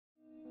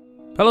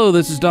Hello,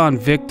 this is Don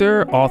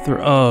Victor, author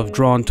of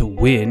Drawn to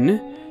Win,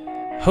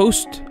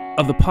 host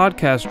of the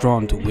podcast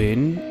Drawn to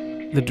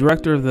Win, the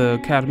director of the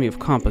Academy of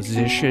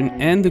Composition,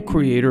 and the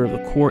creator of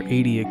the Core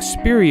 80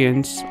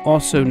 Experience,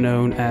 also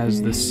known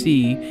as the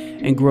See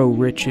and Grow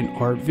Rich in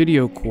Art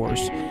video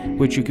course,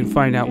 which you can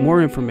find out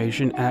more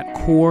information at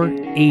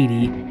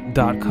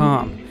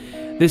core80.com.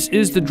 This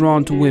is the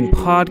Drawn to Win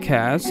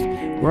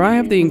podcast, where I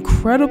have the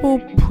incredible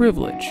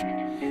privilege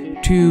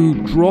to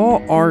draw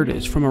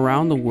artists from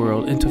around the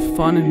world into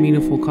fun and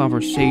meaningful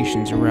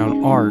conversations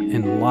around art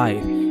and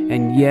life,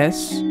 and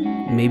yes,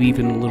 maybe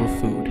even a little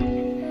food.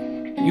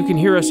 You can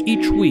hear us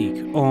each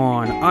week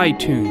on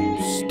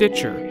iTunes,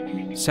 Stitcher,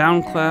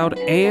 SoundCloud,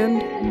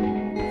 and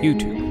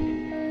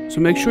YouTube. So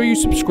make sure you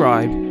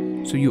subscribe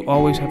so you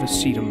always have a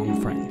seat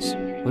among friends.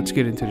 Let's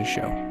get into the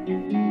show.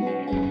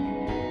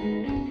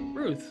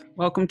 Ruth,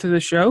 welcome to the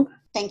show.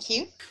 Thank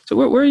you. So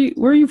where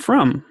are you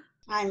from?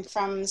 I'm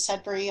from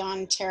Sudbury,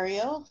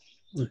 Ontario.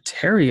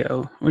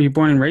 Ontario? Were you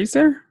born and raised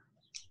there?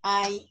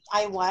 I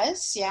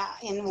was,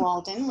 in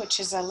Walden,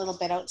 which is a little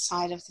bit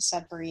outside of the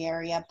Sudbury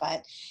area,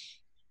 but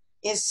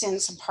is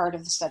since a part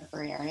of the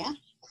Sudbury area.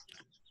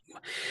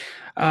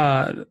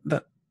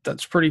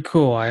 That's pretty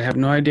cool. I have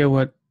no idea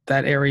what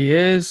that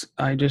area is.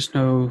 I just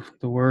know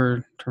the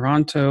word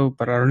Toronto,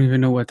 but I don't even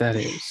know what that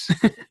is.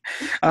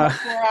 4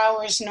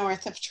 hours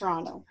north of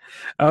Toronto.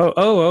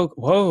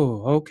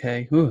 Whoa,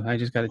 okay. Ooh, I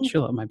just got a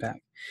chill up my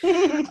back.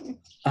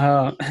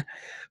 Well,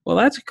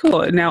 that's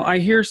cool. Now, I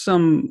hear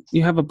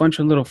you have a bunch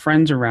of little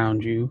friends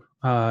around you,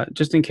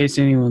 just in case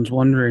anyone's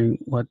wondering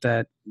what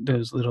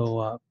those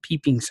little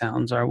peeping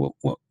sounds are.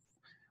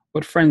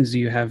 What friends do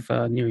you have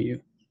near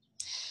you?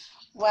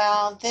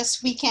 Well,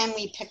 this weekend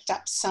we picked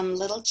up some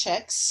little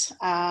chicks,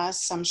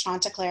 some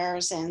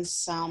Chanticleers and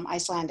some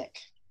Icelandic.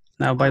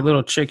 Now, by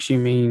little chicks, you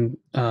mean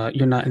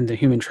you're not in the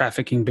human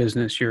trafficking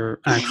business. You're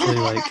actually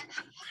like...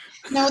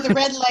 No, the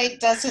red light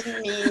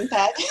doesn't mean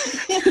that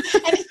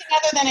anything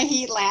other than a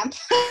heat lamp.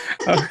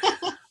 Okay.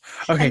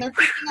 And they're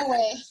peeking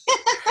away.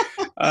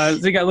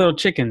 They got little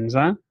chickens,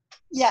 huh?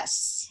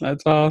 Yes.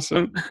 That's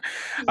awesome.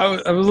 Yes.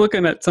 I was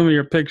looking at some of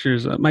your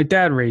pictures. My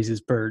dad raises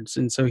birds,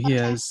 and so he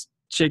has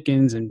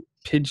chickens and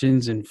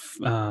pigeons and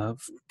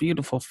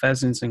beautiful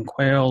pheasants and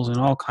quails and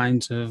all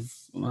kinds of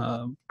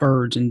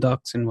birds and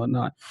ducks and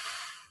whatnot.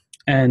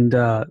 And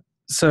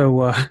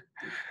so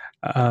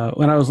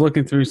when I was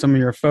looking through some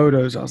of your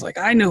photos, I was like,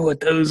 I know what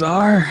those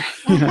are.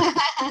 They're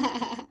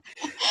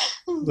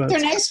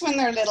nice when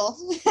they're little.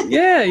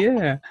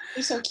 Yeah.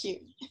 They're so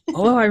cute.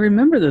 Although I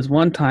remember this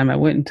one time I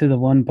went into the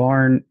one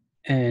barn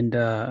and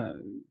I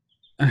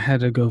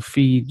had to go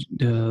feed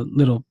the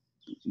little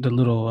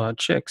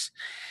chicks.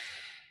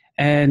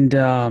 And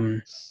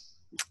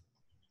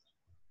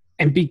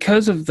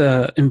because of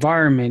the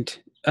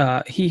environment,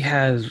 he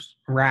has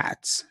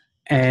rats,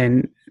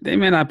 and they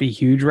may not be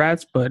huge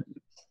rats, but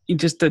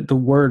just the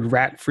word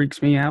rat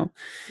freaks me out.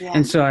 Yeah.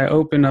 And so I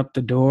open up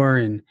the door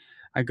and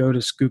I go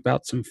to scoop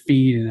out some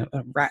feed, and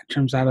a rat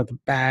comes out of the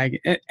bag,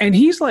 and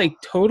he's like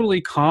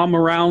totally calm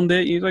around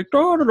it. He's like,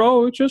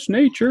 no, it's just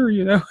nature,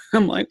 you know.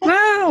 I'm like,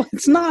 no,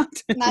 it's not.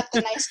 Not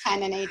the nice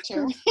kind of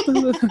nature.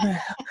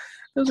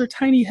 Those are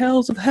tiny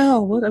hounds of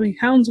hell.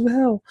 Hounds of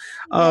hell.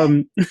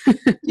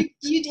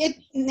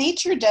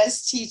 Nature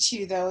does teach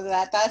you, though,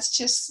 that's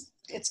just,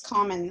 it's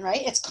common,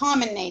 right? It's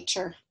common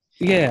nature.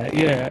 Yeah.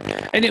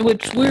 And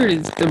what's weird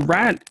is the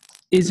rat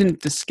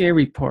isn't the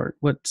scary part.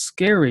 What's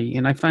scary,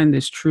 and I find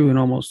this true in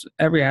almost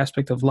every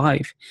aspect of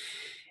life,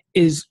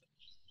 is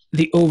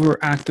the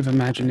overactive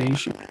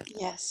imagination.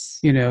 Yes.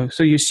 You know,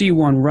 so you see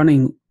one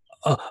running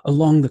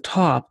along the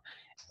top,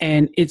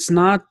 and it's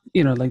not,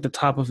 like the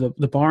top of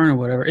the barn or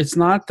whatever. It's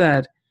not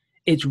that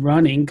it's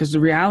running, because the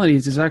reality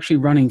is it's actually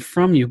running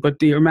from you. But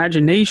the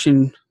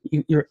imagination,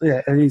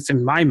 at least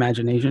in my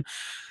imagination,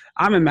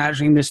 I'm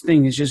imagining this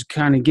thing is just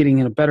kind of getting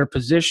in a better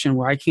position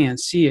where I can't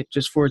see it,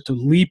 just for it to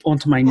leap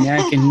onto my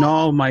neck and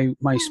gnaw my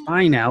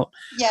spine out.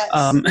 Yes.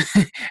 And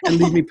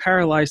leave me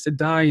paralyzed to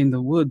die in the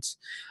woods.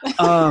 Be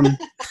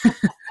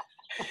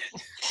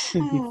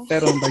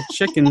fed on by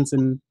chickens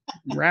and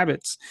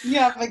rabbits. You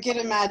have a good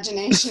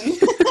imagination.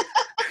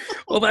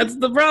 Well, that's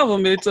the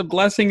problem. It's a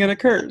blessing and a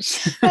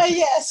curse.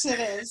 Yes, it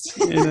is.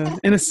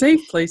 In a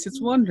safe place,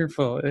 it's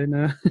wonderful.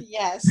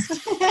 Yes.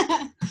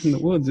 In the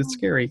woods, it's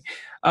scary.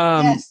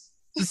 Yes.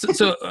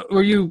 So,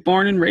 were you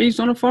born and raised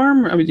on a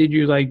farm? Did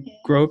you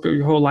grow up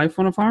your whole life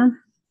on a farm?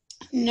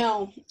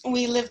 No,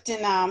 we lived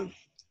in a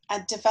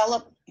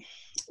developed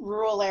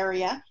rural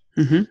area,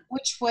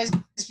 which was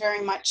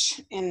very much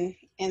in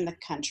the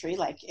country,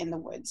 like in the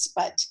woods,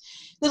 but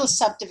little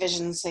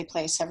subdivisions they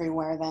place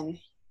everywhere then.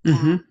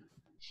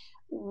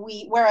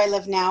 Where I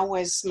live now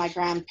was my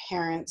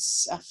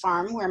grandparents'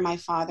 farm, where my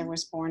father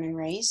was born and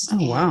raised.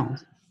 Oh, wow.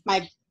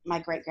 My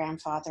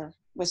great-grandfather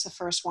was the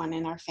first one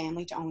in our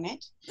family to own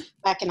it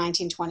back in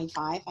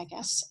 1925, I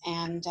guess.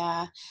 And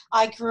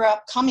I grew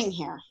up coming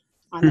here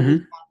on the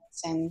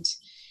weekends. And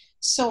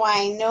so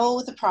I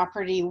know the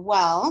property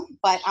well,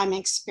 but I'm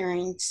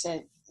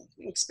experiencing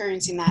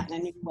that in a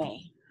new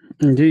way.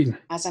 Indeed.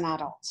 as an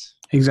adult.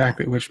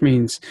 Exactly, Yeah. which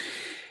means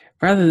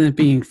rather than it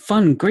being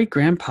fun great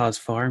grandpa's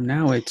farm,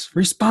 now it's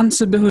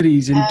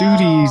responsibilities and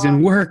duties Oh,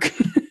 and work.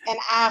 and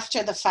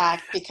after the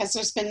fact, because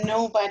there's been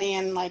nobody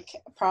in like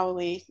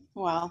probably,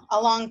 well,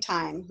 a long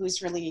time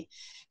who's really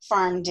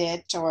farmed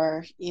it,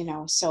 or,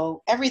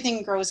 so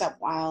everything grows up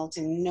wild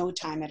in no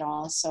time at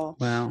all. So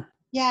Wow.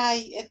 yeah,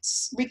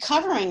 it's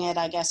recovering it,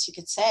 I guess you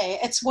could say.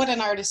 It's what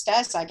an artist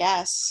does, I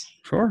guess.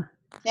 Sure.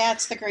 Yeah,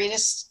 it's the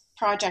greatest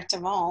project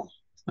of all.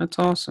 That's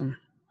awesome.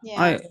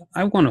 Yeah.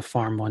 I want to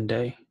farm one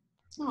day.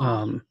 Oh,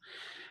 Um,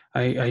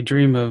 I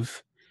dream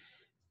of.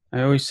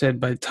 I always said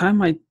by the time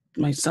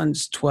my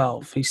son's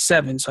 12, he's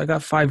 7, so I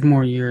got 5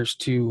 more years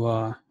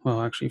to.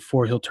 Well, actually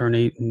 4. He'll turn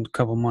 8 in a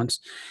couple months.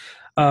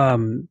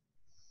 Um,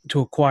 to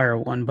acquire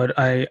one, but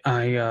I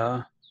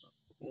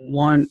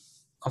want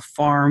a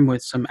farm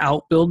with some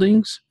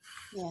outbuildings,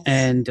 yes.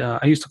 and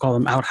I used to call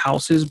them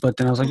outhouses, but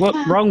then I was like, "What?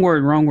 Wrong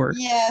word, wrong word."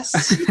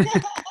 Yes.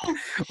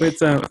 with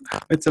some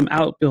with some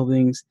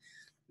outbuildings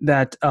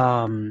that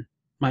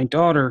my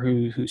daughter,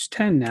 who's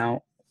 10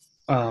 now,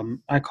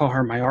 I call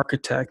her my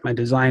architect, my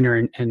designer,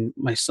 and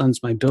my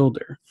son's my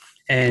builder.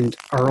 And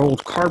our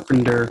old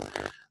carpenter,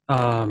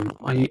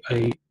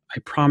 I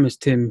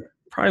promised him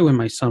probably when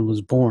my son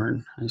was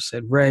born. I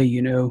said, Ray,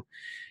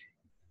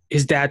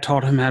 his dad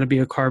taught him how to be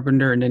a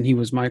carpenter, and then he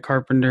was my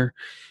carpenter.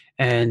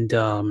 And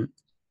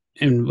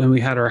when we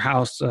had our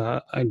house,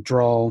 I'd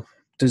draw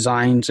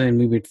designs and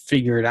we would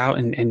figure it out,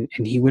 and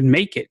he would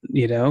make it.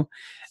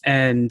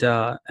 And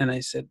I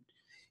said,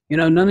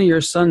 none of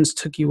your sons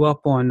took you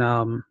up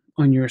on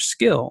your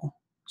skill.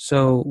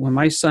 So when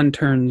my son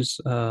turns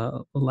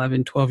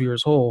 11, 12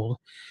 years old,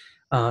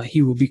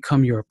 he will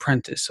become your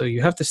apprentice. So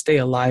you have to stay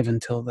alive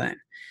until then.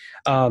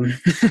 Um,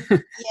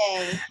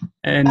 Yay.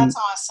 and That's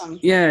awesome.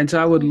 yeah, and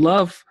so I would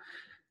love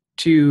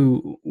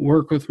to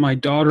work with my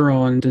daughter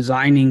on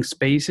designing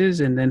spaces,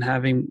 and then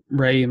having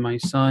Ray and my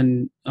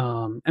son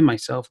and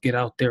myself get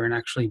out there and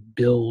actually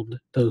build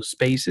those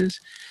spaces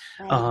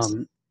Right.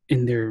 um,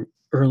 in their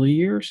early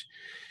years,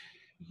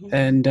 Mhm.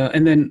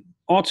 and then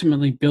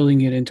ultimately building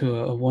it into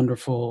a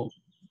wonderful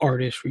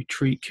artist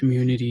retreat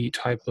community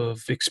type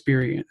of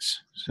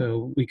experience.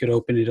 So we could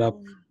open it up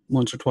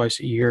once or twice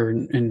a year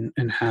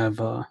and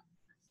have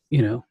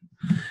you know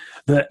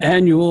the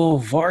annual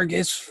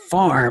Vargas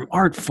Farm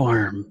Art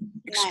Farm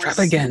Nice.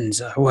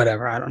 extravaganza or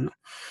whatever. I don't know.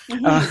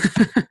 Uh,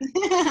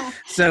 Mm-hmm.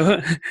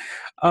 so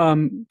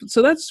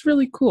so that's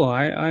really cool.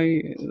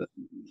 I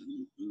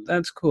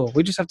that's cool.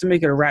 We just have to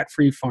make it a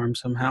rat-free farm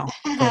somehow.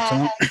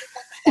 But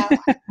That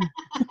one.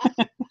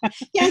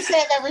 Can't say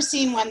I've ever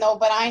seen one though,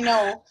 but I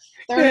know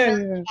they're yeah,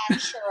 lurking, yeah. I'm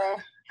sure.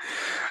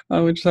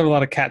 We just have a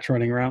lot of cats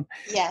running around.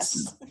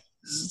 Yes.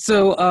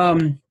 So,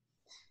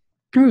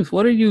 Ruth,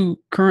 what are you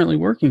currently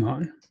working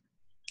on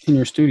in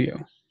your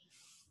studio?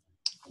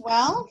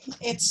 Well,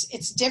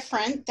 it's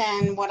different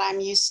than what I'm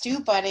used to,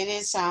 but it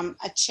is a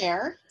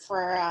chair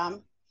for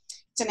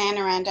it's an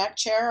Adirondack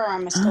chair or a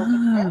Muskoka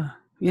chair. Ah,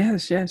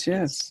 yes, yes, It's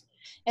yes.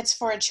 it's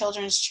for a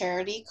children's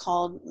charity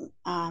called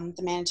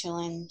the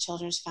Manitoulin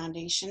Children's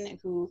Foundation,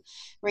 who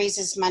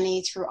raises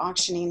money through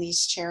auctioning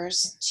these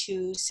chairs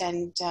to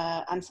send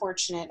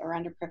unfortunate or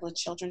underprivileged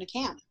children to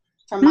camp,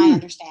 from my Hmm.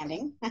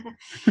 understanding.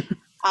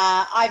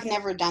 I've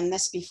never done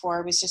this before.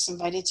 I was just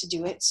invited to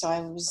do it, so I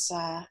was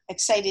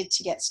excited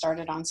to get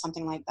started on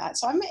something like that.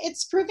 So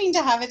it's proving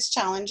to have its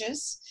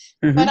challenges,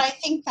 but Mm-hmm. I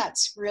think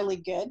that's really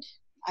good.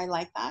 I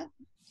like that.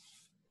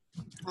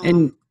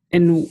 And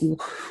Um,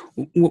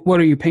 what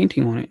are you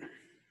painting on it?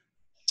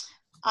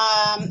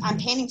 I'm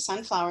painting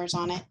sunflowers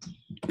on it.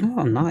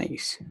 Oh,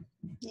 nice.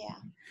 Yeah,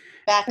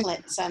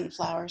 backlit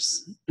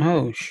sunflowers.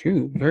 Oh,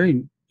 shoot.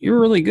 You're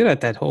really good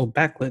at that whole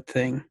backlit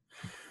thing.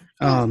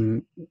 Oh,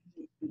 Um,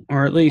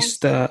 or at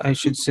least thanks. I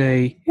should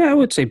say, yeah, I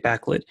would say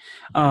backlit.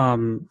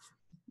 Um,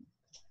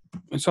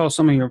 I saw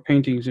some of your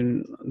paintings,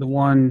 and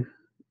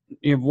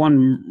you have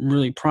one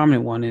really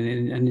prominent one,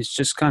 and it's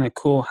just kind of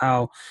cool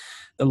how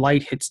the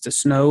light hits the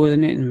snow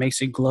in it and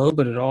makes it glow.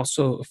 But it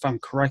also, if I'm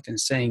correct in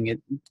saying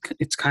it,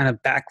 it's kind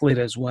of backlit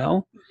as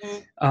well.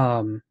 Mhm.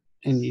 Um,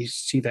 and you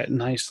see that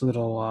nice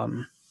little,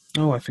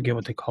 I forget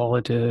what they call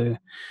it,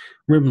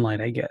 rim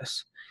light, I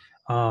guess,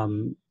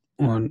 on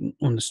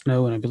the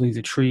snow and I believe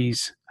the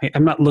trees.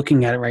 I'm not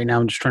looking at it right now.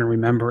 I'm just trying to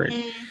remember it.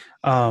 Mhm.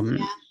 Um,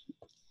 Yeah.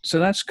 so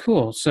that's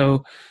cool.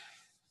 So,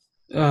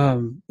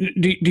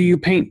 do you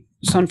paint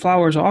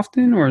sunflowers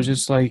often, or is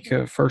this like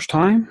first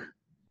time?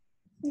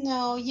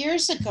 No,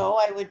 years ago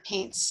I would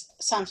paint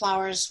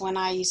sunflowers when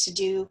I used to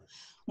do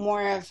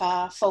more of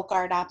a folk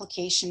art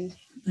application.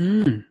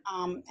 Mm.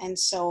 And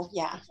so,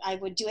 yeah, I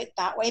would do it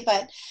that way,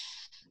 but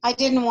I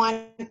didn't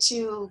want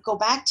to go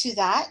back to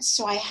that.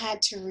 So I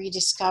had to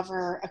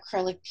rediscover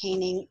acrylic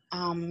painting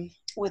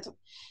with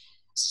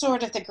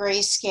sort of the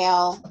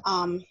grayscale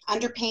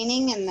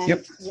underpainting, and then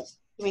Yep.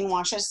 doing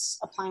washes,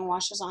 applying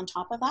washes on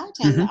top of that.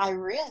 And Mm-hmm. I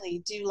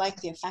really do like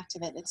the effect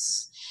of it.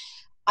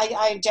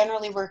 I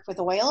generally work with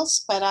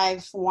oils, but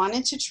I've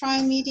wanted to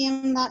try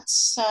medium.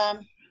 That's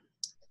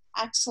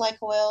acts like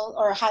oil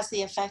or has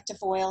the effect of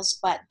oils,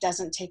 but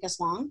doesn't take as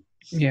long.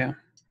 Yeah.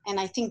 And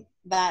I think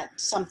that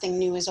something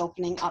new is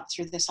opening up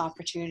through this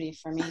opportunity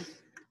for me.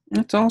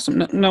 That's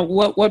awesome. Now,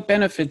 what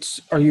benefits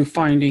are you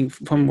finding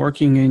from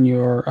working in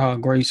your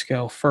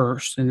grayscale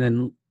first, and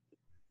then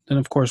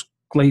of course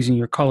glazing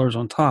your colors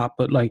on top?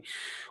 But like,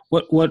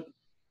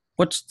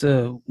 what's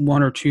the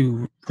one or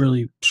two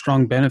really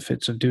strong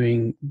benefits of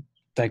doing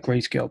that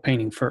grayscale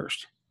painting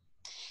first?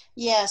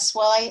 Yes,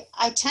 well,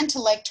 I tend to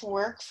like to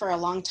work for a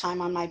long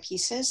time on my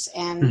pieces,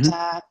 and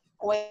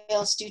Mm-hmm.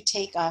 oils do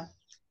take a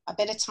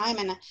bit of time.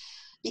 And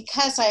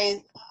because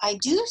I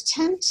do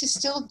tend to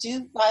still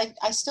do,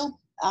 I still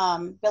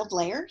build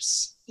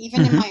layers,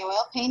 even in Mm-hmm. my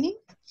oil painting.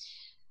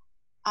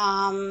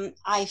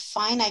 I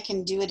find I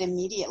can do it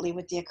immediately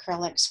with the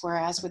acrylics,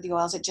 whereas with the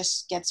oils, it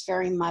just gets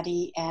very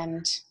muddy,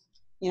 and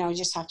you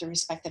just have to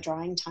respect the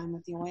drying time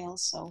with the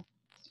oils. So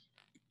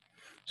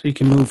So you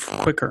can move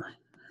quicker.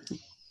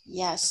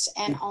 yes,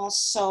 and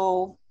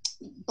also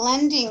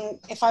blending.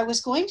 If I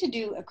was going to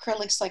do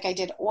acrylics like I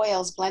did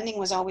oils, blending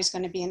was always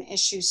going to be an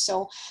issue.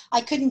 So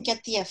I couldn't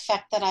get the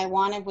effect that I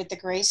wanted with the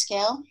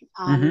grayscale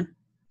Mm-hmm.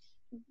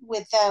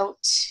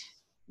 without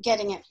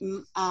getting it.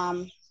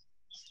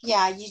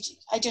 Yeah,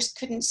 I just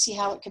couldn't see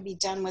how it could be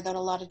done without a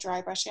lot of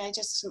dry brushing. I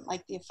just didn't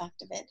like the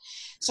effect of it.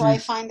 So I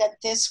find that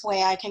this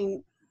way I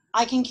can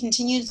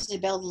continue to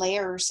build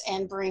layers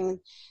and bring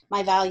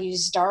my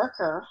values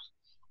darker.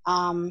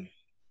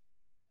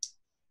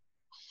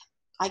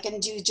 I can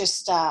do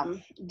just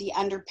the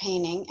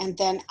underpainting, and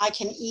then I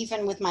can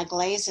even with my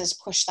glazes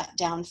push that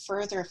down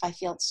further if I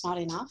feel it's not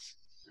enough.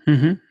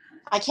 Mm-hmm.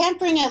 I can't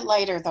bring it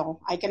lighter though.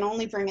 I can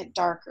only bring it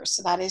darker.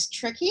 So that is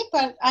tricky,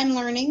 but I'm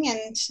learning,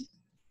 and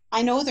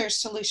I know there's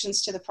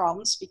solutions to the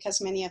problems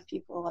because many of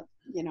people have,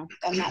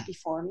 done that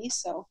before me.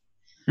 So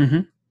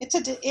Mm-hmm.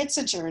 it's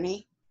a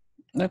journey.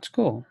 That's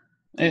cool.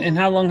 And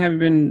Yeah. how long have you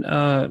been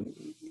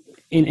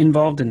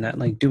involved in that,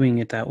 like doing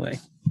it that way?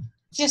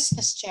 Just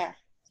this chair.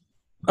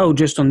 Oh,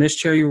 just on this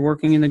chair you're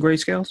working in the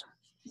grayscales?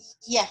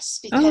 Yes,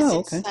 because Oh,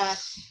 it's okay.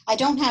 I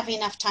don't have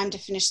enough time to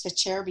finish the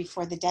chair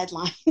before the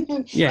deadline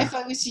Yeah, if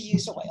I was to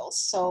use oils.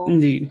 So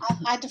indeed.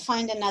 I had to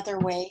find another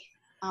way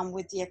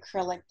with the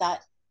acrylic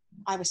that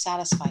I was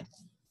satisfied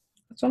with.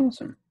 That's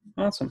awesome.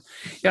 Awesome.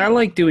 Yeah, I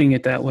like doing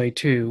it that way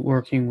too,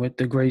 working with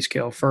the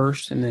grayscale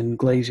first and then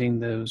glazing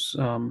those.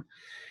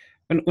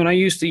 When I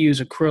used to use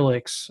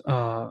acrylics,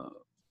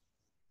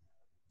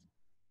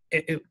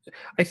 it,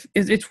 it,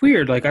 it's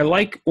weird. Like I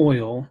like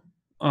oil,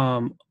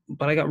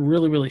 but I got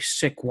really, really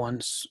sick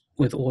once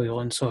with oil,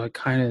 and so I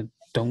kind of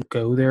don't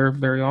go there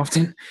very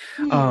often.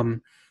 Hmm.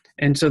 Um,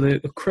 and so the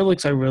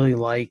acrylics I really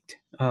liked.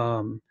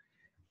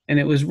 And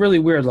it was really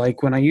weird.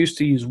 Like when I used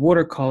to use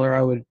watercolor,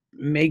 I would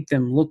make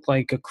them look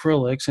like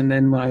acrylics, and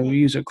then when I would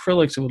use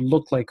acrylics, it would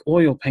look like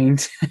oil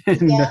paint,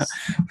 Yes.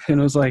 and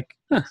it was like,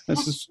 huh,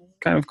 this is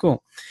kind of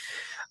cool.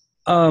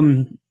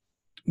 Um,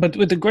 but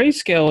with the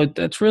grayscale,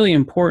 that's really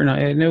important.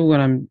 I know when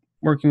I'm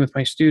working with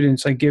my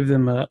students, I give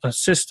them a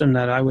system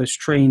that I was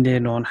trained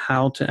in on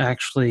how to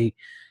actually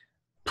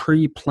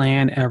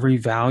pre-plan every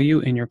value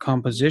in your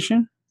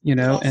composition,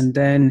 Yes.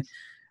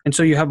 and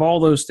so you have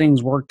all those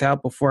things worked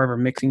out before ever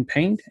mixing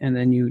paint, and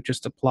then you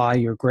just apply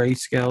your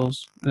grayscale,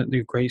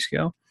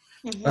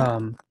 Hmm.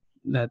 um,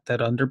 that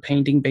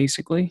underpainting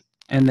basically,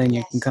 and then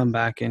you can Yes. come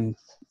back and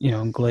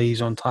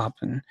glaze on top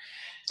and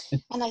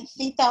And I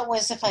think that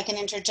was, if I can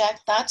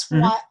interject, that's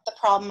Mhm. what the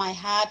problem I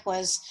had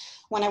was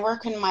when I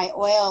work in my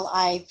oil,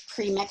 I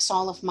pre-mix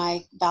all of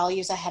my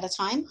values ahead of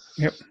time.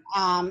 Yep.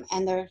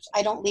 And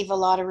I don't leave a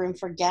lot of room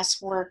for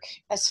guesswork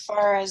as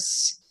far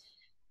as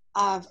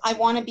I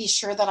want to be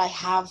sure that I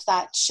have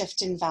that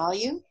shift in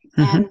value.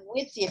 Hmm. And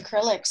with the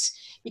acrylics,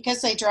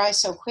 because they dry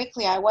so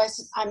quickly,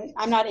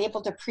 I'm not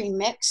able to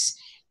pre-mix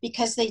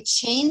because they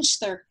change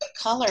their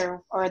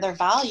color or their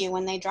value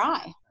when they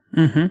dry.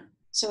 Hmm.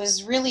 So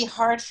it's really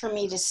hard for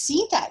me to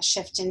see that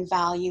shift in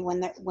value when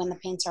the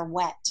paints are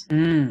wet.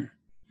 Mm.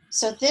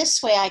 So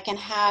this way I can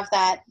have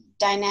that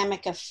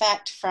dynamic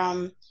effect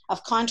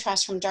of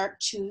contrast from dark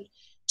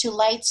to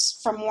lights,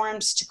 from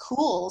warms to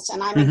cools,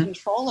 and I'm in Hmm.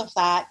 control of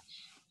that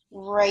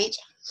right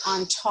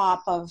on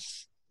top of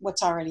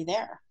what's already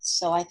there.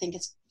 So I think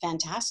it's a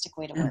fantastic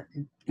way to work.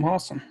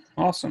 Awesome.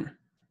 Awesome.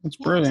 That's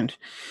Yes. brilliant.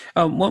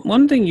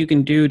 One thing you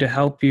can do to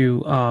help you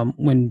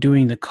when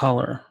doing the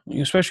color,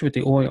 especially with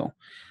the oil,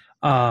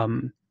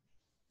 um,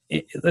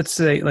 let's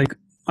say like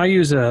I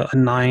use a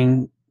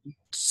nine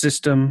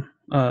system,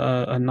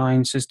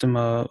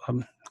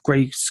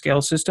 gray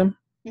scale system.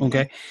 Mm-hmm.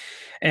 Okay,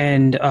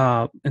 and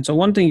so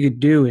one thing you could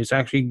do is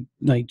actually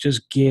like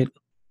just get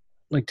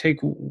like take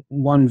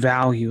one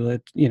value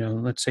that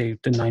let's say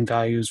the nine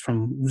values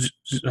from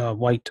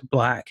white to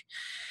black,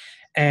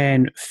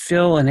 and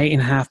fill an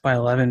 8.5 by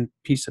 11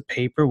 piece of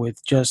paper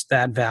with just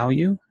that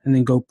value, and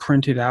then go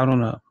print it out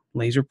on a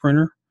laser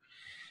printer,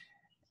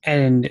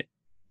 and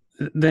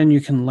then you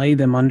can lay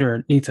them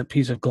underneath a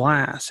piece of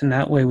glass, and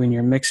that way when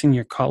you're mixing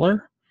your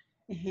color,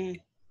 Mm-hmm.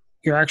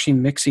 you're actually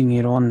mixing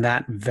it on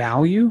that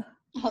value.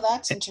 Oh,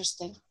 that's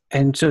interesting.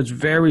 And so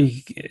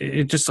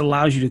it just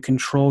allows you to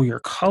control your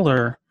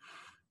color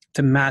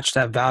to match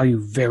that value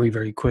very,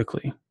 very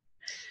quickly.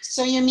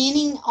 So you're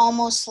meaning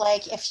almost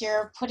like if you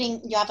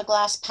have a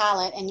glass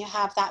palette and you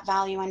have that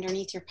value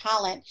underneath your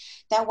palette,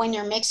 that when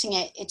you're mixing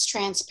it, it's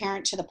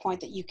transparent to the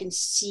point that you can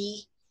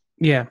see.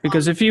 Yeah,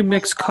 because if you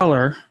mix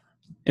color,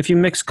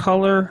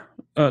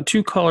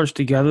 two colors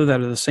together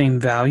that are the same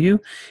value,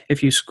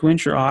 if you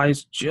squint your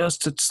eyes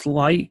just a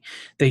slight,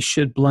 they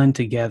should blend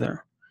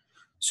together.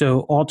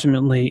 So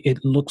ultimately,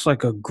 it looks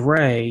like a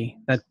gray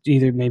that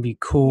either may be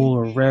cool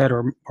or red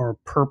or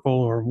purple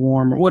or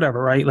warm or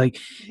whatever, right? Like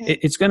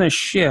it's going to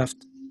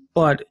shift,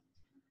 but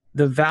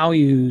the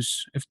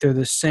values, if they're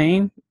the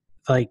same,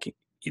 like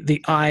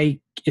the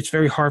eye, it's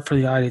very hard for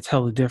the eye to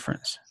tell the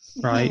difference,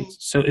 right?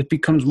 So it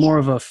becomes more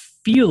of a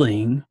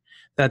feeling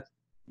that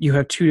you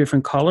have two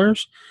different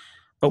colors,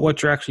 but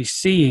what you're actually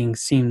seeing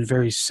seems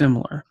very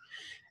similar.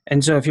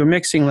 And so if you're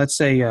mixing, let's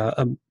say,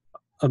 a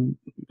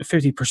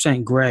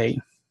 50% gray,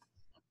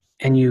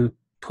 and you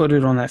put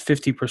it on that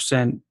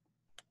 50%,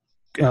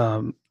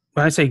 when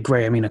I say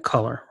gray, I mean a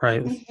color,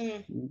 right?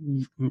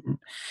 And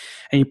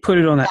you put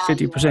it on that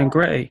 50%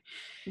 gray,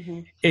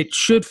 it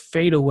should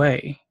fade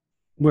away.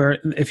 Where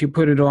if you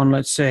put it on,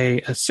 let's say,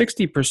 a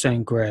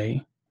 60%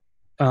 gray,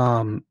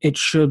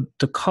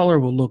 the color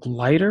will look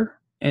lighter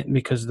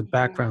because the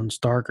background's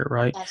darker,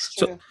 right? That's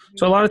true.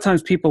 So a lot of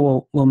times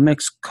people will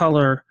mix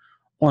color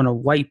on a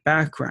white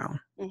background,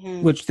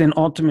 which then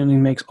ultimately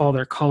makes all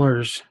their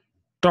colors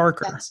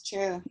darker. That's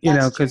true.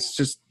 Because it's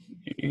just,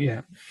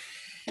 yeah.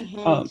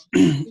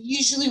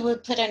 Usually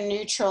would put a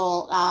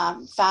neutral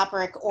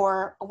fabric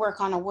or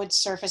work on a wood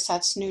surface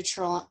that's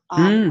neutral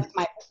with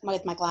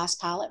my glass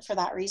palette for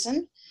that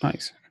reason.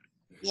 Nice.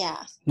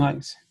 Yeah.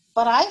 Nice.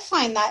 But I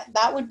find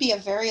that would be a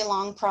very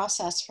long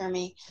process for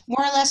me.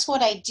 More or less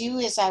what I do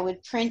is I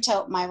would print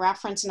out my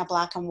reference in a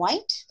black and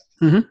white,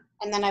 and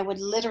then I would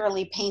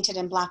literally paint it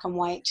in black and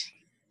white,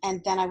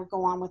 and then I would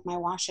go on with my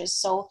washes.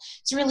 So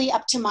it's really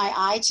up to my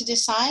eye to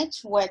decide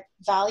what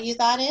value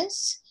that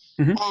is.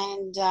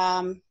 And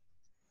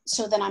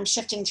so then I'm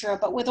shifting through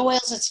it. But with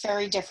oils, it's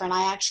very different.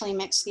 I actually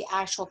mix the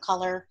actual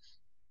color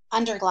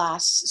under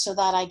glass so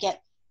that I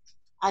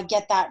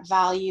get that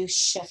value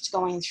shift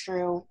going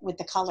through with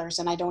the colors.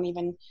 And I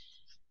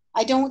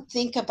don't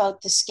think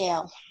about the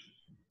scale.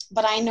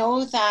 But I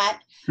know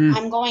that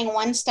I'm going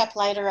one step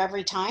lighter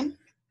every time.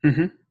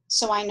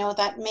 So I know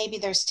that maybe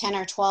there's 10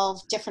 or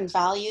 12 different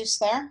values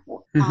there.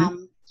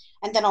 And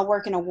then I'll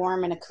work in a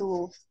warm and a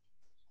cool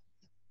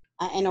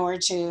in order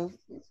to,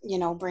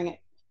 bring it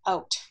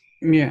out.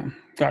 Yeah,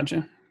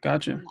 gotcha.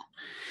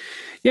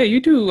 Yeah, you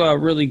do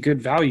really good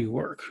value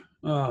work.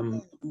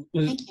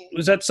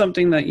 Was that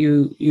something that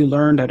you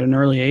learned at an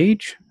early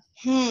age?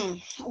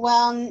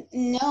 Well,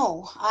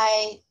 no.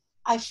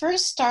 I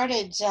first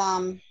started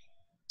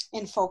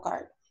in folk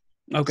art.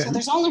 Okay. So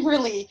there's only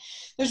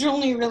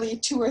really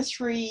two or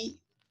three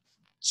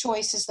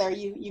choices there.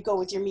 You go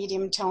with your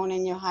medium tone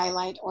and you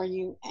highlight, or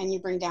you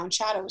bring down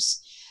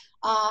shadows.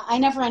 I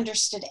never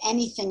understood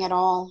anything at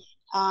all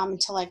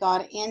until I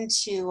got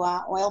into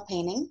oil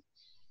painting.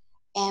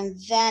 And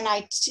then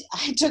I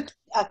took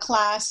a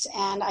class,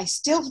 and I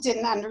still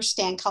didn't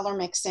understand color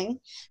mixing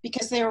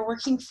because they were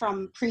working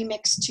from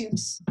pre-mixed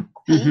tubes of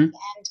paint, and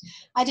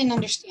I didn't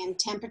understand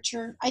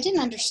temperature. I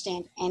didn't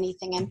understand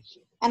anything.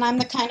 And I'm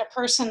the kind of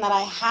person that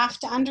I have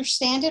to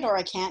understand it or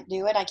I can't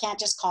do it. I can't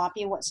just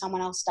copy what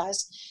someone else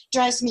does. It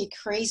drives me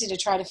crazy to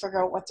try to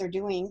figure out what they're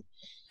doing.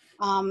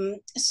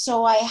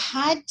 So I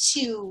had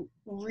to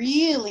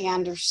really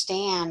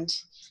understand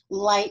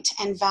light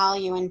and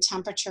value and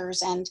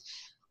temperatures. And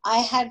I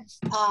had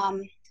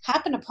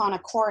happened upon a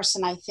course,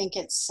 and I think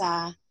it's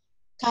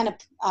kind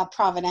of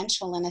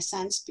providential in a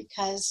sense,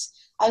 because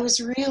I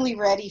was really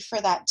ready for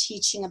that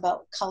teaching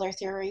about color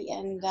theory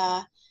and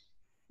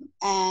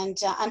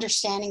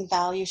understanding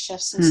value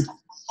shifts and stuff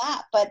like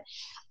that. But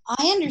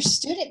I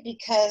understood it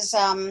because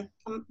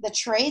the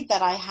trade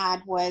that I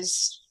had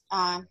was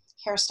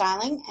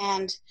hairstyling,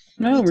 and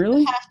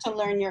you have to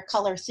learn your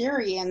color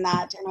theory in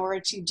that in order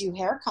to do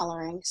hair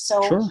coloring.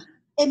 So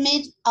it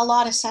made a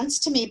lot of sense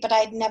to me, but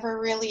I'd never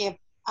really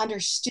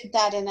understood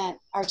that in an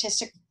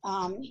artistic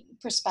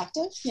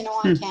perspective,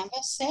 on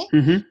canvas, say.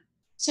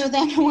 So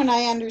then when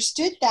I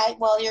understood that,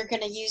 well, you're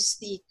going to use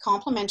the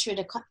complementary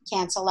to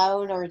cancel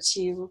out, or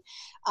to,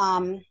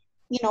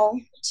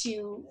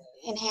 to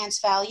enhance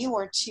value,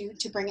 or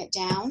to bring it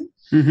down.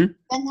 Then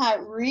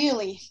that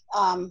really,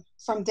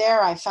 from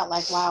there, I felt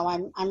like, wow,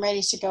 I'm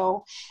ready to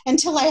go,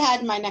 until I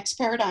had my next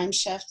paradigm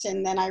shift.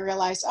 And then I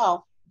realized,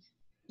 oh,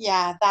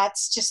 yeah,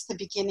 that's just the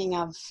beginning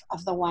of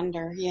the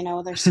wonder.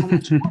 There's so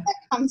much more that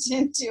comes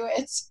into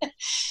it.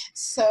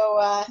 So,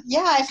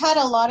 I've had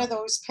a lot of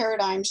those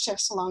paradigm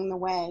shifts along the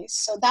way.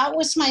 So that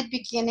was my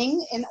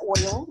beginning in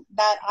oil,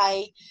 that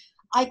I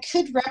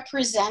could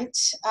represent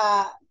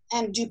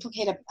and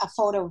duplicate a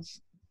photo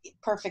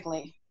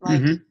perfectly,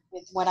 like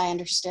with what I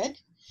understood.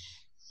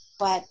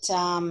 But,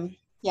 and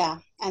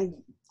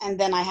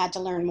then I had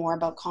to learn more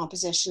about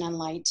composition and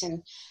light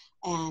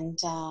and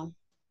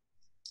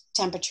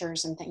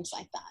temperatures and things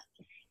like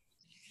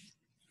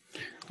that.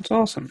 That's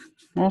awesome.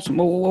 Awesome.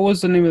 Well, what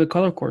was the name of the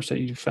color course that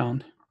you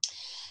found?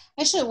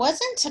 Actually, it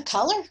wasn't a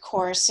color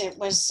course. It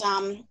was,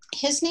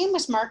 his name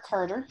was Mark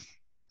Carter.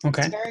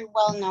 Okay. He's a very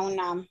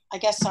well-known, I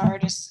guess,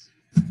 artist,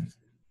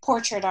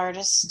 portrait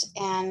artist.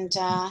 And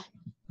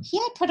he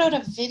had put out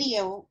a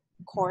video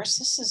course.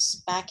 This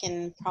is back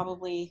in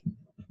probably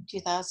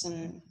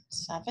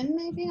 2007,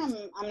 maybe.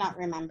 I'm not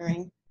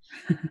remembering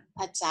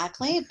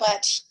exactly,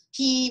 but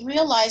he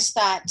realized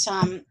that,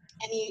 and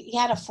he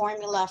had a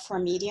formula for a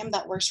medium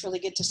that works really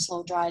good to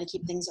slow dry, to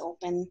keep things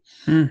open.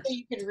 So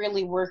you could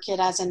really work it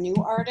as a new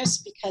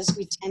artist, because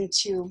we tend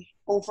to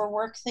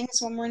overwork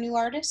things when we're new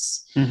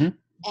artists.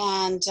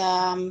 And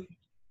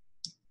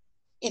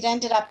it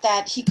ended up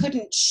that he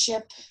couldn't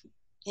ship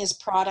his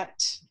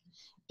product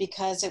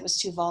because it was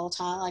too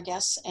volatile, I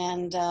guess.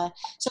 And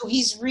so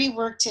he's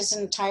reworked his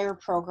entire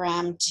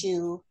program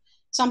to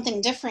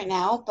something different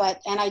now.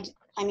 And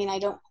I mean, I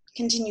don't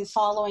continue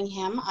following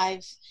him.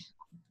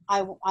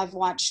 I've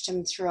watched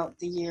him throughout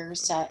the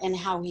years and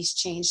how he's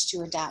changed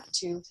to adapt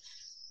to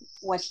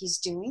what he's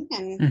doing.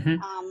 And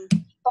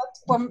but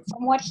from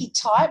what he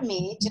taught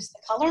me, just the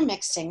color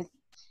mixing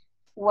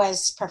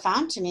was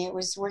profound to me. It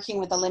was working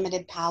with a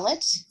limited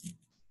palette,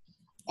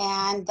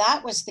 and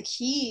that was the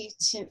key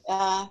to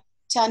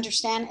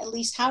understand at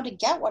least how to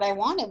get what I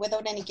wanted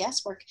without any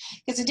guesswork.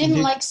 Because I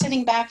didn't like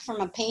sitting back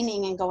from a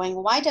painting and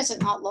going, why does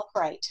it not look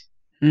right?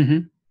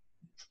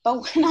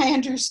 But when I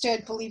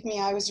understood, believe me,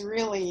 I was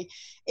really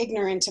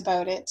ignorant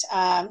about it.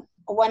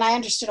 When I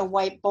understood a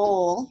white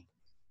bowl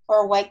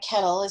or a white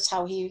kettle, is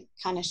how he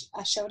kind of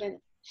showed it,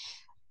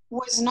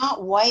 was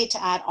not white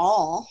at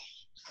all.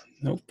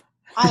 Nope.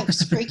 I was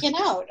freaking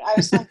out. I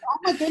was like, oh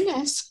my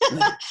goodness.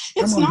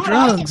 It's I'm on not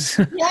drugs.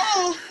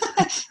 Yeah.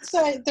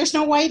 So there's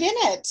no white in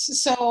it.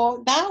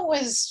 So that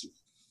was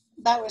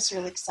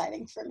really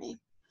exciting for me.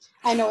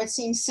 I know it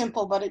seems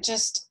simple, but I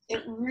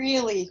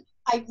really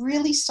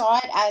saw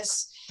it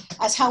as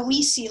how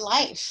we see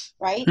life,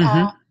 right?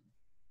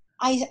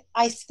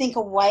 I think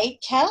a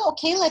white kettle,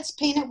 okay, let's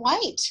paint it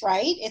white,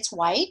 right? It's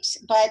white,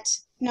 but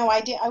no,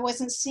 I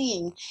wasn't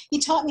seeing. He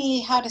taught me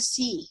how to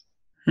see.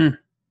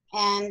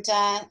 And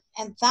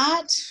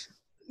that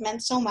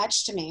meant so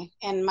much to me.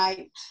 And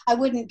I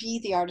wouldn't be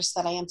the artist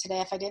that I am today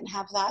if I didn't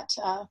have that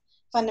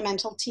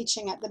fundamental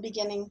teaching at the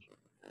beginning.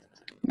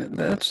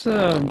 That's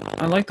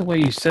I like the way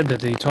you said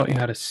that they taught you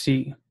how to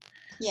see.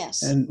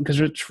 Yes. And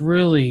because it's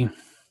really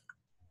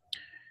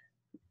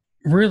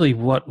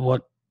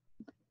what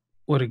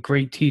a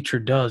great teacher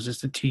does is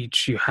to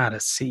teach you how to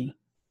see,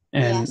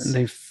 and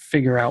they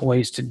figure out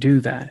ways to do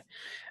that.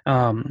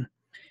 And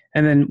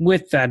then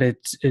with that,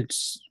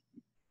 it's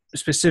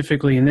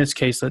specifically in this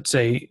case, let's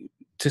say,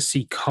 to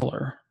see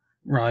color,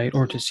 right,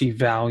 or to see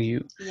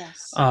value.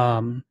 Yes.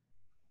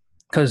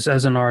 Because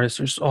as an artist,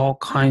 there's all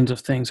kinds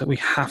of things that we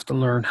have to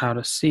learn how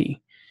to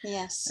see.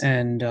 Yes.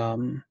 And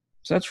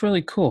so that's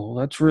really cool.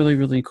 That's really,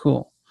 really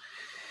cool.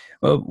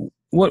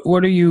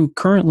 What are you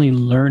currently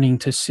learning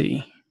to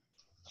see?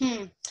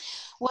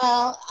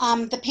 Well,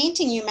 the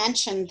painting you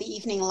mentioned, the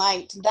evening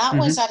light, that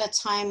was at a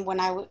time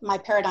when my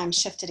paradigm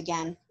shifted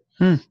again.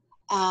 And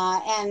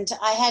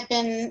I had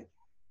been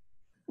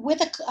with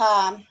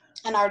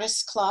an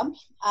artist club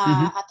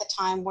at the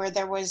time, where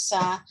there was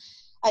a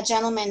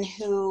gentleman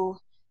who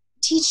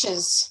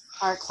teaches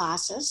art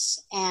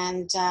classes,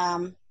 and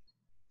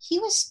he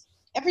was,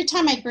 every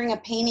time I'd bring a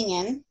painting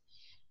in,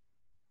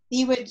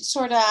 he would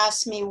sort of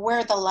ask me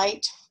where the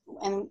light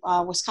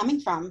was coming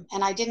from,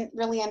 and I didn't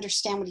really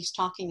understand what he's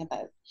talking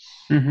about.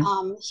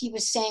 He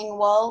was saying,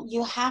 well,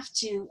 you have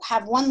to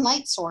have one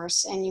light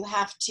source, and you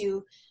have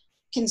to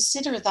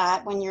consider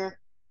that when you're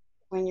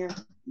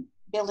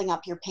building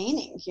up your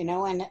painting,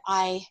 and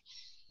I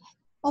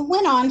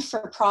went on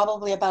for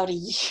probably about a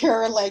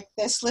year like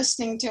this,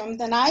 listening to him.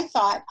 Then I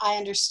thought I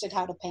understood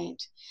how to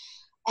paint.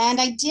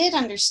 And I did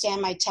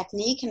understand my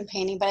technique in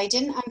painting, but I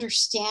didn't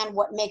understand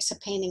what makes a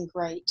painting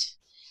great.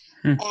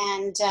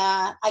 And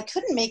I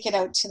couldn't make it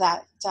out to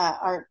that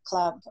art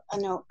club. I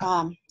know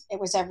it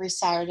was every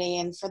Saturday.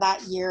 And for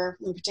that year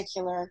in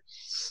particular,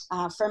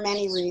 for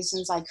many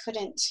reasons, I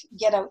couldn't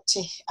get out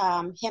to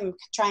him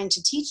trying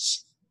to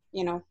teach,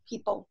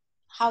 people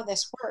how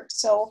this works.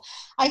 So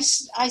I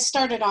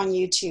started on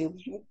YouTube,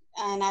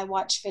 and I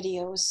watched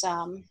videos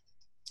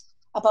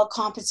about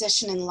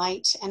composition and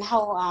light, and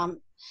how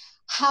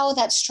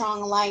that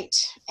strong light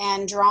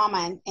and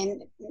drama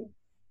and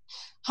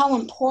how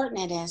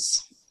important it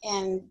is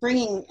in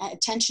bringing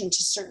attention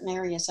to certain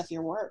areas of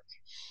your work,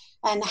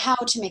 and how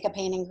to make a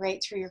painting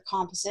great through your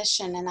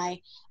composition.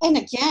 And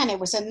again, it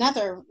was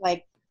another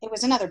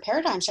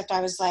paradigm shift.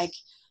 I was like,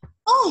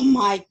 oh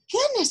my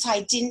goodness,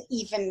 I didn't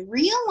even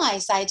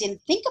realize, I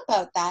didn't think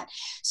about that.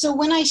 So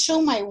when I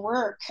show my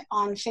work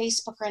on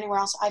Facebook or anywhere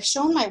else, I've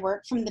shown my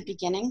work from the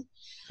beginning.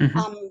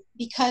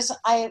 Because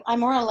I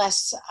more or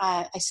less,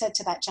 I said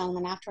to that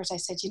gentleman afterwards, I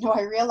said,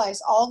 I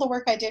realize all the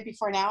work I did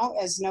before now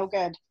is no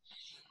good.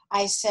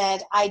 I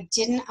said, I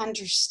didn't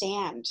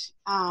understand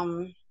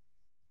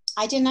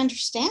I didn't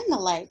understand the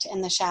light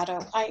and the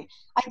shadow. I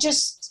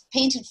just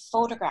painted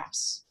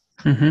photographs.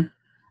 Mm-hmm.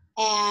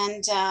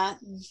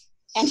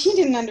 And he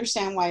didn't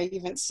understand why I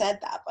even said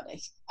that, but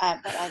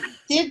I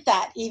did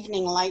that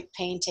evening light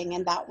painting,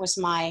 and that was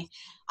I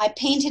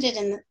painted it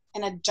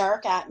in a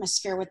dark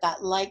atmosphere with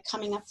that light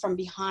coming up from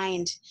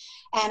behind,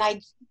 and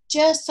I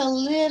just a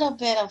little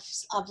bit of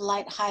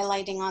light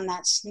highlighting on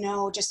that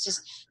snow just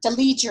to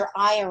lead your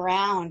eye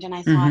around. And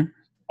I thought,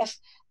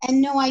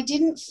 Mm-hmm. no, I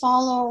didn't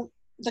follow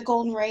the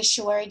golden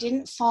ratio, or I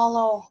didn't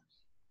follow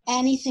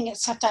anything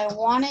except I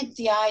wanted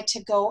the eye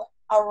to go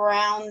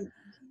around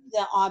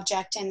the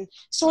object and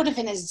sort of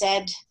in a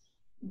Z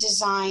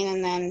design,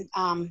 and then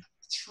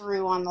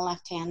through on the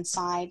left hand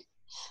side.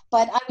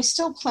 But I was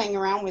still playing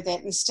around with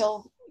it, and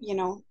still,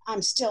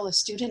 I'm still a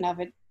student of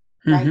it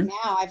right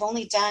now. I've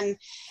only done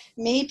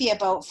maybe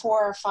about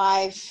 4 or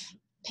 5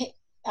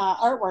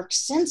 artworks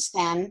since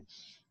then,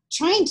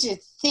 trying to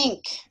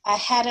think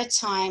ahead of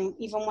time,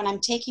 even when I'm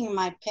taking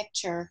my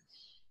picture,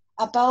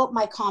 about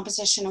my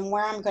composition and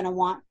where I'm going to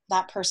want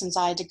that person's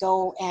eye to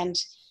go, and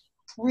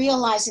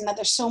realizing that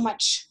there's so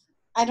much,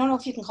 I don't know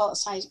if you can call it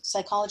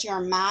psychology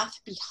or math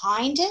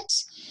behind it.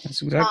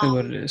 That's exactly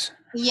what it is.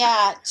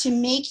 Yeah, to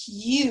make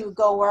you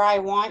go where I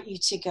want you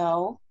to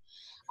go.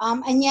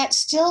 And yet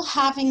still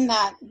having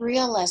that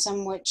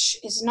realism, which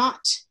is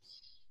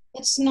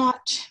it's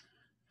not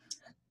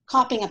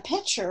copying a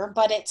picture,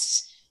 but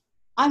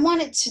I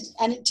want it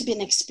to be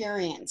an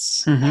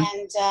experience.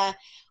 And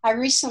I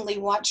recently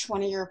watched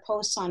one of your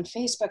posts on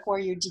Facebook where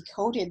you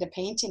decoded the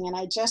painting, and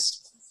I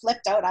just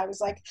flipped out. I was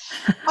like,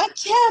 I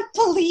can't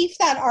believe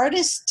that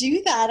artists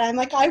do that. I'm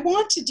like, I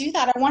want to do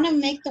that. I want to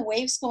make the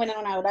waves go in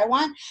and out. I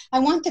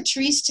want the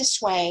trees to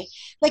sway.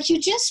 Like,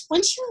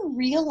 once you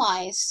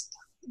realize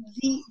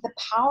the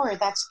power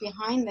that's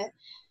behind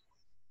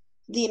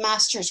the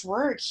master's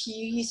work,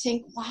 you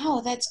think,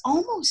 wow, that's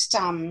almost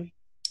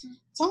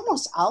it's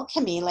almost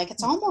alchemy. Like,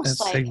 it's almost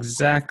That's like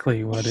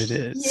exactly what it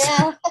is.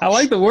 Yeah. I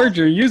like the word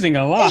you're using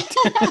a lot.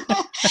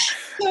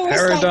 So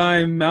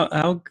Paradigm,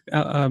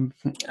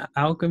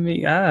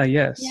 alchemy.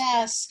 Yes.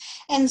 Yes.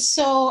 And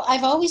so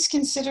I've always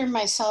considered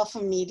myself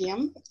a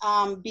medium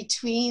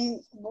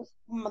between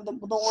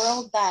the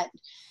world that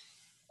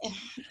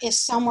is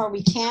somewhere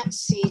we can't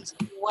see,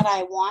 to what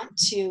I want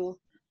to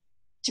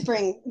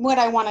bring, what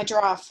I want to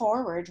draw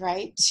forward,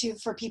 right?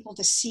 For people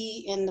to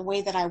see in the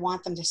way that I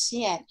want them to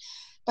see it.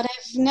 But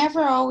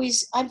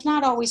I've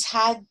not always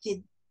had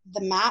the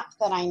map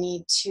that I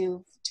need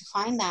to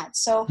find that.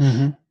 So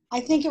I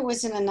think it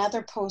was in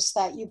another post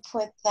that you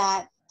put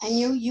that, and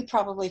you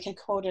probably can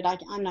quote it.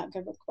 I'm not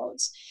good with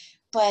quotes,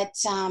 but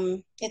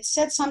it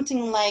said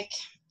something like,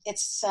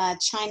 it's a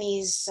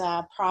Chinese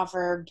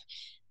proverb,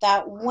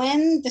 that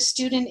when the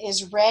student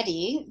is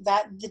ready,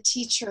 that the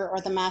teacher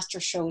or the master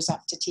shows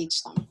up to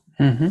teach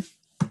them.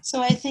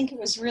 So I think it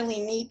was really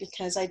neat,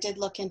 because I did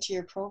look into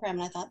your program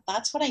and I thought,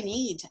 that's what I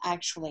need,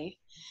 actually.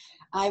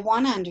 I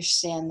want to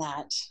understand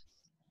that.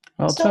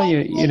 I'll tell you,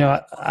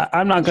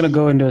 I'm not going to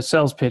go into a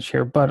sales pitch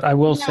here, but I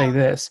will say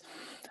this.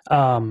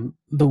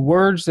 The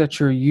words that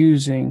you're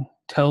using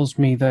tells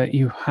me that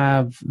you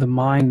have the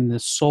mind and the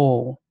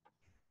soul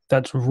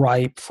that's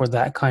ripe for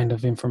that kind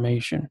of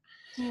information.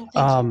 Thank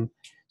you.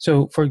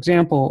 So, for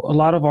example, a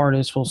lot of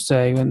artists will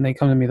say, when they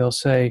come to me, they'll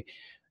say,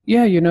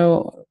 yeah,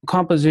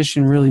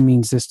 composition really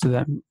means this to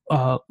them.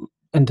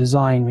 And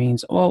design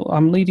means, well,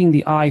 I'm leading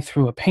the eye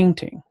through a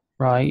painting,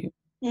 right?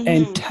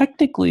 And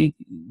technically,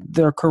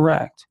 they're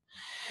correct.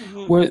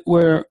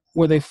 Where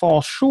they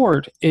fall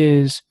short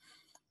is,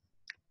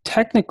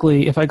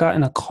 technically, if I got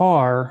in a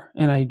car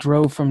and I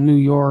drove from New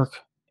York,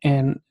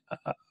 and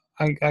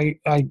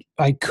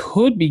I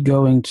could be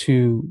going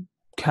to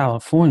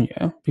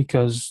California,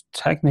 because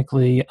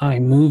technically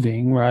I'm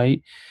moving,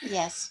 right?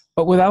 Yes.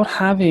 But without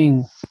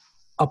having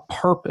a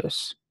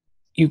purpose,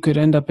 you could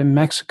end up in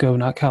Mexico,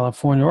 not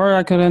California, or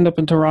I could end up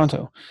in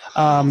Toronto,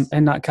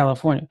 and not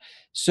California.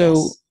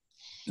 So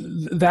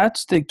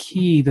that's the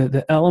key,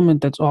 the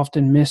element that's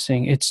often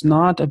missing. It's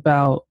not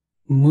about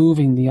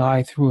moving the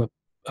eye through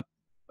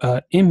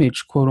a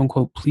image, quote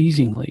unquote,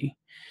 pleasingly.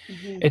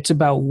 It's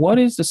about what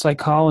is the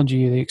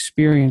psychology or the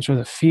experience or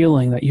the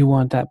feeling that you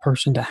want that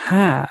person to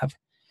have.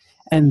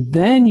 And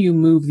then you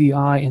move the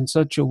eye in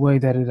such a way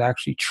that it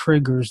actually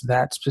triggers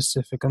that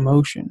specific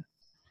emotion.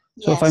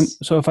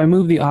 So if I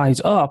move the eyes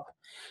up,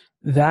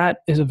 that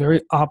is a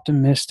very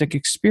optimistic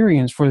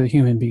experience for the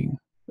human being.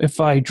 If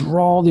I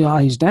draw the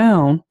eyes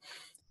down,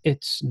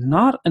 it's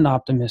not an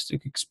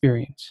optimistic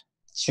experience.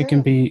 True. It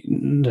can be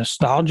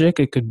nostalgic.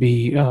 It could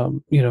be,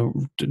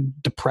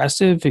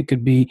 depressive. It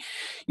could be,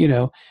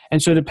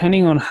 and so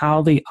depending on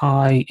how the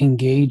eye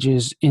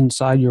engages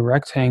inside your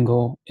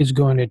rectangle is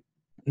going to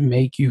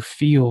make you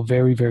feel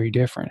very, very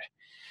different.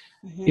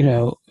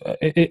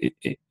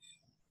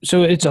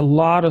 So it's a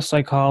lot of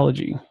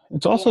psychology.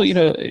 It's also,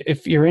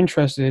 if you're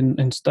interested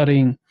in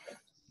studying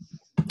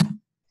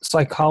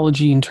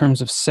psychology in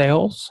terms of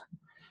sales.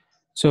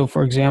 So,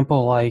 for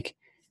example, like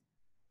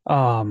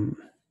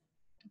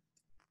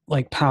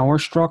power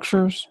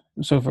structures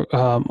So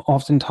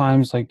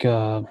oftentimes, like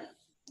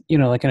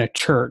like in a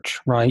church,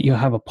 right? You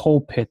have a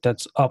pulpit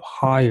that's up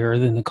higher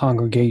than the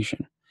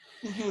congregation.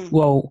 Mm-hmm.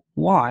 Well,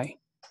 why?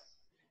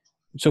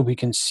 So we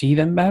can see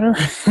them better,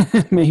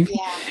 maybe,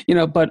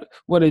 Yeah. but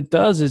what it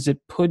does is it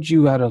puts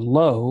you at a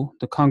low,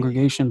 the Mm-hmm.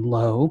 congregation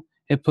low.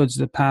 It puts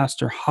the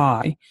pastor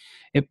high.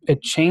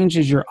 It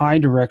changes your eye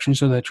direction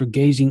so that you're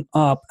gazing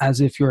up as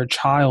if you're a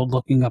child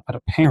looking up at a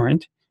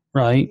parent,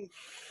 right?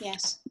 Mm-hmm.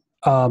 Yes.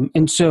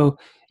 And so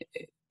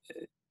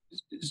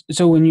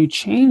when you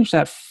change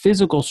that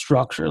physical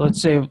structure,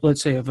 let's say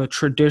of a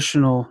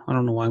traditional, I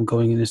don't know why I'm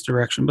going in this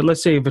direction, but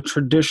let's say of a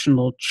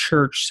traditional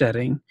church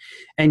setting,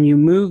 and you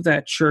move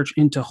that church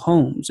into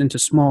homes, into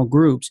small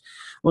groups,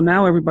 well,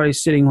 now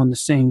everybody's sitting on the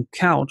same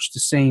couch, the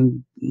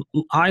same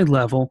eye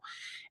level,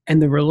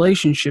 and the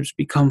relationships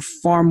become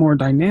far more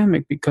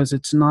dynamic because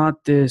it's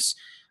not this,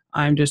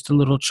 I'm just a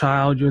little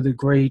child, you're the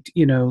great,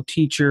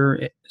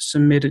 teacher,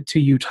 submitted to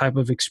you type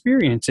of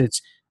experience.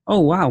 It's, oh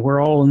wow,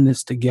 we're all in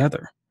this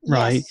together,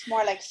 right? Yes.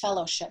 More like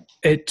fellowship.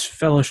 It's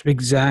fellowship,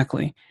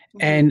 exactly. Mm-hmm.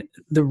 And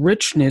the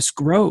richness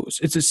grows.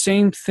 It's the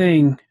same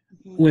thing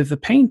Mm-hmm. with a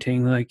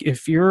painting. Like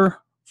if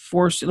you're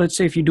forced, let's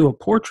say if you do a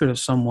portrait of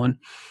someone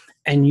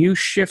and you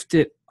shift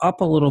it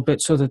up a little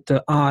bit so that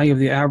the eye of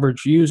the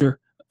average viewer,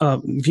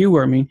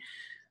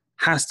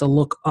 has to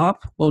look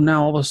up. Well,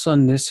 now all of a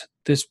sudden this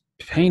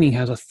painting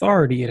has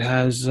authority. It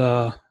has,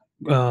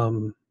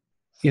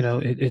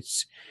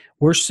 it's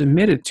we're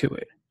submitted to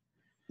it.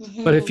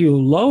 But if Mm-hmm. you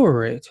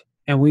lower it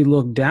and we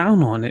look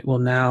down on it, well,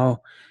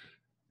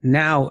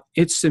 now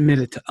it's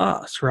submitted to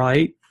us,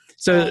 right?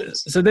 So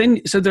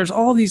Right. so there's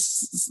all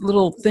these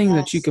little things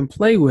that you Yes. can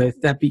play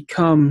with that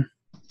become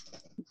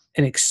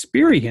an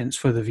experience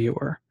for the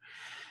viewer.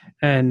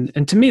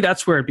 And to me,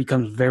 that's where it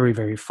becomes very,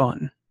 very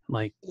fun,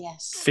 like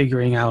Yes.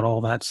 figuring out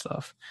all that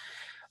stuff.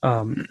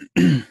 Um,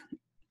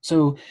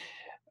 so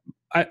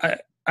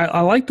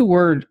I like the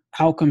word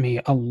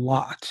alchemy a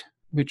lot,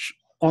 which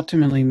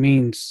ultimately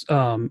means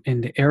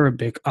in the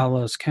Arabic,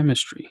 Allah's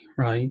chemistry,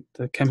 right?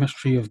 The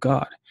chemistry of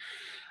God.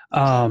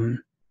 Okay.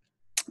 Um,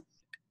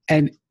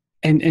 and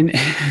and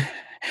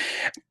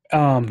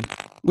um,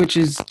 which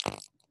is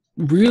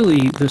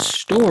really the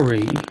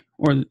story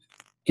or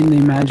in the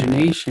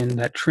imagination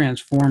that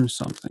transforms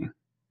something.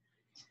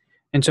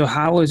 And so,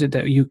 how is it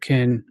that you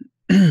can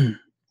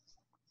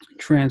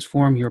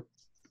transform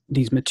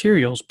these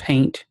materials,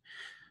 paint,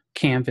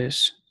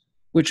 canvas,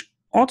 which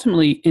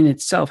ultimately in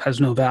itself has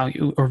no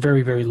value or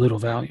very, very little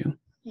value,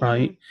 Mm-hmm.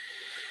 right?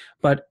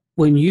 But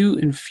when you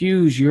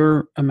infuse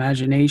your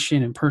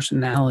imagination and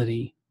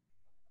personality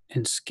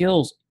and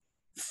skills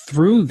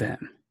through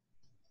them,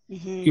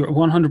 Mm-hmm. you're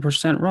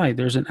 100% right.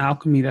 There's an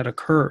alchemy that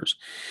occurs.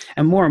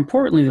 And more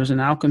importantly, there's an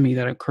alchemy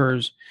that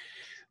occurs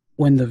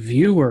when the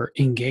viewer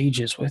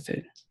engages with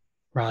it,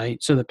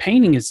 right? So the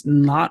painting is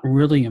not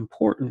really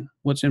important.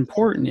 What's Yeah.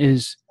 important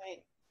is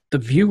Right. the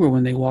viewer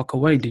when they walk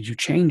away. Did you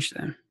change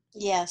them,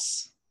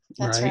 Yes.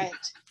 That's right? right.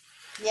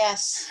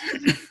 Yes.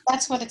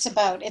 That's what it's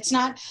about. It's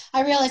not,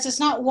 I realize it's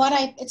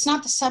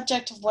not the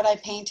subject of what I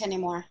paint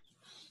anymore.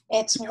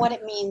 It's what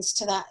it means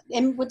to that,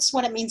 and what's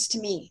what it means to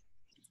me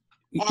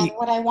and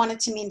what I want it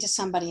to mean to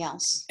somebody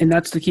else. And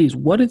that's the key is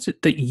what is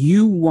it that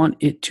you want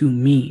it to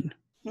mean?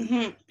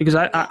 Mm-hmm. Because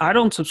Yeah. I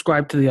don't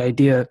subscribe to the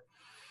idea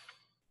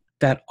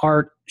that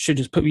art should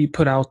just be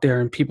put out there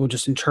and people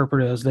just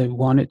interpret it as they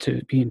want it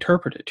to be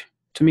interpreted.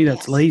 To me,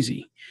 that's Yes.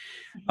 lazy.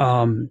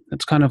 Mm-hmm.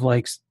 It's kind of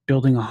like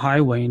building a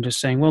highway and just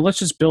saying, well, let's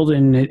just build it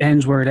and it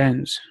ends where it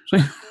ends.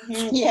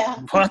 Mm-hmm. Yeah.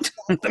 What?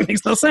 That Exactly.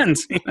 makes no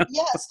sense.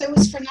 Yes. There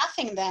was for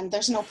nothing then.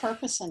 There's no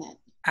purpose in it.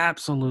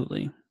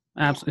 Absolutely.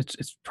 Yeah.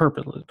 It's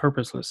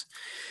purposeless.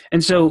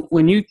 And so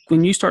when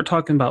you start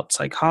talking about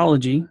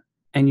psychology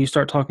and you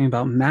start talking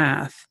about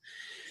math,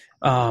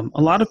 a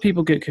lot of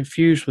people get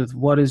confused with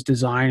what is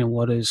design and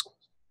what is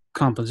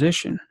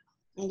composition.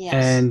 Yes.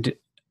 And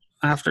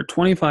after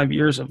 25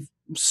 years of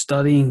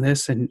studying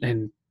this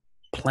and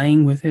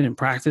playing with it and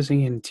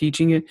practicing and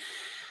teaching it,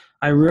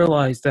 I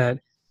realized that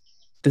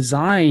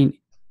design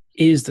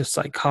is the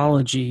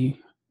psychology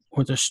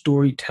or the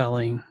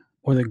storytelling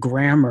or the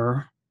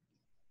grammar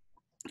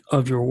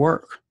of your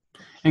work.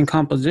 And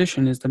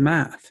composition is the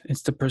math,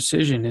 it's the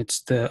precision,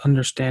 it's the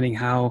understanding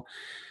how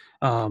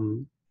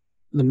um,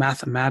 the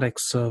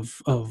mathematics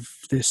of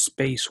this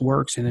space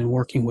works and then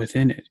working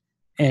within it.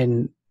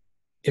 And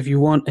if you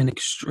want an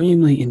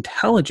extremely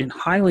intelligent,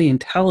 highly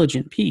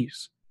intelligent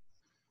piece,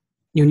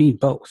 you need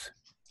both.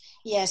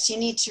 Yes. You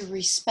need to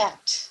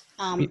respect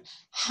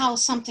how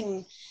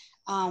something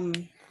um,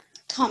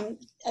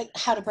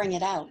 how to bring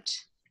it out.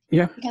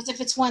 Yeah. Because if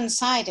it's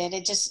one-sided,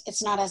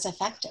 it's not as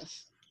effective.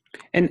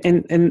 And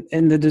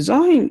the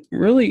design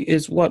really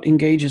is what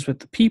engages with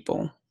the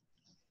people.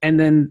 And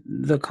then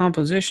the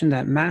composition,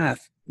 that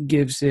math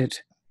gives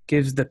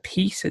the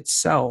piece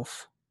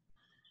itself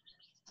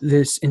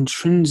this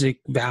intrinsic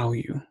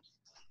value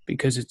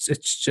because it's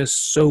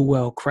just so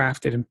well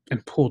crafted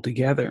and pulled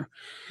together,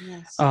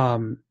 Yes.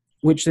 um,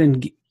 which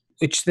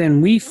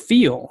then we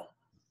feel.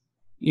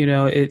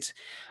 It's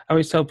I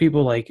always tell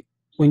people like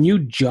when you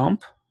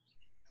jump,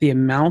 the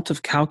amount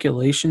of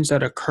calculations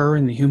that occur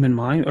in the human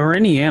mind or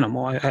any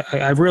animal,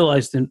 I've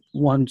realized I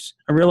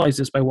realized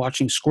this by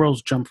watching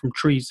squirrels jump from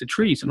trees to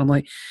trees. And I'm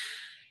like,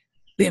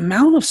 the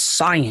amount of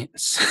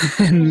science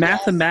and Yes.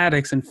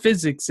 mathematics and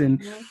physics and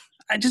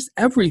Mhm. just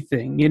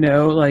everything, you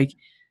know, like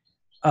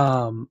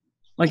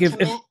It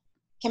if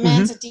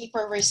commands mhm. a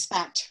deeper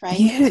respect, right?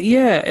 Yeah,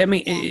 yeah. I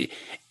mean,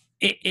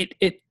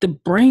 Yeah. the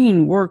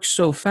brain works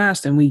so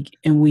fast, and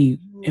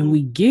Mhm.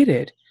 we get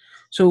it.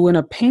 So when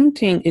a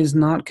painting is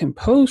not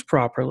composed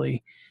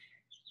properly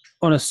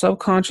on a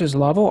subconscious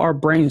level, our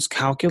brain is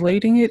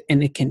calculating it,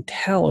 and it can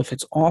tell if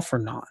it's off or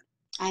not.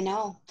 I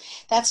know.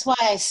 That's why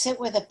I sit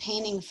with a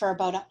painting for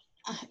about,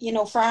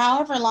 for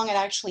however long it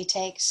actually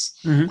takes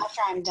Hmm.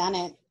 after I'm done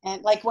it.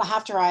 And like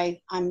after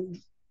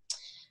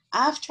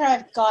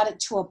I've got it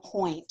to a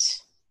point,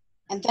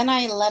 and then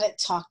I let it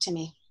talk to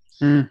me.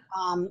 Mm.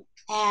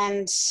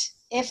 And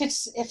if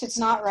it's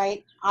not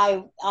right,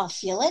 I'll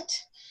feel it.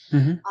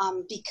 Hmm.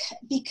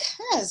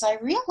 Because I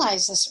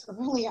realized this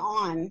early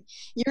on.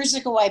 Years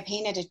ago, I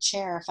painted a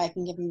chair, if I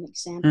can give an Mm.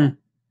 example,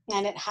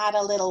 and it had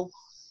a little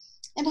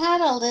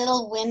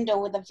window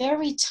with a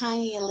very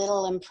tiny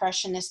little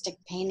impressionistic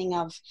painting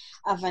of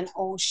an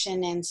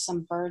ocean and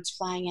some birds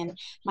flying. And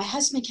my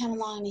husband came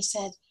along and he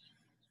said,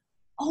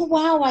 "Oh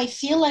wow, I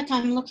feel like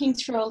I'm looking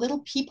through a little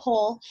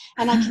peephole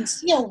and I can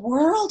see a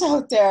world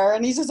out there."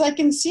 And he says, "I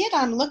can see it.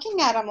 I'm looking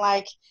at him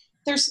like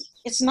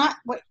it's not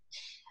what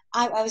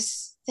I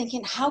was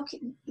thinking. How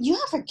can you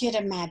have a good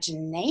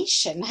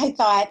imagination?" I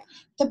thought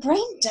the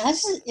brain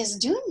is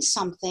doing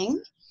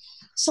something,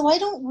 so I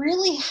don't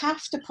really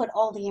have to put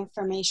all the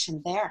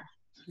information there.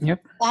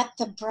 Yep. That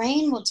the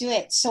brain will do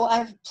it. So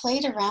I've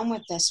played around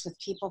with this with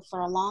people for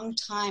a long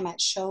time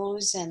at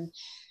shows, and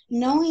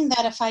knowing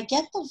that if I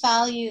get the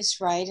values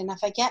right and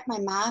if I get my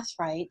math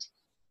right,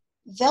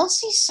 they'll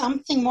see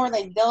something more.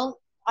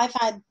 I've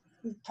had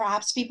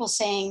perhaps people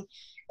saying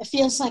it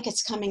feels like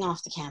it's coming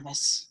off the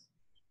canvas,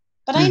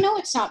 but I Mm. know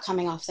it's not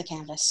coming off the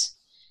canvas.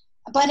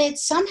 But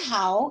it's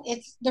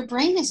their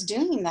brain is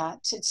doing that.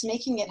 It's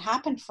making it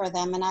happen for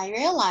them. And I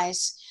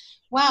realize,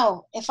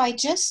 wow, if I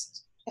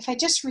just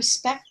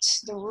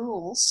respect the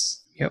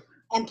rules Yep.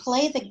 and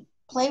play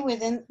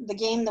within the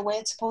game the way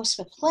it's supposed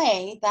to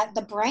play, that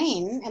the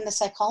brain and the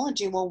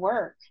psychology will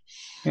work.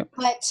 Yep.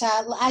 But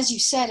as you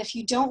said, if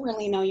you don't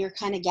really know, you're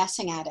kind of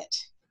guessing at it.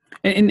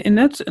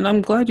 And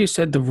I'm glad you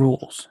said the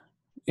rules.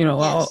 You know,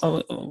 Yes. I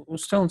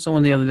was telling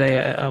someone the other day,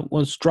 I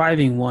was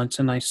driving once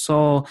and I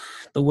saw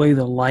the way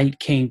the light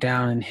came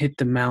down and hit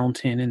the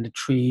mountain and the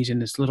trees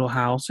and this little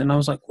house. And I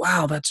was like,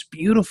 wow, that's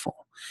beautiful.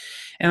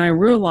 And I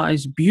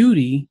realized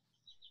beauty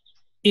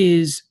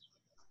is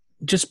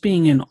just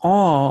being in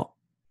awe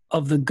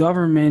of the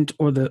government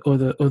or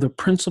the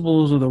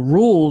principles or the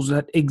rules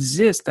that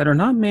exist that are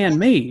not Yes.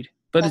 man-made,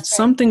 but it's That's right.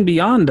 something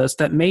beyond us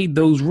that made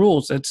those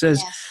rules that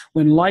says Yes.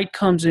 when light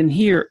comes in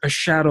here a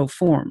shadow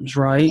forms,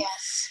 right?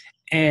 Yes.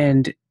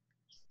 and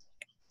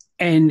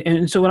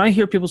and so when I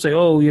hear people say,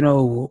 oh, you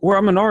know, or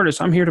I'm an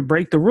artist, I'm here to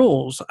break the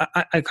rules,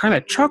 I kind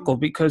of Mhm. chuckle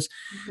because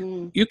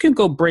Mhm. you can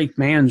go break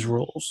man's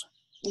rules,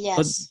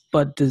 but Yes.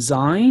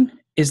 design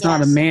is not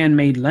a Yes.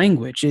 man-made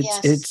language.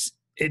 Yes.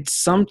 It's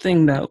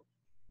something that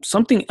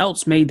something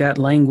else made that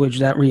language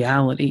that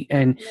reality,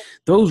 and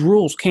those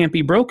rules can't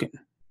be broken.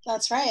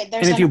 That's right. And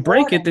There's if an you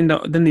break order. it,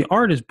 then the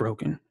art is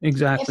broken.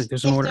 Exactly, if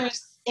there's an if order.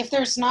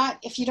 there's not,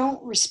 if you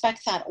don't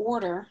respect that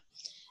order,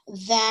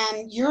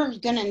 then you're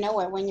going to know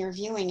it when you're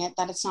viewing it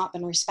that it's not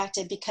been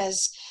respected.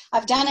 Because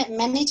I've done it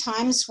many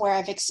times where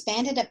I've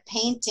expanded a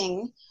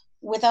painting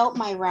without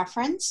my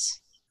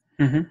reference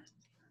Hmm.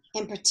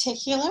 in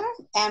particular,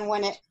 and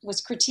when it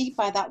was critiqued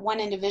by that one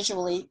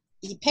individual,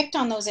 he picked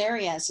on those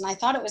areas, and I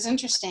thought it was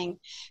interesting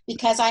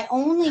because I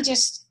only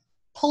just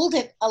pulled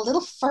it a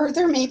little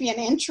further, maybe an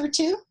inch or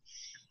two,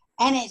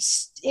 and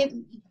it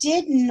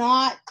did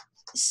not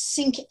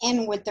sink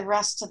in with the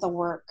rest of the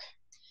work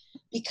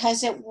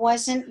because it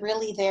wasn't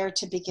really there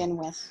to begin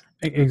with.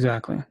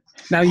 Exactly.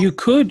 Now And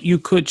you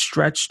could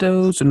stretch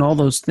those and all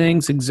those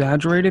things,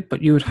 exaggerate it,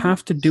 but you would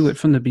have to do it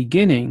from the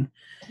beginning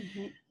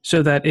mhm.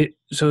 so that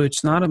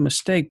it's not a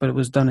mistake, but it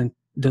was done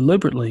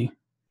deliberately.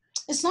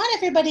 It's not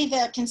everybody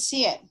that can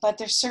see it, but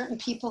there's certain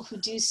people who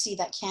do see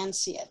that can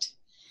see it.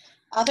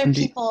 Other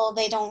Indeed. people,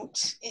 they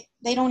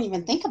don't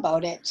even think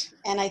about it.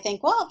 And I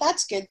think, well,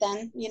 that's good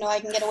then. I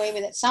can get away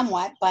with it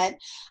somewhat, but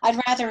I'd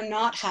rather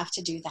not have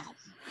to do that.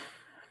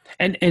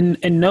 And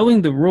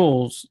knowing the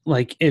rules,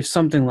 like if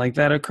something like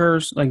that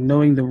occurs, like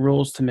knowing the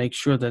rules to make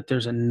sure that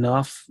there's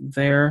enough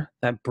there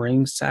that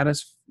brings Yeah.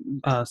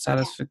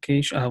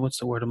 satisfaction. What's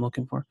the word I'm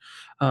looking for?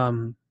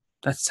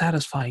 That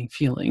satisfying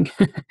feeling.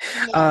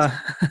 Yes. uh,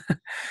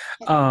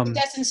 It um,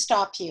 doesn't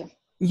stop you.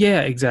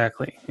 yeah,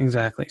 exactly,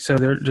 exactly. So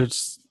there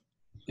just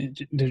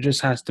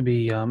has to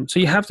be. So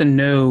you have to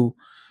know,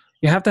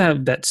 you have to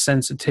have that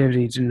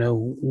sensitivity to know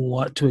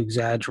what to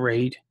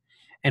exaggerate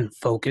and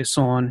focus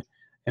on,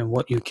 and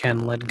what you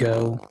can let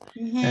go.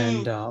 Hmm.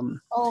 And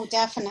Oh,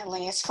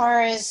 definitely. As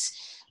far as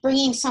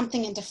bringing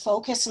something into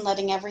focus and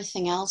letting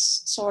everything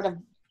else sort of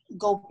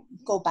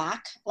go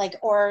back, like,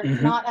 or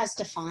not as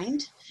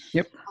defined.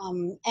 Yep.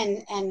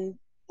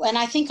 And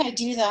I think I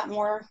do that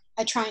more.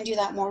 I try and do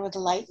that more with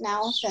light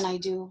now than I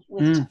do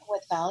with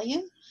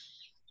value.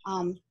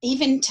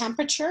 Even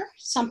temperature,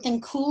 something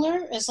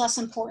cooler is less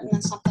important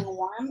than something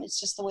warm. It's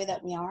just the way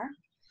that we are.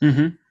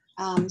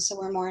 So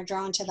we're more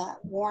drawn to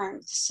that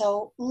warmth.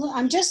 So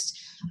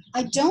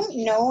I don't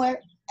know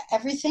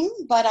everything,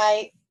 but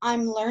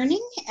I'm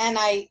learning, and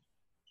I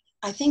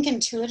think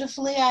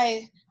intuitively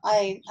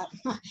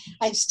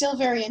I'm still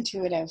very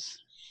intuitive.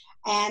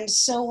 And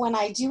so when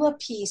I do a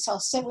piece, I'll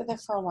sit with it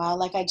for a while.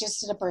 Like I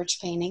just did a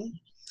birch painting,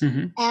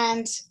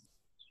 and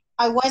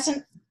I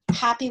wasn't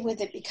happy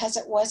with it because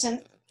it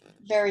wasn't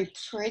very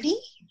pretty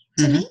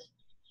to me,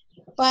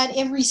 but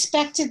it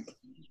respected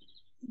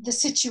the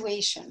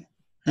situation.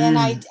 And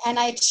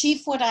I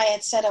achieved what I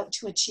had set out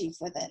to achieve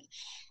with it.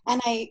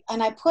 And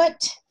I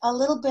put a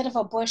little bit of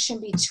a bush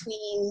in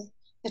between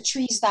the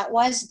trees that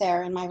was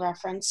there in my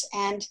reference.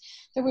 And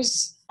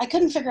I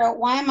couldn't figure out,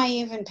 why am I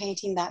even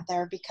painting that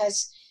there?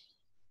 Because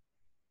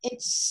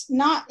it's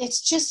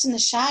just in the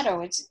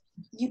shadow.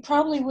 You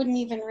probably wouldn't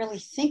even really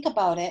think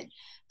about it.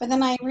 But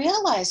then I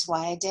realized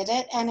why I did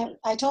it. And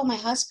I told my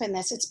husband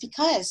this. It's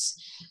because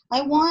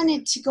I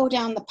wanted to go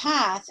down the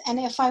path. And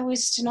if I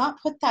was to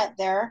not put that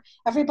there,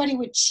 everybody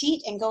would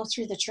cheat and go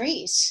through the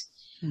trees.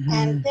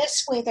 And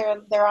this way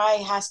their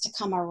eye has to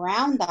come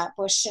around that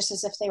bush, just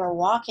as if they were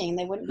walking.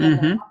 They wouldn't be able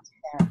to walk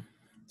through there.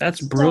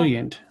 That's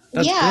brilliant.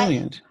 That's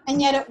brilliant.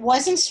 And yet it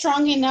wasn't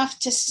strong enough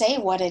to say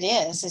what it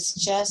is. It's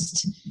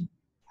just,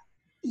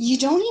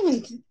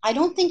 I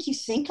don't think you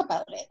think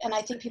about it. And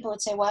I think people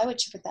would say, why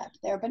would you put that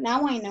there? But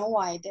now I know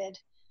why I did.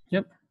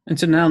 Yep. And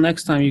so now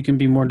next time you can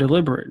be more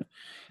deliberate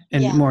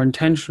and more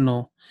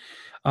intentional.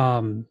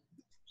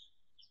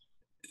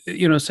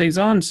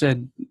 Cezanne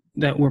said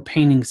that we're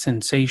painting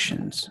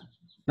sensations.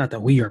 Not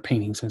that we are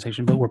painting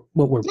sensations, but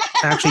what we're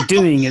actually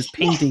doing is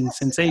painting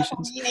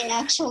sensations. Meaning,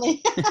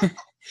 actually.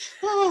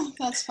 Oh,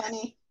 that's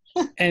funny.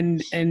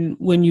 And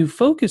when you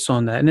focus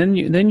on that,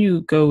 and then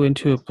you go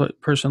into a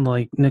person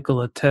like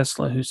Nikola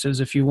Tesla, who says,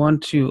 if you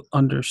want to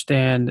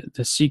understand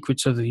the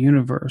secrets of the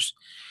universe,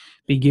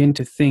 begin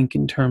to think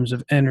in terms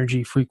of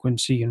energy,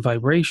 frequency, and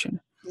vibration.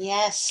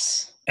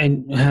 Yes.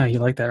 And you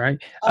like that,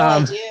 right? Oh,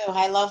 I do.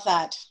 I love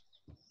that.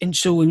 And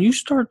so when you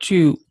start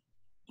to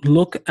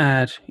look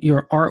at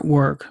your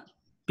artwork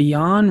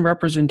beyond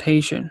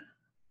representation,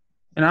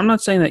 and I'm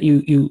not saying that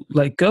you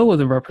let go of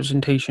the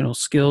representational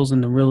skills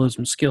and the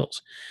realism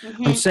skills.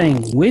 I'm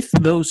saying with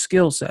those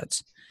skill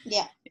sets,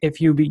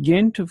 if you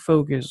begin to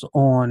focus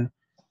on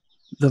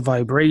the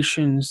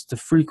vibrations, the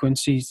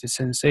frequencies, the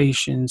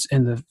sensations,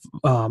 and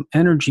the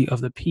energy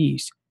of the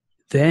piece,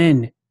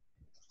 then,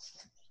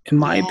 in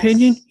my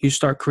opinion, you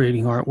start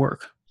creating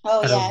artwork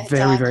at a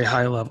very, very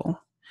high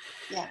level.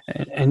 Yeah.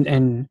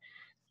 And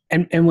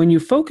when you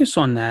focus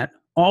on that,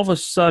 all of a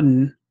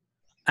sudden,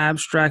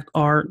 abstract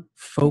art,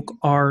 folk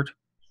art,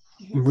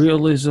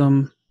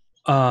 realism,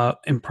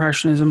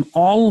 impressionism,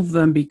 all of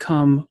them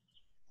become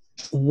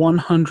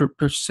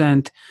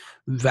 100%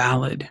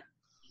 valid.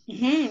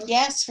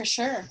 Yes, for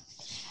sure.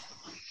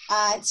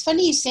 It's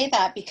funny you say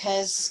that,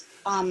 because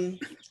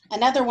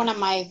another one of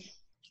my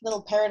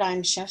little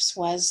paradigm shifts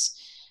was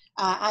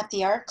at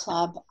the art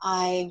club.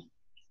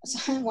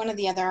 One of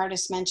the other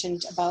artists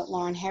mentioned about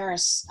Lauren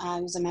Harris.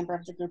 He was a member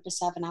of the group of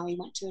seven. How he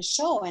went to a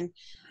show, and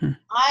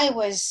I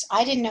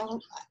didn't know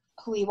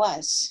who he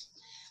was,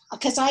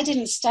 because I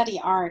didn't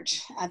study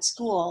art at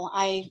school.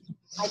 I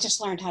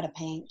just learned how to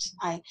paint.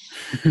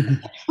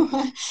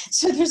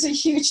 So there's a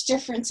huge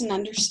difference in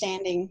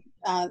understanding.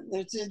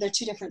 They're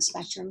two different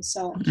spectrums.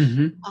 So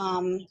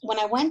when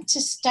I went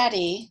to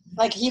study,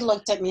 like, he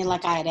looked at me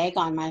like I had egg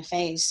on my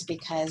face,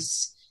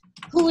 because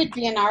who would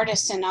be an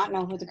artist and not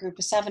know who the group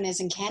of seven is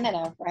in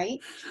Canada, right?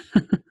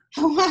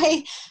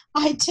 I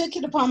took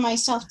it upon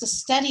myself to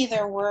study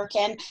their work.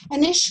 And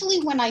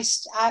initially, when I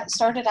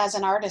started as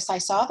an artist, I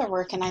saw their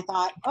work and I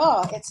thought,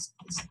 oh, it's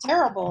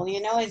terrible.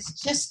 It's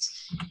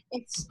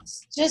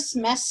just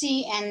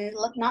messy and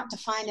not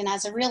defined. And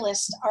as a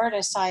realist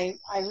artist, I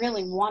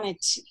really wanted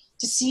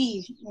to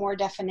see more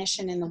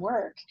definition in the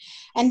work.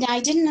 And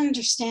I didn't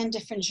understand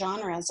different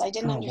genres. I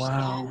didn't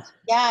understand. Wow.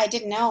 Yeah, I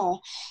didn't know.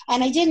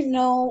 And I didn't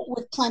know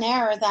with plein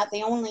air that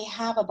they only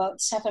have about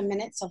 7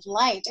 minutes of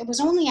light. It was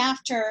only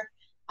after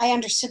I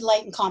understood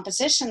light and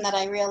composition that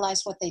I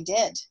realized what they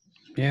did.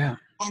 Yeah.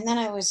 And then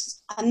I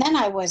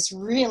was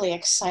really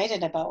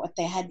excited about what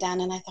they had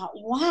done. And I thought,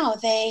 wow,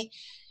 they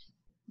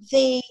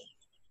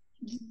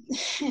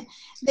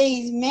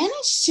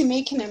managed to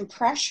make an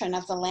impression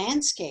of the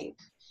landscape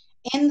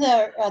in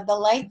the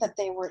light that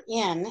they were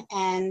in,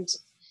 and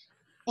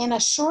in a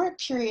short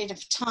period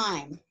of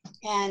time.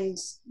 And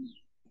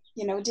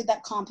did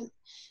that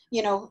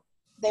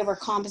they were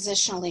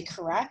compositionally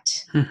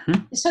correct.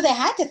 So they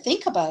had to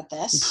think about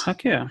this.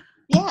 Heck yeah.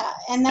 Yeah,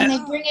 and then they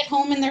bring it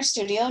home in their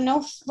studio.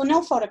 No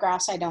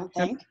photographs, I don't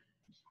think.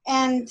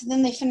 And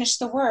then they finished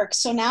the work.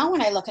 So now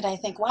when I look at it, I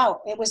think,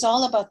 wow, it was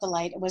all about the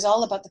light. It was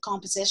all about the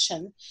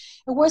composition.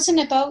 It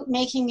wasn't about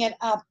making it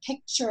a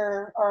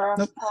picture or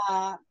Nope.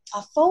 a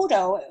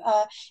photo.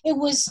 It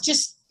was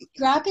just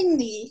grabbing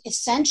the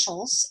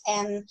essentials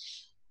and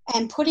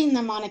putting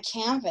them on a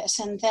canvas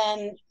and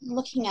then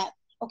looking at,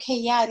 okay,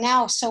 yeah,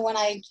 now, so when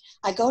I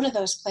go to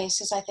those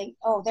places, I think,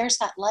 oh, there's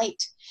that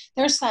light.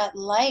 There's that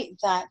light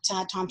that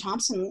Tom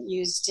Thompson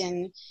used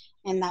in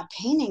that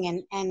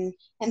painting. And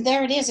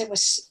there it is. It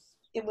was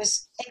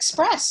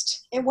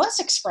expressed. It was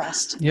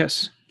expressed.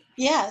 Yes.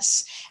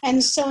 Yes.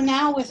 And so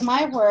now with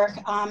my work,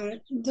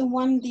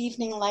 the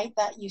evening light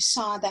that you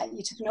saw, that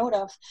you took note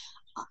of,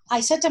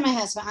 I said to my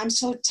husband, I'm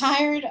so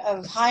tired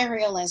of high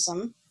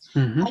realism.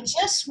 Mm-hmm. I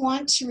just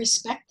want to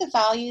respect the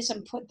values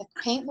and put the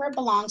paint where it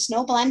belongs.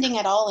 No blending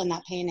at all in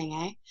that painting,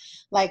 eh?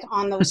 Like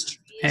on those trees.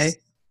 Hey.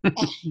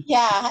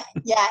 Yeah,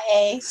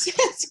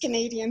 it's a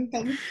Canadian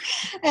thing.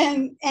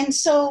 And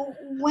so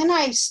when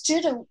I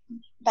stood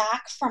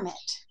back from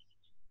it,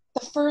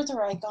 the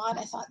further I got,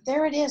 I thought,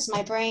 there it is.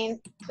 My brain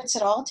puts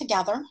it all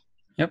together.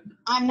 Yep.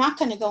 I'm not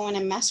going to go in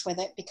and mess with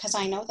it because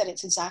I know that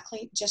it's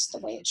exactly just the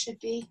way it should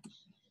be.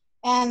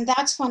 And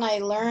that's when I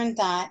learned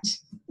that,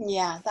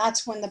 yeah,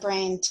 that's when the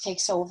brain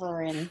takes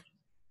over and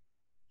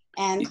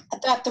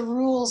that the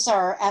rules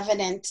are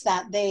evident,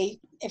 that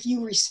if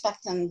you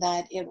respect them,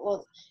 that it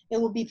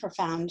will be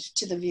profound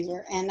to the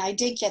viewer. And I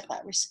did get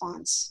that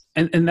response.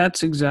 And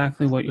that's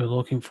exactly what you're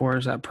looking for,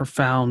 is that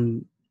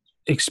profound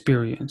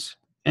experience.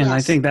 And Yes.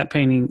 I think that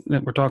painting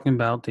that we're talking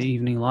about, the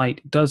evening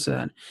light, does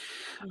that.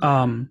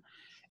 Mm-hmm.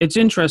 It's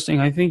interesting.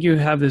 I think you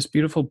have this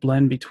beautiful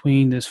blend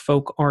between this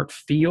folk art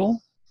feel,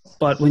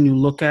 but when you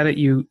look at it,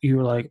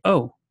 you're like,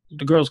 oh,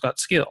 the girl's got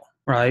skill,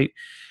 right?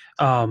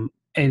 And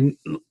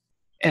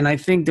I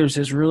think there's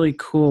this really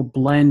cool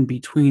blend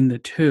between the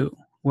two,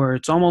 where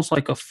it's almost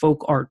like a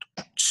folk art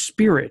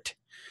spirit,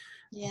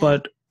 Yeah.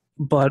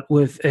 but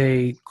with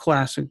a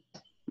classical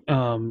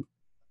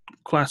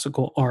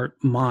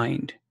art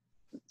mind,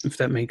 if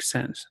that makes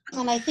sense.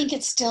 And I think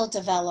it's still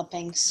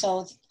developing.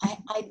 So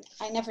I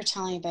never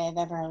tell anybody I've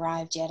ever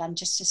arrived yet. I'm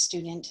just a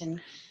student,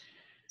 and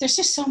there's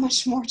just so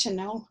much more to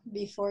know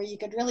before you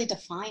could really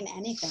define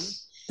anything.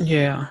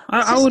 Yeah,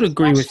 I would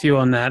agree with you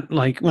on that.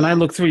 Like when I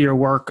look through your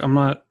work,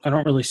 I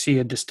don't really see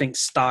a distinct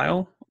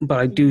style, but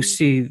I do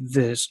see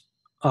this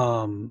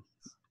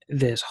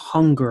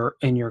hunger,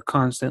 and you're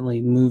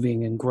constantly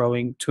moving and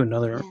growing to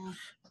another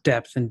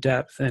depth. And,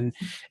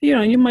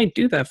 you might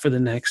do that for the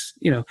next,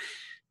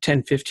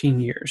 10, 15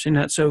 years, and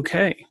that's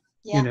okay,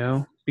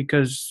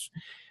 because,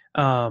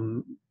 I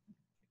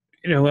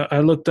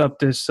looked up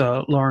this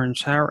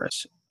Lawrence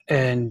Harris,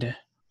 and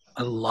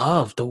I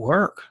love the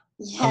work.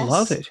 Yes. I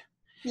love it.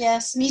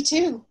 Yes, me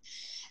too.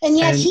 And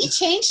yet he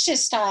changed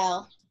his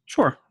style.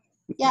 Sure.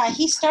 Yeah,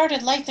 he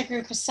started like the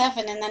Group of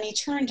Seven, and then he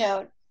turned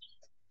out,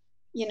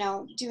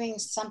 doing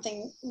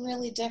something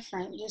really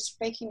different, just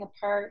breaking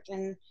apart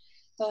and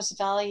those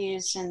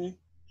values and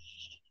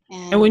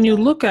when you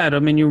look at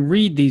him and you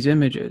read these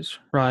images,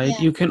 right,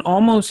 you can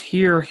almost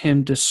hear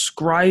him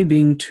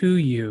describing to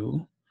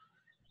you,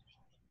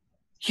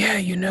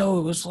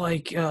 it was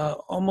like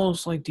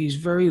almost like these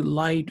very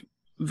light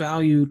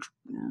value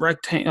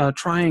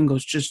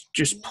triangles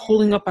just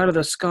pulling up out of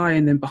the sky,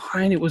 and then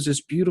behind it was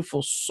this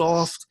beautiful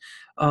soft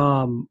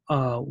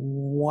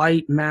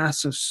white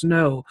mass of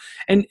snow,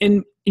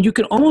 and you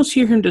can almost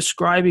hear him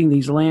describing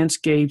these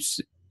landscapes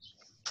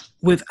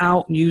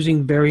without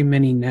using very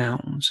many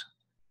nouns.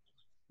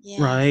 Yes.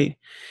 Right?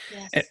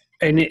 Yes.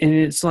 And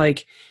it's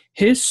like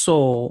his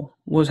soul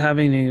was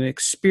having an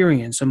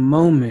experience, a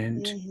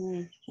moment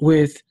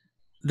with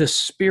the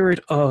spirit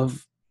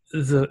of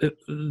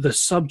the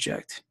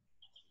subject.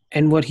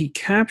 And what he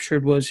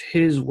captured was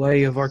his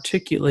way of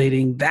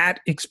articulating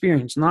that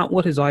experience, not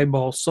what his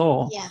eyeball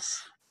saw,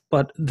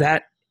 but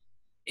that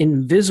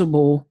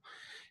invisible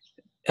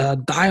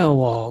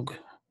dialogue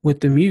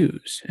with the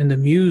muse. And the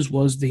muse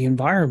was the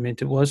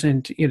environment. It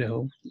wasn't,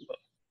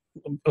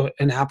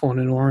 an apple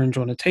and an orange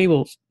on a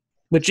table,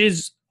 which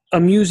is a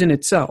muse in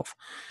itself.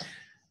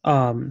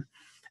 And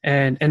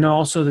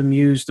also the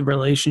muse, the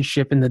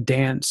relationship and the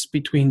dance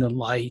between the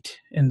light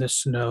and the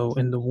snow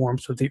and the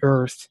warmth of the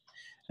earth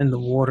and the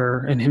water,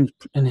 and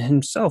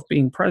himself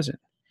being present,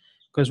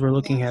 because we're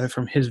looking at it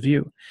from his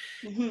view.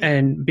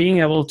 And being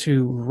able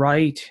to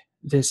write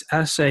this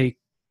essay,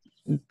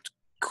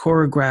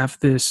 choreograph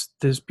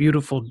this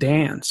beautiful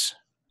dance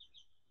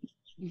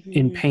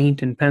in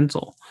paint and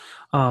pencil,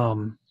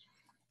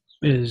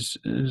 is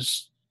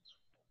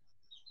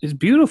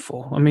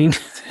beautiful. I mean,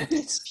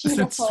 it's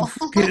beautiful.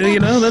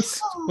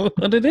 That's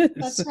what it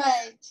is.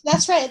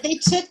 That's right. They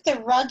took the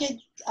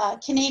rugged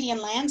Canadian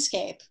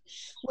landscape,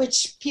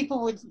 which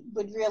people would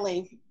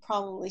really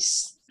probably,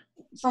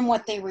 from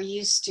what they were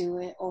used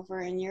to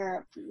over in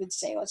Europe, would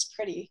say, well, it's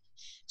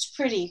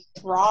pretty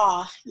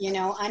raw,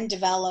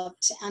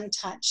 undeveloped,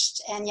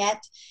 untouched, and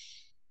yet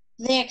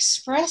they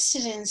expressed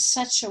it in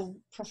such a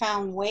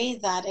profound way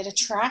that it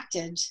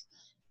attracted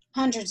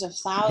hundreds of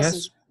thousands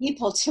Yes. of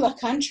people to a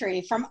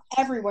country from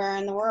everywhere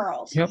in the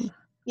world. Yep.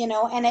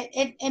 And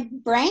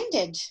it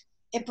branded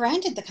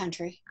the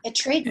country. It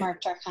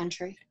trademarked our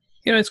country.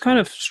 It's kind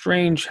of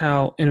strange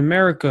how in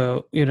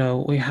America,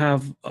 we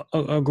have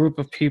a group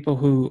of people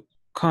who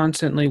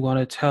constantly want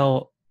to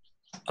tell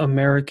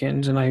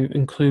Americans, and I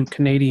include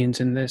Canadians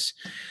in this,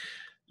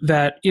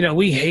 that,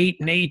 we hate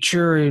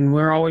nature and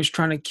we're always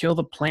trying to kill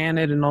the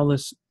planet and all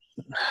this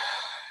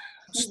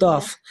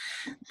stuff.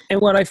 Yeah.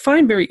 And what I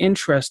find very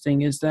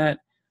interesting is that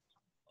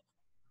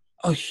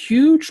a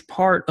huge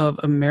part of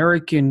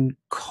American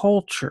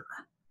culture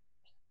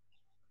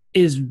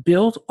is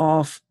built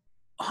off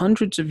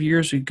hundreds of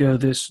years ago,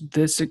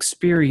 this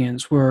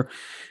experience where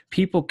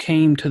people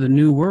came to the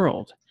New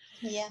World.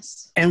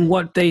 Yes. And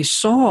what they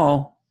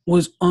saw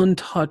was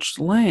untouched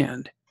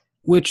land,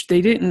 which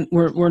they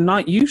were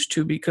not used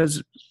to,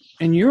 because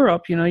in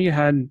Europe, you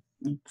had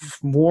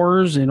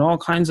wars and all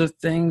kinds of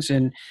things,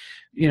 and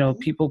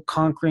people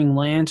conquering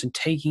lands and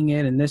taking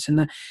it and this and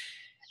that.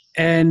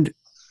 And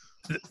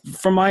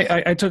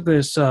I took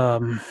this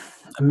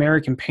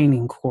American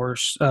painting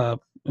course. It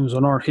was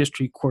an art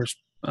history course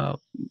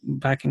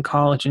back in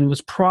college, and it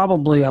was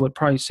I would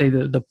probably say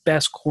the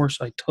best course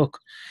I took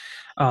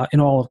in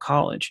all of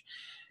college.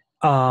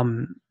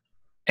 And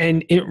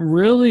it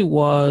really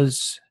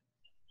was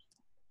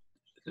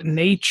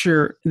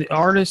nature. The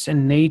artists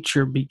and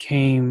nature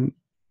became.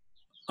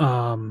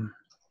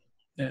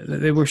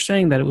 They were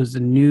saying that it was the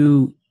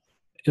new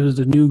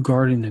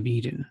Garden of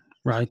Eden,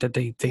 right? That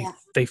they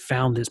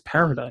found this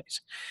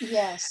paradise.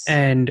 Yes.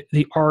 And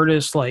the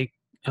artists like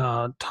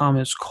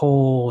Thomas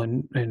Cole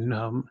and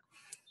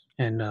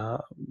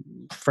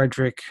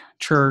Frederick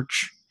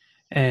Church,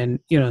 and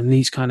and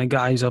these kind of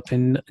guys up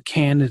in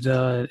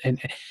Canada, and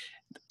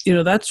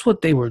that's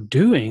what they were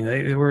doing.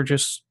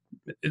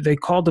 They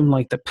called them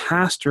like the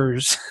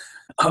pastors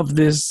of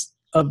this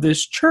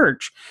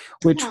church,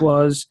 which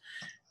was,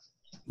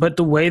 but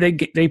the way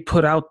they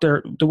put out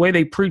the way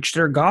they preached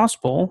their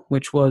gospel,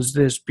 which was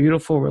this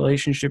beautiful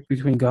relationship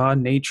between God,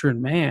 nature,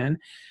 and man,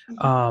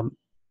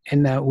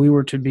 and that we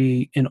were to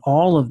be in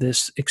all of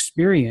this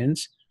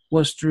experience,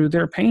 was through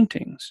their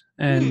paintings.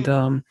 And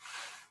I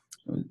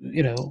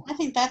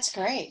think that's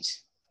great.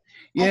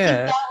 Yeah, I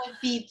think that would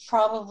be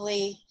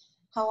probably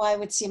how I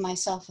would see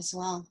myself as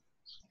well.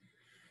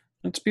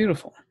 That's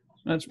beautiful.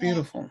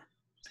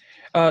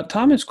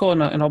 Thomas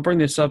Cole, and I'll bring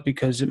this up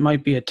because it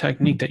might be a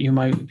technique that you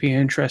might be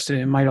interested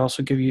in. It might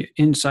also give you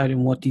insight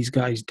in what these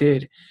guys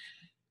did.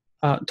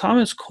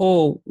 Thomas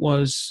Cole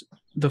was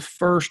the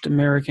first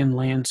American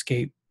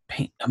landscape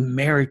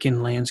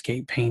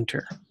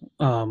painter.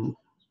 And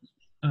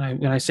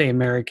when I say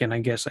American, I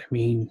guess I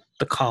mean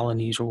the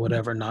colonies or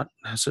whatever, not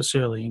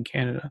necessarily in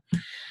Canada.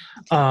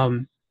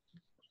 And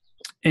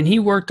he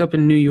worked up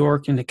in New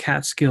York in the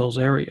Catskills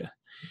area.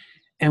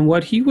 And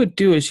what he would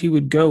do is he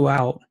would go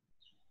out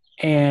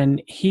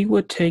and he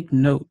would take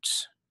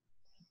notes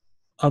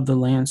of the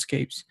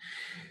landscapes,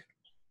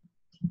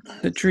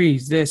 the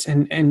trees, this,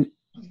 and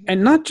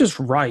not just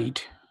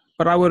write,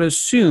 but I would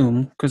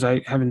assume, because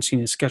I haven't seen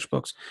his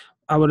sketchbooks,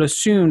 I would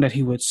assume that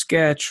he would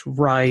sketch,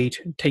 write,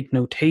 take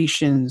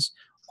notations,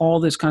 all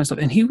this kind of stuff.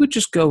 And he would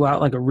just go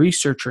out like a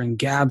researcher and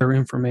gather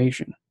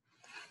information.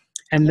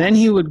 And then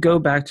he would go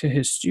back to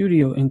his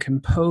studio and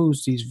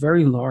compose these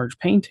very large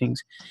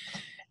paintings.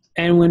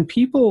 And when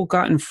people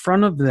got in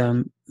front of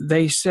them,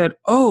 they said,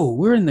 "Oh,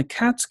 we're in the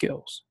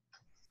Catskills."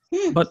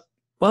 But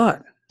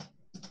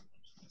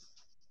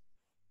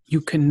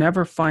you can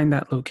never find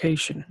that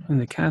location in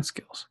the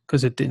Catskills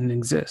because it didn't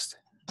exist.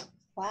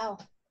 Wow.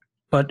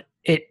 But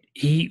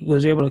he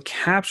was able to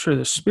capture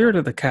the spirit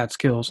of the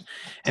Catskills,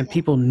 and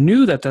people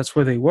knew that that's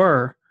where they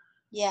were.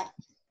 Yeah.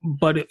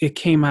 But it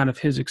came out of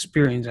his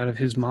experience, out of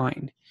his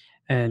mind.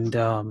 And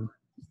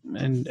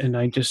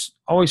I just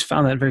always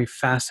found that very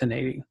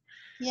fascinating.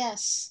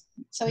 Yes.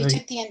 So he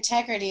took the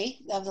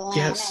integrity of the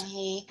land and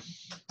he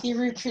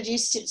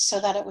reproduced it so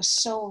that it was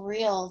so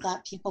real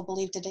that people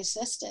believed it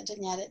existed,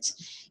 and yet it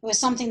was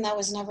something that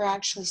was never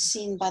actually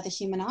seen by the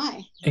human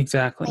eye.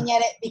 Exactly. And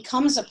yet it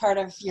becomes a part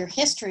of your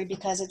history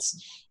because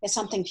it's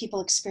something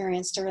people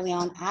experienced early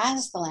on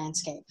as the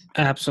landscape.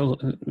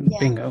 Absolutely. Yeah.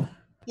 Bingo.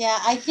 Yeah,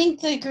 I think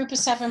the group of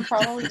seven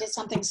probably did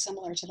something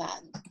similar to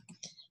that.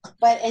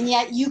 And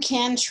yet you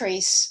can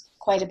trace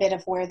quite a bit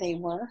of where they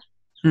were.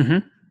 Mm-hmm.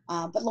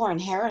 But Lauren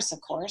Harris, of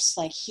course,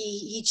 like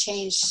he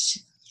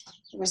changed.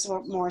 There was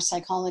more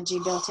psychology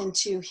built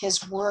into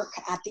his work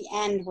at the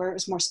end, where it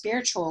was more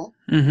spiritually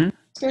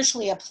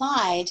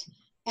applied.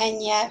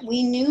 And yet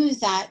we knew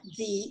that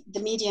the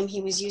medium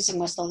he was using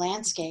was the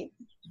landscape.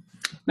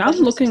 Now I'm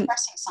looking,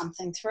 expressing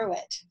something through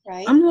it,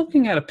 right? I'm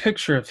looking at a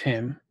picture of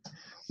him.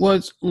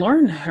 Was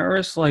Lauren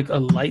Harris like a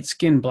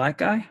light-skinned black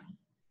guy?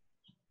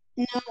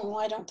 No,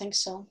 I don't think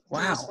so.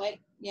 Wow. White.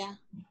 Yeah.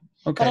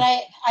 Okay. But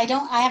I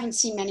haven't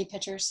seen many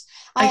pictures.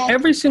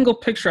 Every single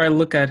picture I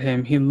look at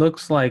him, he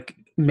looks like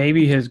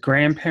maybe his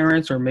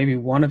grandparents or maybe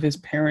one of his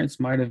parents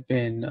might have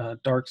been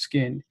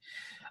dark-skinned.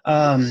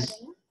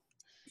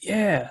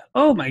 Yeah.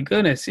 Oh my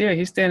goodness. Yeah,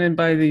 he's standing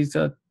by these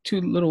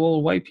two little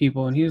old white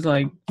people, and he's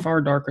like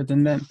far darker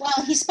than them.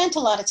 Well, he spent a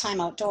lot of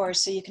time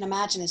outdoors, so you can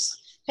imagine his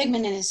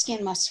pigment in his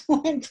skin must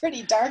have been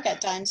pretty dark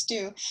at times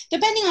too,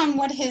 depending on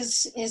what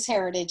his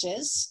heritage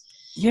is.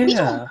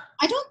 Yeah.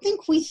 I don't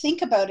think we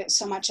think about it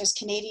so much as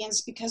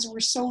Canadians because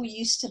we're so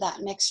used to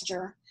that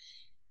mixture,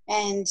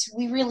 and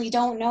we really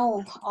don't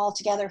know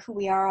altogether who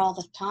we are all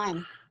the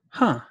time.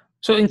 Huh.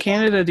 So in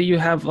Canada, do you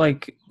have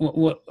like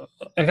what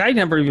like I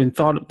never even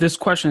thought this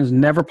question has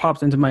never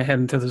popped into my head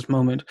until this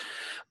moment,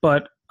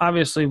 but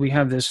obviously we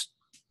have this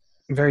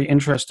very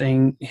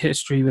interesting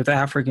history with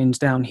Africans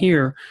down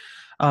here,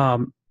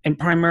 and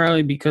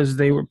primarily because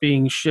they were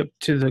being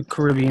shipped to the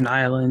Caribbean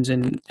islands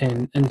and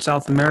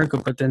South America,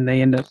 but then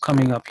they end up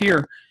coming up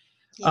here,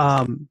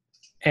 Yes.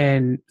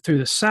 and through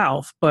the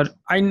South. But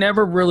I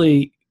never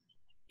really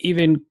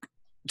even,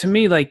 to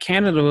me, like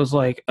Canada was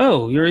like,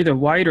 oh, you're either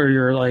white or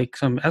you're like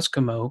some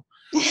Eskimo.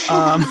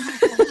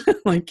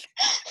 Like,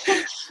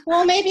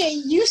 well, maybe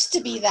it used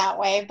to be that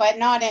way, but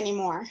not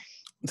anymore.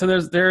 so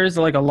there is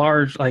like a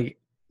large, like,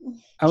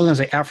 I was gonna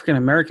say African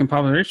American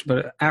population,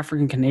 but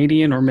African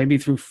Canadian or maybe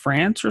through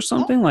France or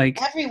something, Oh,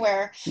 like.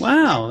 everywhere.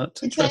 Wow,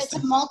 that's It's interesting.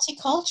 a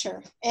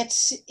multicultural.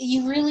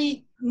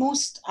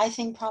 I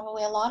think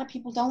probably a lot of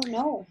people don't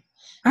know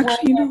where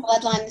Actually, their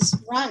bloodlines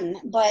run,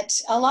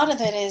 but a lot of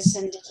it is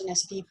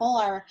indigenous people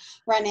are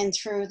running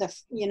through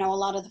a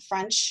lot of the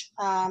French,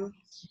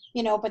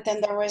 but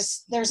then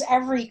there's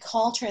every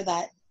culture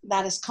that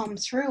has come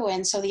through,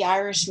 and so the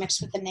Irish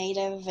mixed with the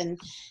native, and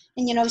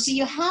so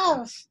you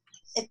have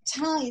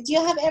Italians, you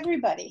have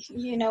everybody,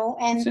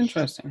 and it's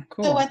interesting.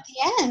 Cool. so at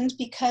the end,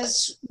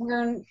 because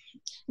we're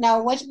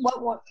now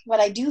what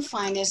I do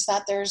find is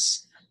that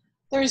there's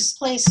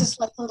places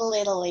like Little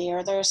Italy,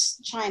 or there's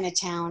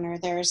Chinatown, or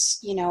there's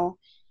Little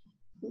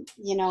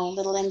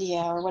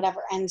India or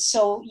whatever, and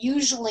so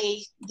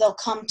usually they'll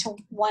come to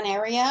one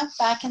area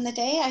back in the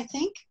day, I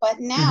think, but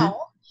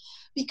now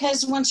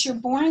because once you're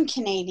born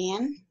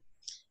Canadian,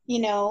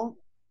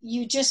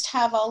 you just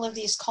have all of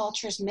these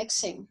cultures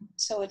mixing,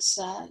 so it's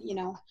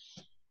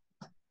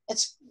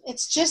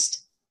it's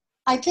just,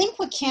 I think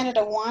what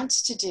Canada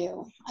wants to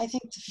do, I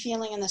think the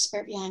feeling and the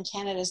spirit behind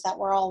Canada is that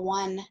we're all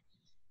one.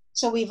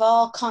 So we've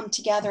all come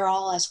together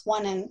all as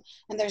one, and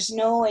there's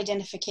no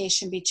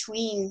identification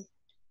between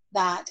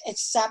that,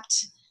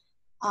 except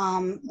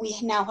we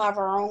now have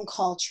our own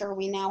culture.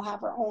 We now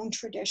have our own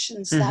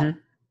traditions that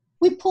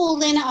we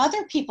pulled in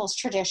other people's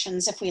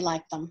traditions if we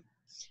like them,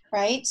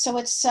 right? So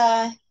it's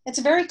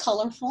very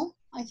colorful,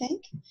 I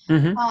think.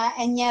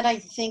 And yet I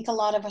think a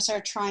lot of us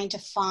are trying to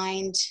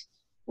find,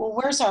 well,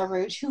 where's our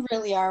root? Who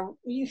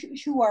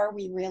are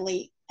we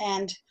really?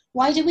 And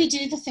why do we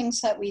do the things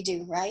that we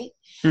do, right?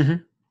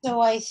 So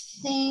I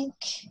think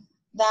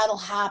that'll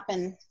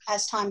happen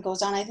as time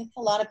goes on. I think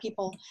a lot of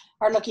people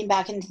are looking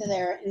back into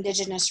their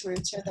indigenous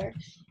roots, or their,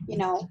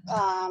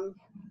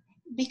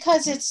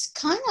 because it's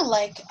kind of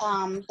like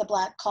the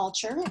Black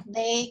culture.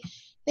 They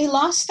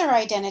lost their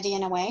identity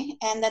in a way,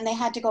 and then they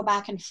had to go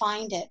back and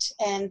find it.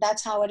 And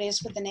that's how it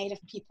is with the Native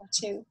people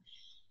too.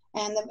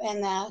 And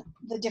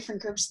the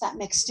different groups that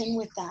mixed in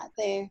with that.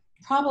 They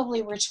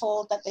probably were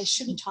told that they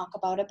shouldn't talk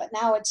about it, but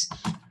now it's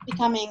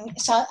becoming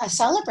a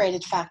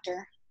celebrated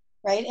factor,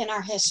 right, in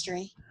our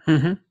history.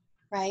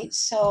 Right?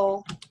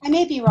 So I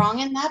may be wrong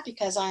in that,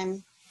 because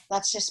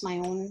that's just my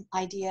own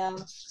idea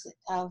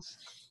of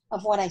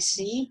what I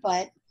see.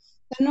 But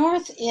the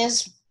North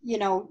is, you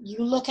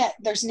look at,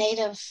 there's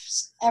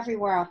natives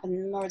everywhere up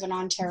in Northern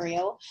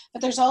Ontario,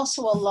 but there's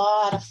also a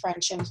lot of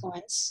French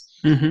influence.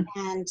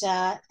 And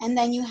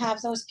then you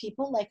have those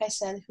people, like I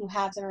said, who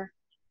have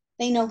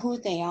they know who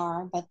they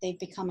are, but they've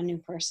become a new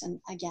person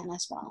again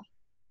as well.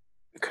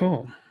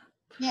 Cool.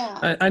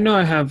 Yeah. I know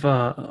I have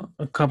a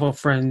couple of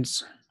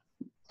friends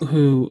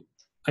who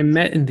I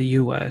met in the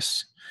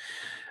U.S.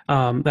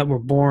 That were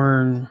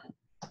born,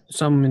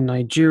 some in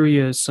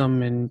Nigeria,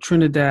 some in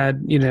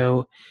Trinidad,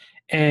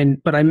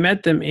 but I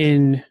met them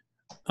in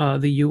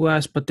the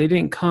U.S., but they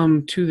didn't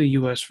come to the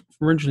U.S.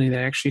 originally.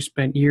 They actually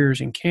spent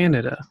years in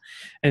Canada.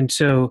 And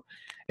so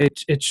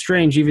it's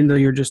strange, even though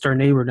you're just our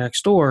neighbor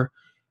next door.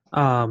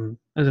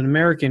 As an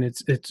American,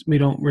 it's we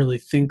don't really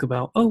think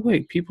about, oh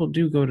wait, people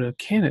do go to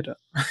Canada,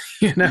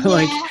 Yeah,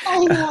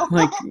 I know.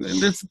 like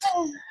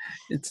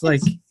it's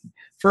like,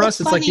 for us,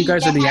 it's like you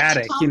guys are the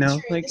attic,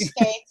 like the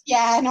States,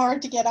 in order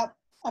to get up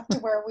to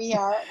where we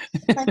are.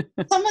 But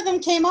some of them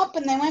came up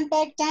and they went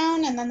back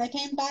down, and then they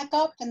came back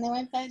up and they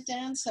went back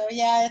down. So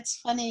yeah,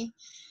 it's funny.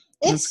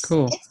 That's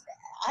cool.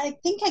 I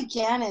think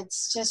again,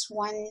 it's just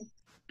one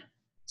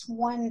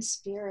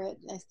spirit,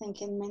 I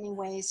think, in many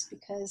ways,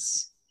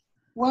 because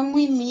when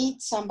we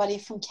meet somebody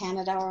from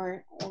Canada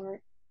or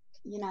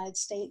United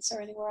States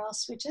or anywhere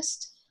else, we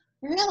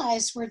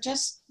realize we're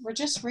just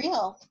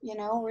real,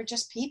 we're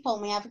just people,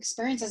 and we have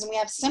experiences, and we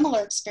have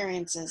similar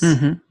experiences.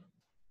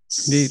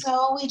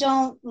 So we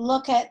don't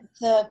look at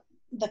the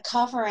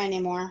cover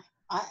anymore.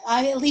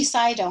 I at least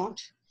I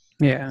don't.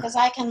 Yeah. Because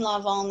I can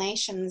love all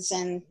nations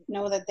and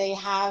know that they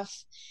have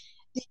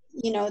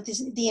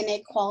the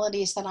innate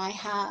qualities that I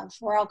have.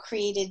 We're all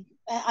created,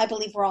 I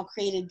believe we're all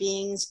created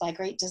beings by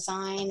great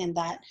design, and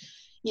that,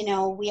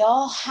 we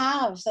all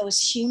have those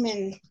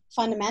human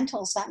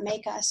fundamentals that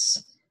make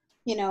us,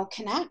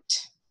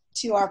 connect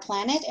to our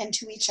planet and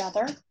to each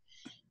other,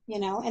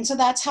 and so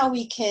that's how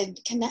we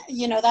could connect,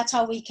 that's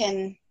how we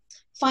can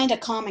find a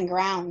common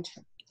ground.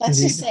 Let's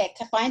Indeed. just say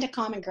find a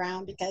common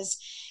ground, because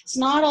it's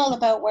not all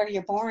about where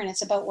you're born,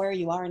 it's about where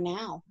you are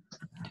now.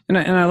 And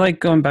I like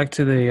going back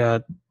to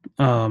the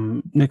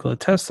Nikola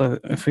Tesla.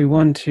 If we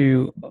want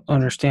to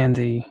understand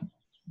the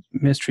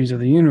mysteries of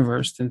the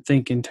universe, then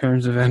think in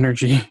terms of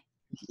energy,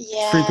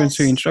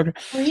 frequency, and Yes, structure.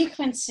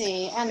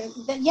 frequency, and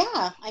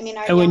yeah. I mean,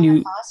 are And you when on the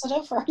you,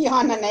 positive, or are you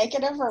on the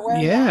negative, or where?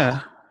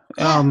 Yeah,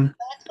 yeah, yeah,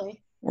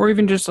 exactly. or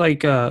even just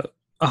like a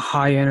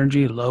high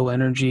energy, low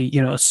energy,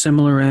 a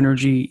similar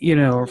energy,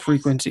 or Yes,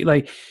 frequency.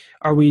 Like,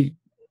 are we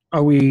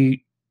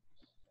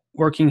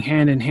working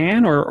hand in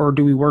hand, or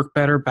do we work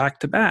better back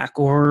to back,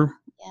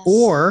 yes,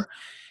 or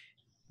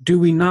do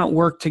we not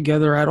work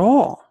together at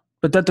all?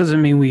 But that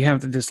doesn't mean we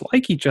have to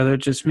dislike each other.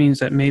 It just means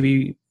that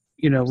maybe,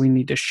 we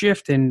need to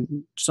shift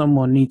and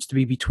someone needs to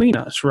be between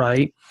us,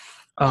 right?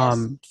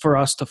 yes, For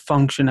us to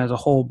function as a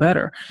whole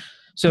better.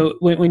 So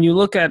when you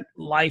look at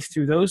life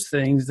through those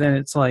things, then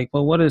it's like,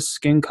 well, what does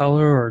skin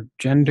color or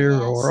gender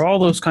or yes. all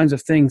those kinds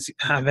of things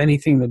have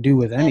anything to do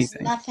with It has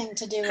anything? nothing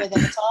to do with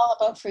it. It's all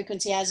about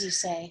frequency, as you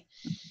say.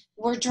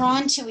 We're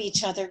drawn to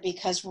each other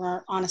because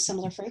we're on a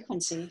similar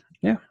frequency.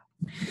 Yeah,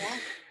 Yeah.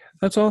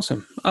 that's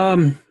awesome.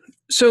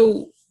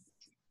 So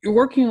you're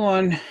working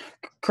on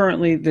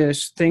currently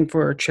this thing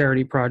for a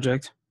charity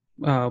project.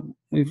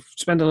 We've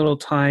spent a little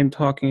time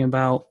talking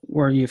about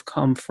where you've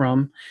come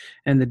from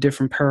and the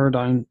different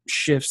paradigm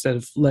shifts that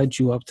have led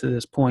you up to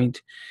this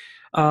point.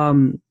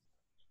 Um,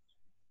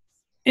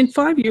 in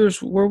 5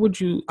 years, where would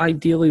you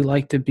ideally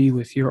like to be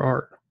with your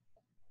art?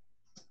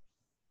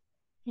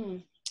 Hmm.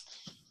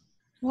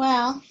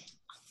 Well,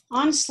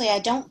 honestly, I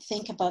don't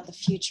think about the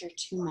future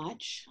too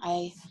much.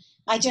 I'm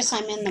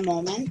in the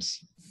moment,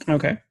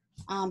 Okay.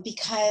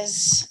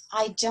 because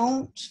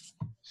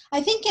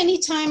I think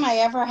anytime I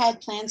ever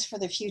had plans for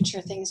the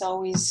future, things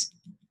always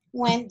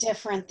went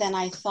different than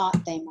I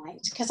thought they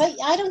might. Because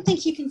I don't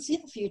think you can see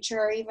the future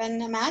or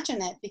even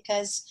imagine it,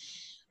 because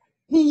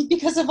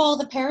of all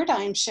the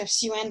paradigm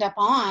shifts you end up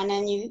on,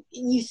 and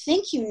you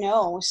think you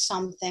know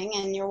something,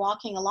 and you're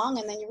walking along,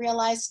 and then you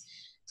realize,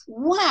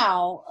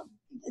 wow,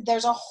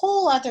 there's a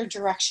whole other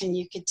direction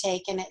you could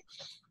take,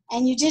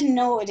 and you didn't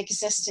know it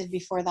existed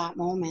before that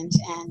moment.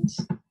 And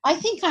I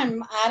think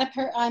I'm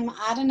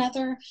at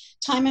another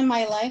time in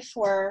my life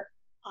where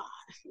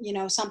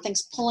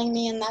something's pulling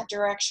me in that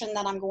direction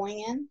that I'm going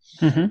in.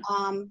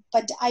 Mm-hmm.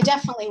 But I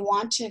definitely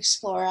want to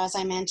explore, as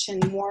I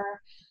mentioned,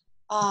 more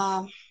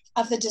uh,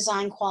 of the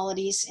design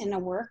qualities in a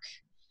work.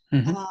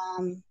 Mm-hmm.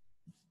 Um,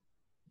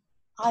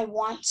 I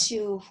want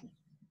to.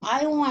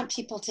 I want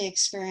people to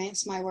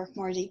experience my work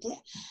more deeply.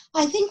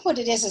 I think what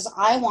it is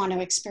I want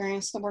to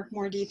experience the work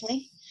more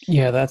deeply.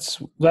 Yeah,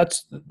 that's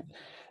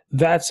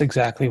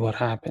exactly what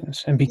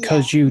happens. And Yeah.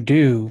 because you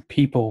do,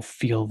 people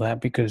feel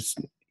that because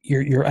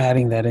you're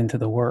adding that into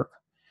the work. Uh,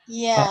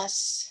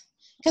 Yes.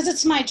 Because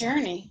it's my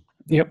journey.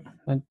 yep,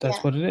 that's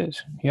Yeah. what it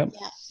is. Yep.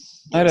 Yeah.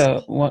 I had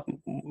Exactly.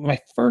 my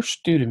first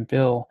student,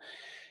 Bill,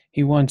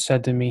 he once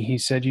said to me, he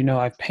said,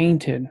 I've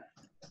painted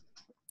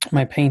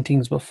my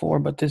paintings before,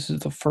 but this is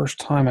the first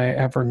time I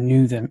ever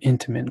knew them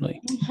intimately.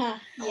 Uh-huh.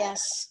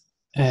 Yes.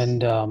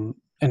 And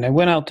I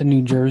went out to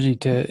New Jersey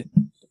to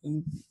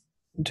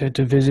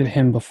visit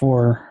him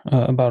before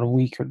about a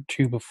week or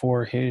two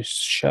before his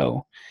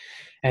show,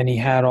 and he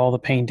had all the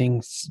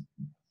paintings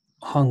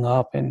hung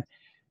up. And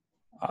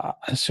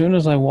as soon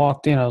as I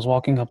walked in, I was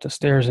walking up the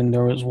stairs, and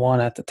there was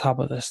one at the top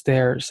of the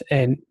stairs,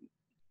 and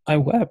I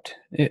wept.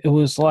 It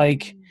was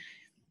like,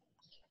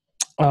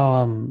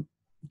 um,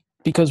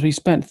 because we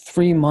spent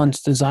 3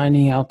 months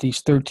designing out these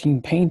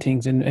 13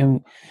 paintings,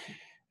 and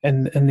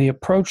the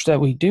approach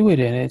that we do it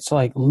in, it's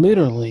like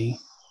literally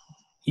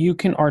you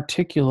can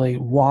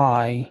articulate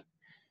why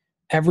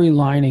every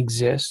line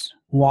exists,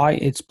 why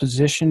it's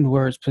positioned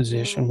where it's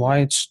positioned, Mm. why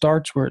it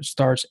starts where it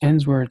starts,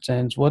 ends where it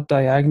ends, what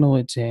diagonal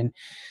it's in,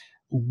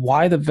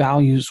 why the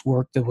values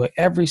work the way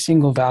every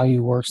single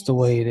value works the Yes.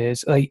 way it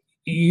is. Like,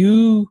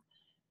 you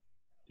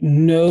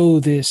know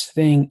this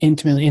thing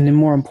intimately, and then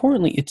more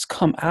importantly, it's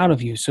come out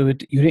of you. So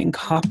you didn't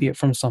copy it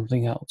from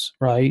something else,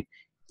 right?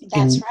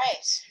 That's And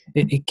right.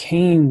 it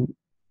came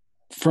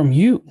from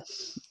you.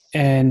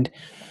 And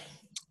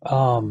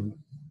um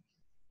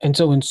and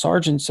so when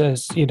Sargent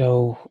says,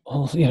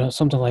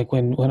 something like,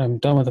 when I'm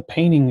done with a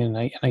painting and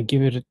I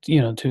give it,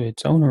 to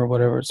its owner or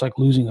whatever, it's like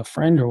losing a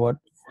friend or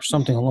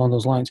something along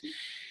those lines.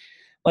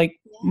 Like,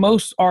 Yeah.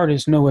 most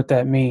artists know what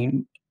that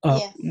mean. Uh,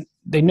 Yes.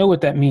 they know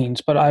what that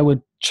means, but I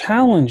would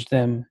challenge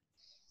them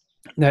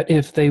that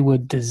if they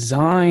would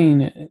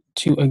design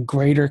to a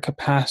greater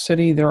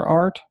capacity their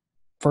art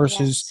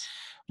versus Yes.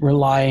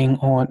 relying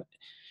on.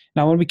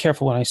 Now, I want to be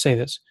careful when I say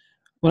this.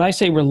 When I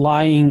say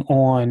relying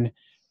on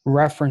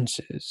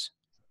references,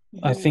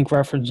 I Mm-hmm. think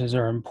references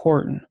are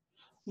important,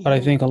 but I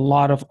Mm-hmm. think a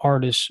lot of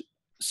artists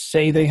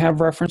say they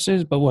have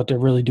references, but what they're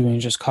really doing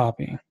is just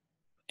copying.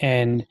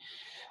 And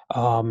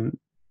um,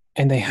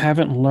 and they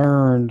haven't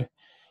learned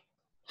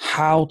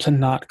how to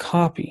not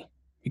copy,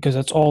 because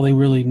that's all they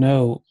really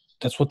know.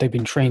 That's what they've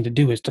been trained to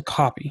do, is to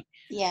copy.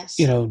 Yes.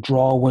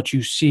 Draw what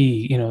you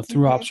see, through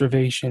Mm-hmm.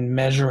 observation,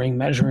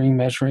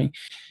 measuring,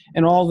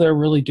 and all they're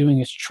really doing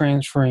is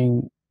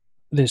transferring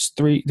this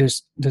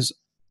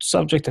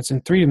subject that's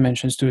in 3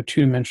 dimensions to a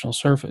 2 dimensional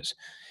surface.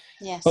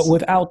 But Yes.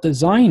 without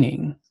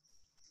designing,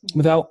 Mm-hmm.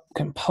 without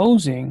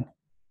composing,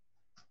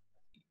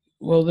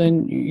 well,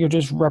 then you're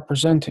just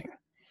representing.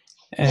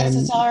 Yes,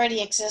 it's And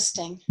already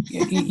existing.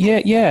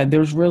 yeah,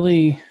 there's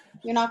really,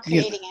 You're not you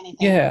know, creating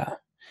anything. yeah.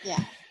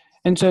 Yeah.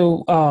 And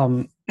so,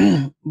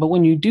 but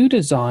when you do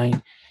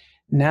design,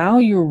 now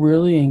you're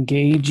really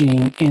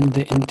engaging in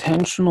the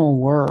intentional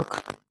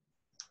work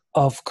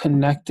of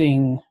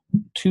connecting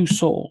two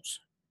souls,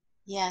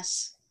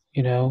 Yes.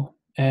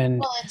 and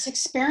Well, it's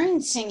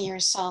experiencing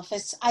yourself.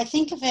 I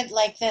think of it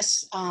like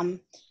this.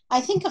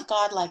 I think of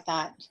God like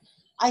that.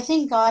 I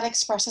think God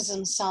expresses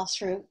himself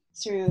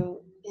through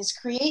his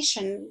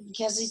creation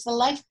because he's the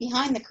life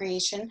behind the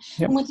creation.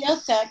 yep. And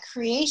without that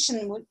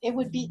creation, it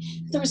would be,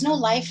 if there was no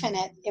life in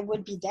it, it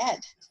would be dead,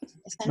 Much,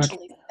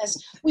 essentially.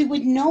 Because we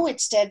would know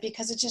it's dead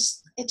because it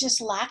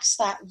just lacks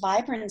that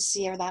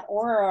vibrancy or that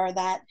aura or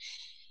that,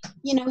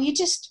 you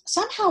just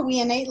somehow we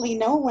innately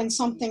know when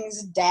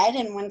something's dead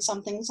and when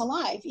something's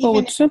alive, well,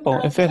 even it's if simple.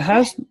 we're If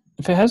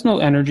it has no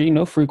energy,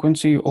 no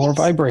frequency or yes,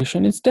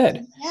 vibration, it's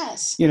dead.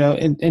 yes,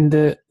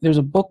 There's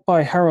a book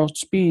by Harold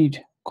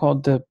Speed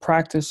called The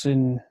Practice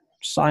and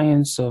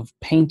Science of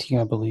Painting,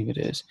 I believe it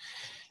is,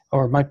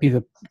 or it might be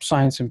The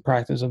Science and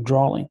Practice of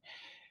Drawing.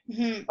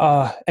 mm-hmm.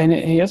 And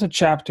he has a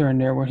chapter in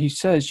there where he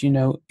says,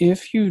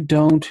 if you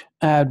don't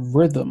add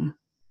rhythm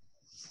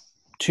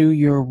to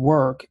your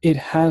work, it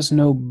has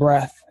no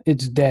breath.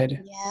 It's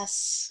dead.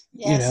 Yes,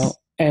 You know,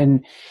 yes,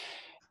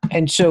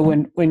 and so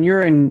when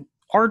you're in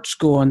art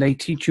school and they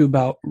teach you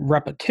about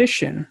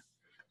repetition,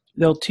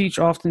 they'll teach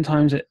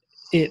oftentimes it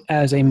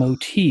as a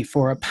motif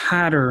or a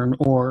pattern,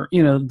 or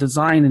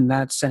design in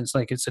that sense,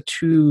 like it's a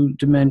 2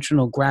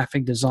 dimensional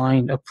graphic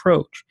design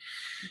approach.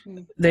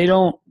 mm-hmm. They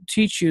don't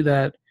teach you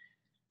that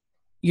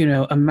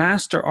a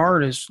master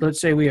artist, let's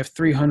say we have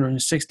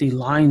 360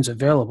 lines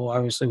available.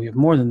 Obviously we have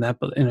more than that,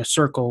 but in a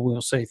circle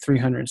we'll say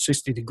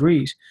 360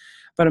 degrees.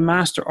 But a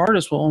master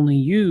artist will only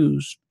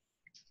use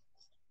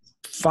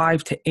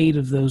 5 to 8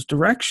 of those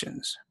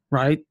directions,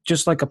 right?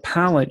 Just like a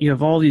palette, you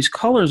have all these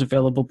colors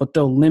available, but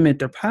they'll limit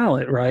their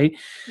palette, right?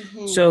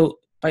 Mm-hmm. So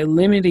by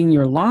limiting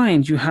your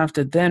lines, you have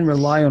to then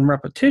rely on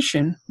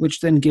repetition,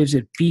 which then gives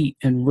it beat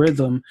and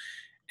rhythm,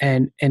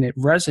 and it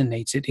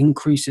resonates, it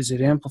increases,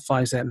 it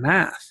amplifies that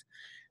math.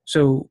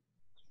 So,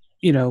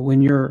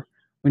 when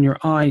your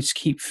eyes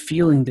keep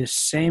feeling this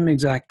same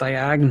exact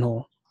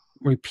diagonal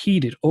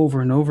repeated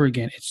over and over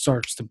again, it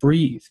starts to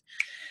breathe.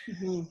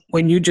 Mm-hmm.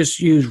 When you just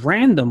use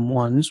random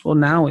ones, well,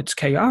 now it's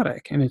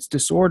chaotic and it's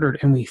disordered,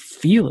 and we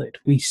feel it,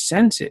 we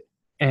sense it,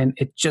 and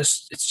it's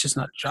just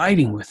not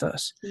jiving with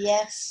us.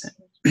 Yes.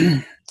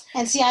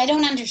 And see, I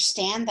don't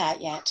understand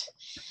that yet.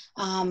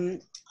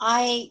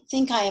 I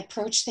think I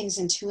approach things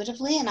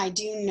intuitively, and I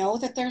do know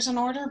that there's an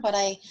order, but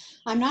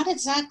I'm not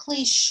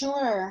exactly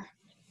sure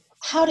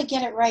how to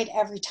get it right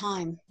every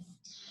time.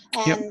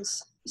 Yep. And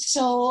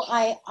so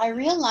I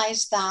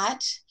realized that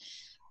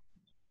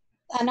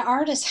an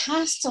artist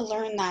has to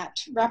learn that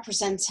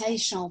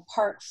representational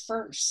part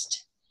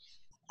first.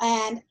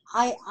 And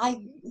I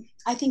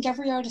think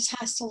every artist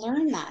has to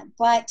learn that.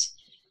 But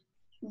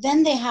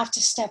then they have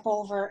to step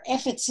over,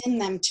 if it's in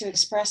them to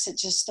express it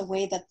just the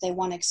way that they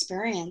want to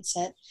experience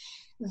it,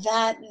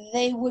 that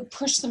they would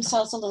push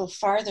themselves a little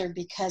farther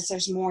because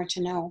there's more to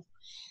know.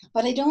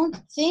 But I don't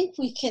think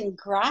we can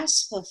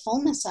grasp the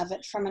fullness of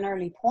it from an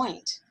early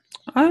point.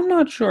 I'm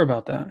not sure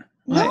about that.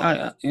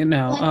 No, when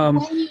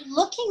you're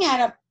looking at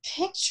a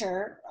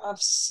picture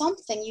of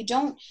something, you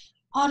don't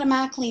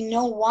automatically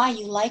know why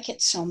you like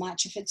it so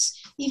much. If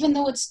it's, even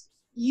though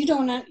you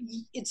don't know,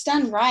 it's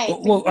done right,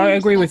 but you well, don't I need to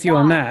agree know with you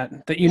on why.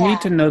 that you need Yeah.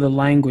 to know the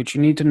language,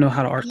 you need to know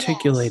how to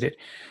articulate Yes. it.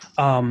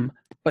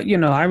 But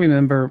I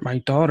remember my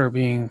daughter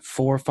being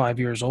 4 or 5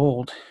 years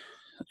old,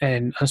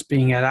 and us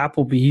being at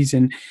Applebee's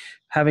and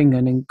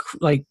having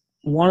like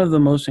one of the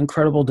most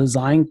incredible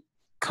design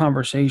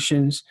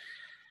conversations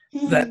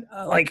that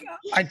like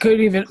I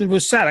couldn't even, it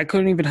was sad, I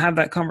couldn't even have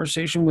that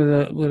conversation with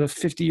a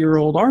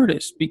 50-year-old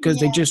artist, because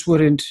they just Yes.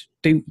 wouldn't,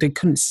 they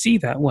couldn't see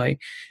that way.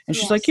 And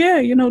she's like,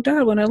 Yes. yeah,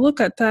 Dad, when I look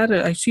at that,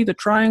 I see the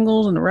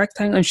triangles and the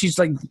rectangle. And she's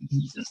like,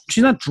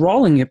 she's not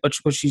drawing it, but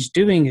what she's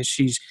doing is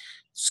she's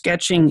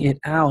sketching it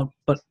out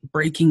but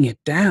breaking it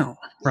down,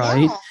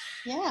 right?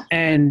 Yeah.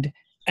 Yeah.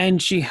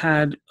 And she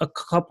had a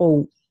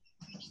couple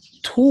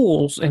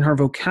tools in her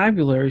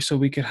vocabulary so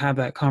we could have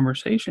that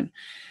conversation.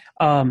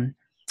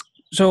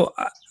 So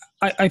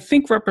I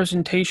think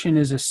representation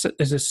is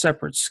a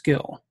separate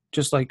skill,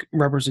 just like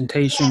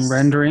representation Yes.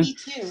 rendering. Me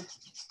too.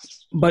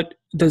 But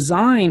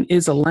design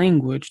is a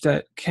language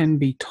that can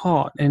be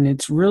taught, and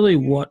it's really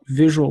what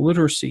visual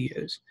literacy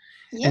is.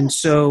 And Yes.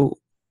 so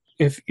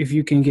if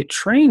you can get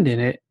trained in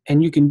it,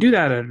 and you can do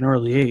that at an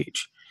early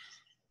age,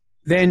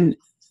 then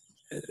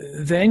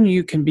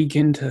you can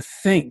begin to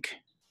think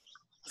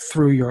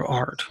through your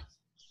art.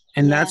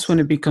 And that's when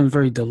Yes. it becomes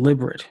very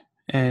deliberate.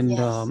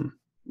 Yes.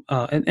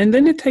 And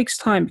then it takes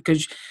time,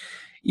 because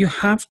you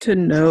have to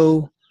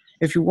know,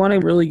 if you want to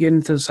really get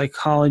into the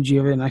psychology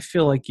of it. And I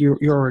feel like you're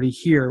already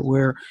here,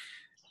 where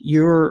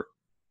you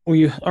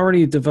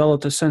already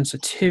developed a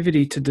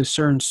sensitivity to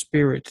discern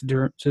spirit,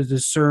 to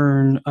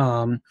discern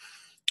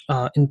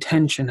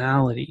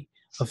intentionality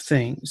of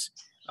things,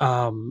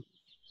 and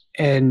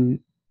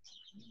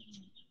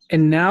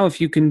now if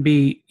you can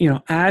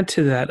add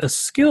to that a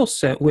skill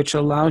set which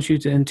allows you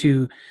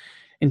to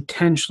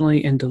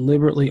intentionally and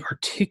deliberately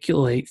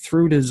articulate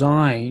through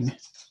design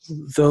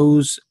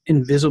those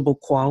invisible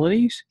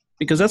qualities,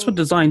 because that's what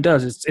design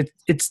does.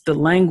 It's the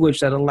language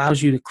that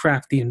allows you to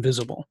craft the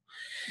invisible.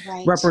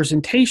 Right.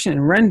 Representation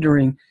and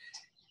rendering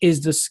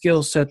is the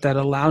skill set that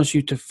allows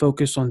you to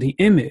focus on the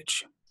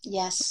image.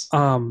 Yes.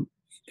 And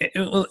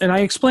I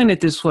explain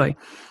it this way.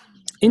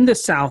 In the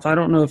South, I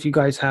don't know if you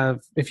guys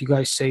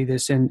say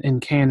this in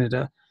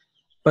Canada,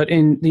 but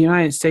in the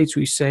United States,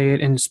 we say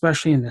it, and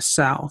especially in the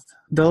South,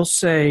 they'll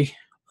say,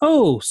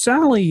 "Oh,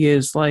 Sally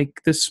is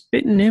like the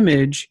spitting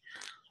image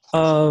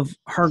of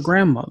her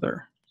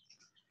grandmother."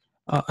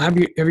 Have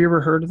you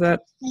ever heard of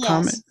that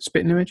comment, Yes.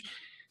 spitting image?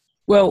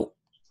 Well,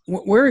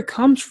 where it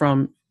comes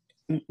from,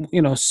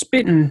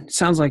 spitting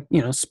sounds like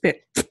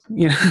spit,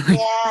 Yeah.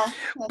 That's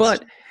but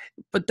true.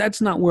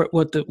 that's not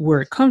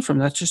where it comes from.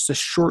 That's just a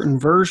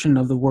shortened version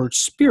of the word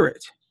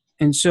spirit,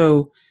 and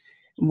so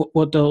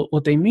what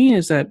they mean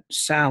is that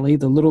Sally,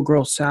 the little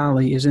girl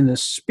Sally, is in the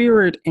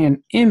spirit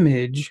and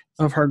image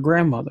of her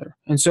grandmother.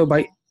 And so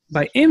by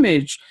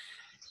image,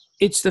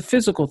 it's the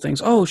physical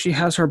things. Oh, she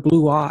has her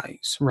blue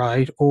eyes,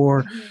 right?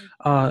 Or,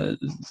 uh,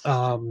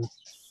 um,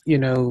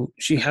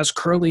 she has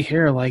curly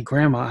hair like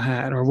grandma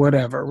had, or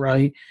whatever,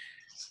 right?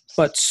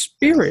 But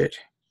spirit,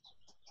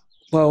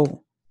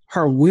 well,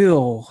 her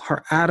will,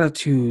 her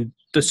attitude,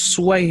 the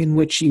sway in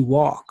which she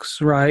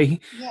walks, right?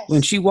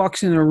 When Yes. she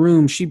walks in a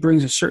room, she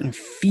brings a certain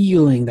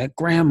feeling that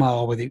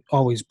grandma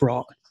always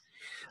brought.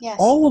 Yes.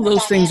 All of A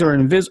those things are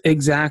dynamic. invisible.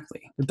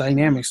 Exactly. The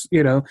dynamics,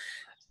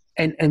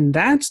 and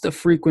that's the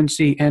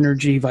frequency,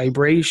 energy,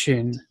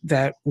 vibration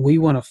that we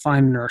want to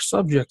find in our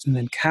subjects and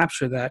then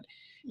capture that.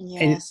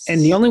 And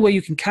the Yes. only way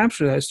you can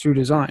capture that is through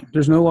design.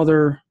 There's no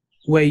other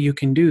way you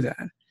can do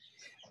that.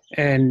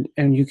 And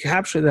you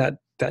capture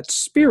that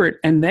spirit,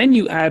 and then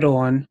you add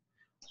on,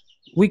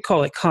 we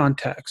call it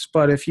context,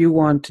 but if you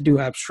want to do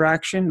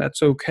abstraction,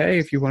 that's okay.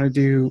 If you want to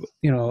do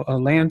a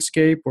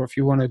landscape, or if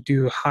you want to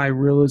do a high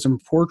realism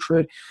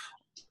portrait,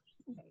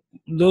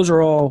 those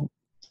are all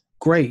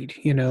great,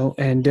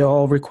 and they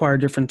all require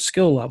different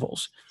skill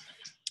levels.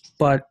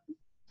 But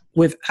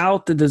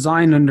without the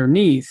design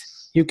underneath,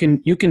 you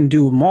can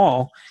do them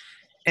all,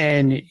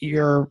 and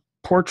your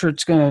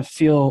portrait's going to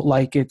feel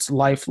like it's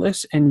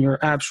lifeless, and your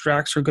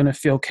abstracts are going to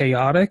feel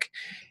chaotic,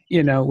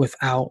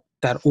 without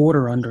that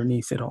order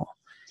underneath it all.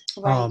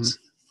 Right.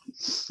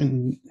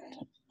 And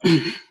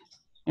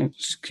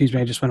excuse me,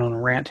 I just went on a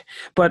rant,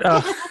 but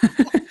It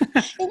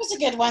was a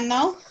good one,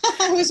 though.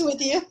 I was with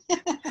you.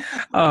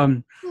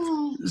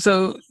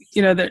 so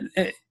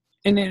that,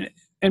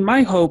 and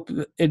my hope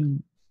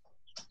in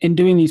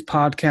doing these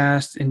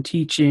podcasts and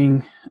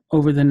teaching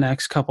over the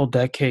next couple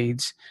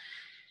decades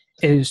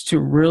is to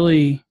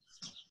really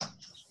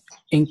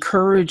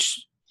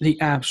encourage the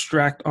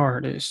abstract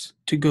artists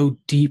to go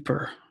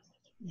deeper,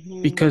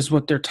 because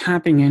what they're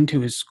tapping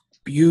into is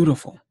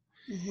beautiful.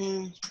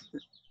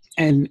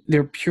 And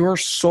they're pure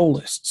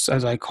soulists,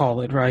 as I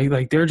call it, right?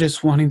 Like, they're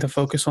just wanting to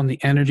focus on the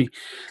energy.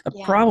 The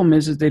problem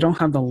is they don't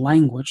have the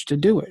language to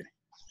do it.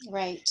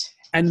 Right.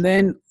 And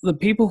then the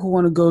people who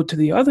want to go to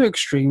the other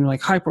extreme,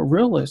 like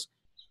hyper-realists,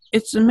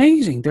 it's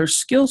amazing. Their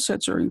skill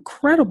sets are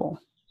incredible.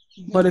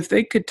 But if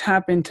they could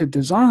tap into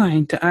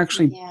design to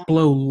actually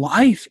blow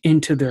life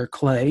into their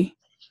clay,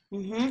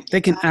 they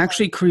can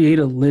actually create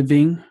a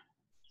living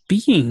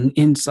being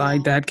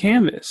inside that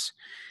canvas.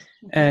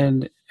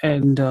 And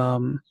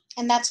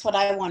that's what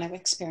I want to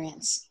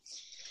experience.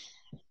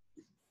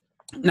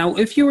 Now,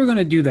 if you were going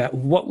to do that,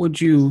 what would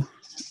you,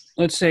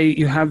 let's say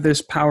you have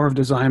this power of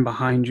design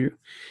behind you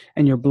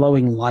and you're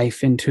blowing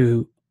life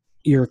into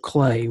your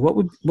clay.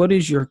 What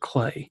is your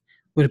clay?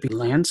 Would it be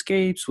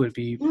landscapes? Would it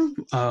be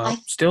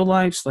still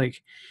lifes?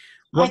 Like,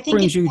 what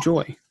brings you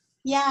joy?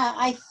 Yeah,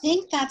 I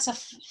think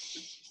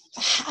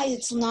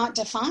it's not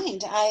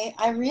defined.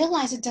 I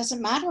realize it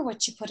doesn't matter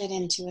what you put it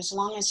into as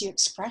long as you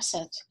express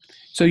it.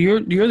 So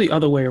you're the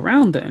other way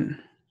around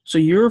then. So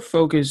your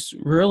focus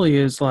really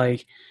is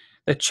like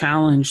the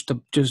challenge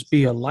to just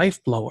be a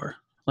life blower,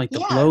 like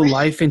to blow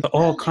life into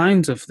all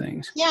kinds of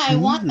things. Yeah, I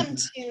want them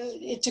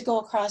to go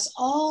across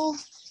all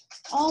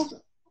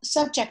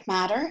subject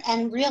matter,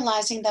 and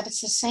realizing that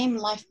it's the same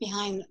life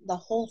behind the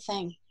whole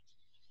thing.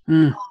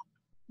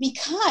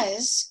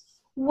 Because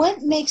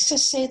what makes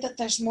us say that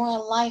there's more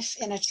life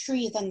in a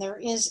tree than there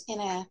is in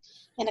a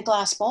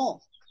glass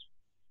bowl?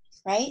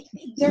 Right?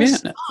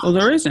 There's well,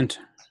 there isn't.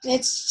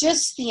 It's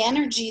just the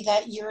energy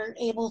that you're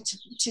able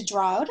to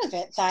draw out of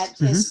it that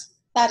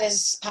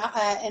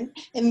and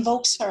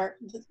invokes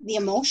the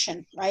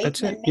emotion, right?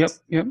 That's it. And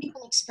makes Yep.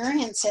 people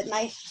experience it. And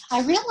I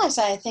realize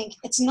that I think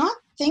it's not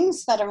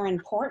things that are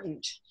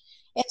important.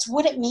 It's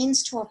what it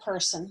means to a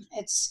person.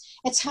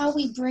 It's how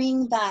we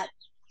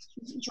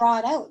draw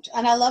it out.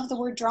 And I love the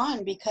word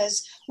drawing,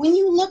 because when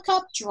you look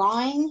up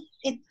drawing,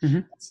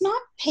 it's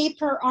not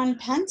paper on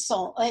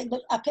pencil, a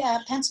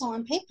pencil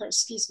on paper,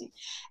 excuse me.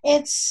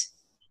 It's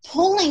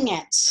pulling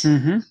it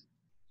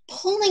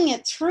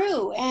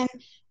through and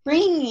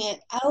bringing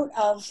it out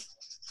of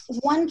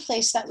one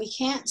place that we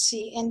can't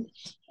see and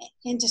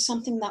into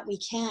something that we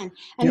can.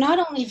 And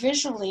not only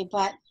visually,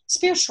 but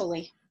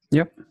spiritually.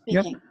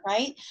 Speaking,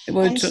 right?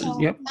 Well, and so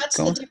that's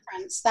the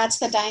difference. That's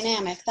the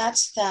dynamic.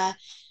 That's the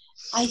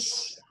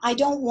I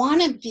don't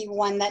want to be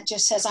one that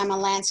just says I'm a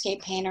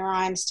landscape painter, or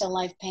I'm still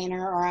life painter,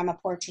 or I'm a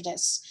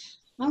portraitist.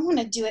 I want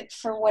to do it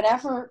for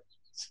whatever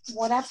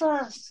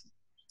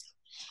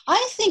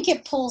I think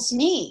it pulls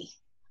me.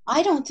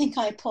 I don't think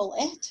I pull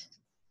it.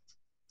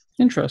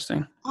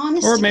 Interesting.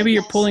 Or maybe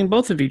you're pulling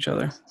both of each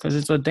other because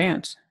it's a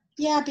dance.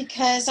 Yeah,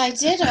 because I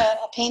did a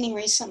painting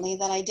recently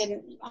that I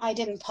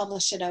didn't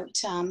publish it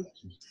out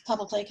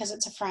publicly because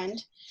it's a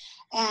friend.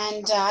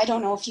 And I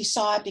don't know if you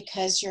saw it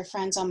because you're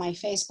friends on my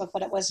Facebook,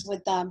 but it was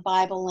with the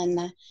Bible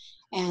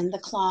and the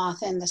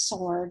cloth and the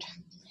sword.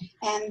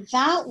 And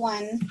that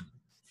one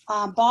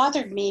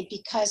bothered me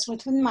because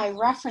within my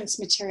reference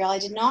material, I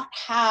did not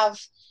have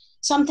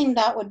something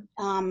that would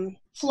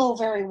flow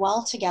very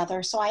well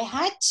together. So I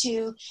had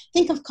to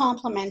think of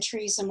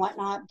complementaries and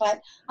whatnot, but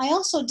I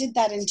also did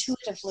that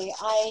intuitively.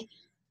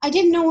 I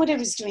didn't know what I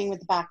was doing with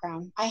the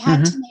background. I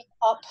had to make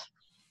up,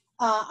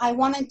 I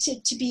wanted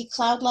to be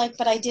cloud-like,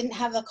 but I didn't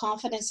have the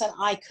confidence that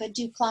I could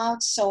do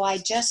clouds. So I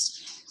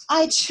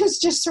was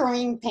just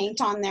throwing paint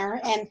on there,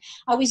 and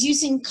I was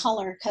using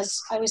color because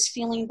I was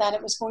feeling that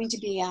it was going to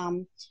be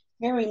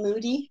very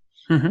moody.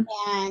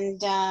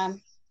 And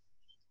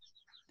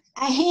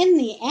in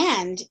the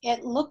end,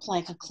 it looked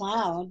like a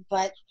cloud,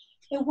 but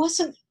it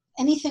wasn't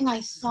anything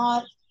I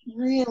thought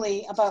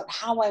really about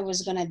how I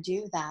was going to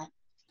do that.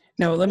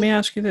 Now, let me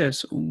ask you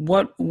this.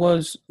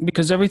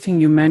 Because everything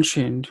you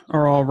mentioned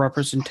are all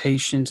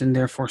representations and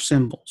therefore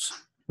symbols,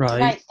 right?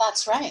 Right,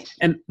 that's right.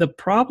 And the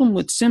problem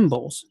with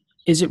symbols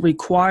is it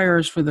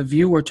requires for the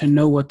viewer to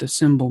know what the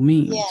symbol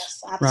means.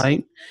 Yes, absolutely.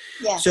 Right?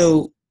 Yes.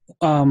 So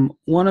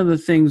one of the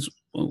things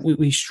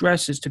we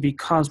stress is to be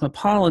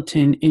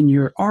cosmopolitan in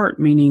your art,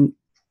 meaning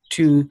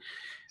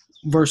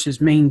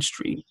versus Main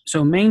Street.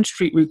 So Main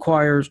Street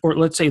requires, or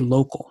let's say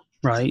local,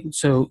 right?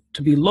 So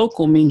to be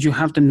local means you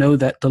have to know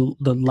that the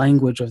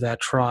language of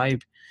that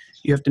tribe.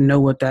 You have to know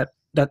what that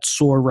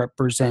sword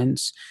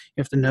represents.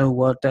 You have to know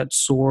what that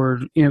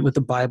sword, what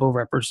the Bible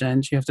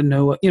represents. You have to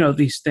know what,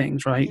 these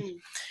things, right?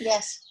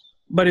 Yes.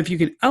 But if you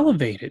could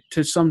elevate it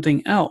to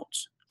something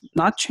else,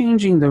 not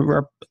changing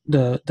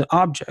the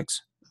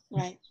objects,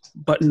 right,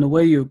 but in the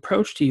way you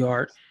approach the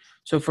art.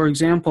 So, for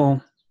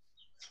example,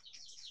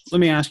 let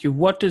me ask you,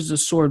 what does the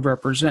sword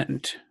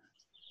represent?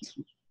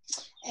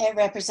 It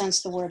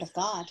represents the Word of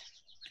God.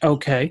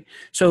 Okay,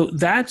 so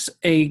that's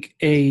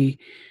a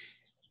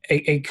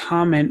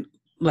comment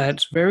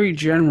that's very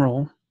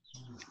general,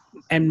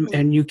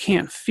 and you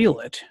can't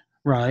feel it,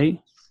 right?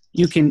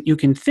 You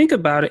can think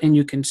about it and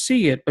you can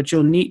see it, but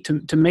you'll need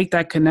to make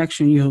that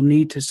connection. You'll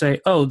need to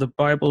say, "Oh, the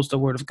Bible is the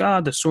Word of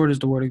God. The sword is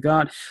the Word of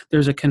God."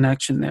 There's a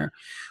connection there,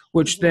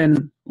 which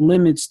then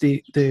limits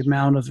the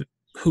amount of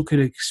who could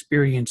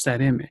experience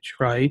that image,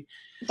 right?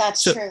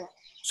 That's true.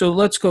 So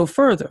let's go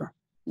further.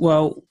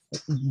 Well,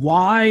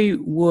 why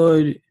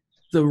would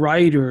the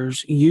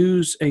writers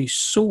use a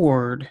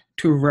sword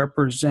to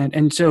represent?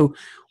 And so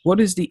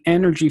what is the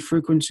energy,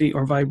 frequency,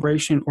 or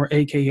vibration, or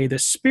AKA the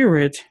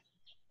spirit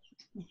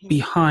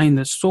behind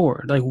the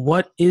sword? Like,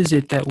 what is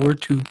it that we're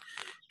to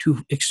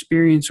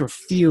experience or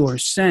feel or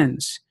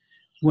sense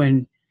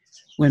when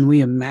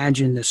we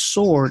imagine the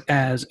sword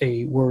as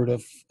the word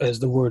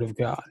of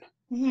God?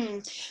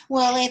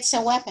 Well, it's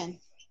a weapon.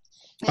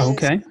 And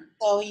okay.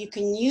 So you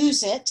can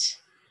use it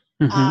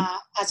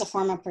as a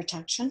form of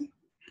protection.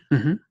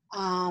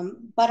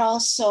 But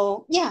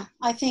also,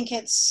 I think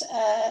it's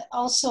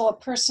also a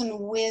person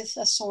with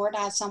a sword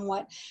has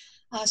somewhat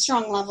a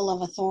strong level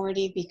of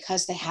authority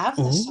because they have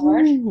the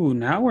sword. Ooh,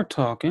 now we're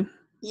talking.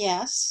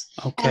 Yes.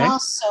 Okay. And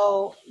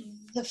also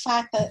the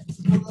fact that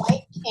the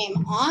light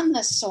came on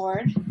the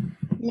sword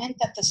meant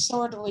that the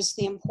sword was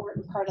the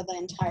important part of the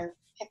entire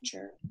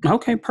picture.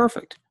 Okay,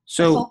 perfect.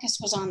 So the focus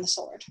was on the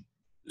sword.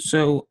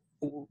 So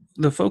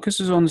the focus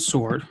is on the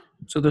sword.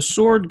 So the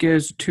sword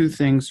gives two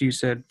things, you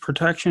said,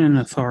 protection and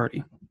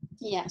authority.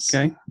 Yes.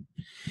 Okay.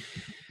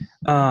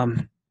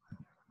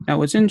 Now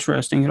what's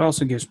interesting, it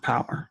also gives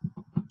power.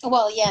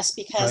 Well, yes,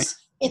 because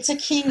it's a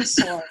king's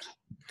sword.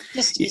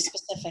 Just to be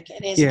specific,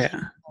 it is a king's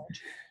sword.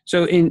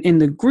 So in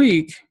the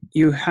Greek,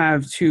 you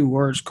have two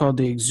words called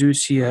the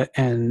exousia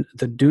and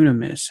the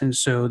dunamis. And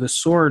so the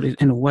sword,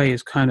 in a way,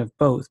 is kind of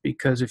both,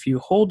 because if you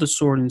hold the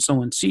sword and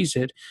someone sees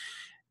it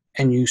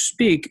and you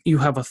speak, you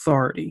have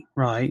authority,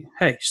 right?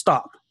 Hey,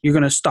 stop. You're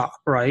going to stop,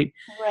 right?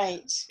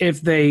 Right.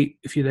 If they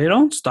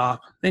don't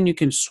stop, then you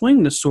can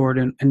swing the sword,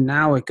 and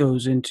now it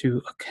goes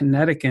into a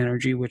kinetic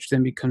energy, which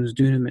then becomes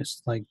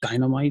dunamis, like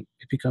dynamite.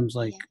 It becomes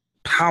like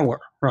power,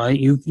 right?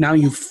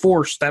 You've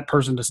forced that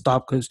person to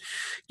stop because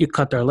you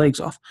cut their legs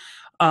off.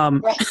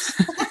 Right.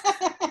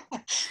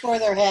 Or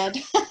their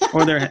head.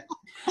 Or their head.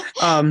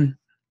 And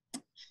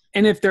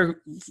if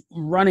they're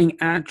running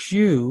at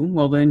you,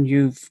 well, then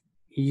you've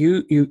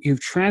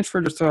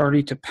transferred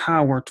authority to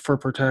power for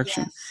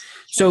protection. Yes.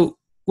 So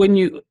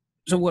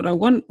what I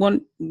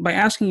want by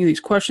asking you these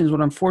questions,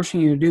 what I'm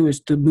forcing you to do is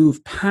to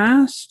move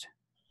past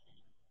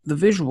the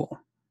visual,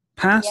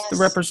 past the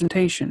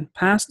representation,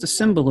 past the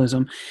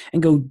symbolism,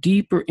 and go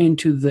deeper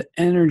into the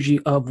energy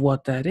of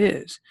what that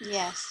is.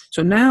 Yes.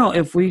 So now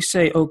if we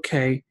say,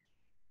 okay,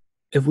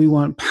 if we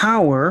want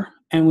power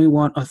and we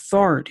want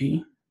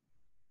authority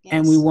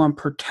and we want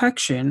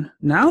protection,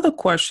 now the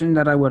question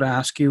that I would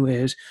ask you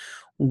is,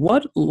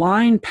 what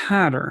line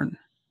pattern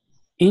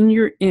in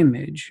your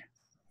image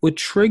would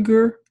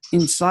trigger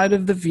inside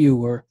of the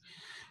viewer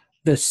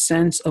the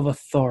sense of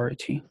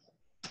authority?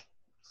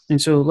 And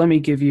so let me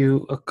give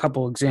you a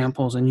couple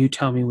examples and you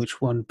tell me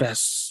which one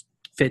best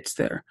fits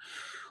there.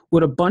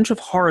 Would a bunch of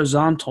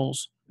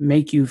horizontals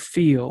make you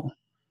feel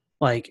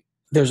like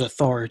there's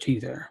authority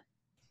there?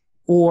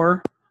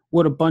 Or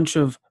would a bunch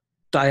of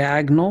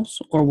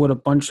diagonals or would a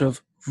bunch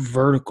of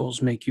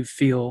verticals make you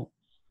feel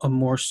a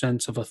more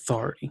sense of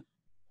authority?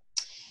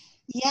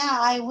 Yeah,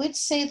 I would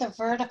say the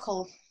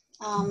vertical,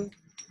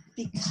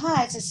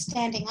 because it's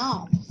standing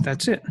out.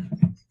 That's it.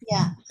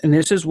 Yeah. And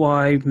this is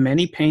why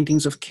many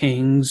paintings of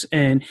kings,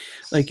 and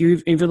like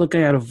if you're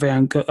looking at a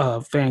Van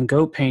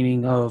Gogh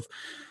painting of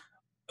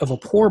a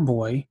poor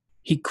boy,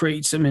 he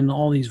creates them in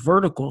all these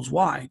verticals.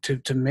 Why?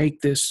 To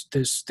make this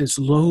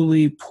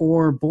lowly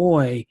poor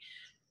boy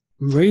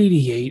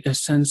radiate a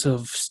sense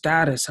of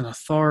status and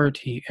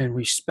authority and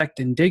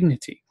respect and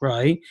dignity,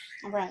 right?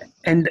 Right.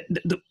 And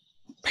the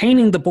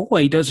painting the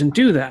boy doesn't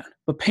do that,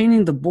 but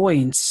painting the boy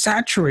and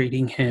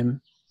saturating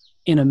him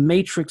in a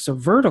matrix of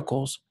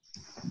verticals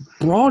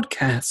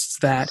broadcasts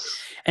that,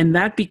 and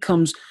that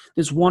becomes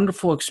this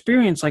wonderful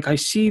experience. Like, I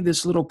see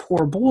this little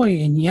poor boy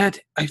and yet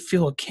I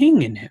feel a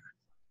king in him,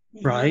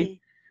 right?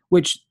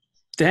 Which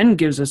then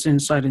gives us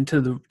insight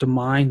into the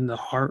mind, the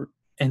heart,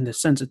 and the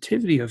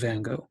sensitivity of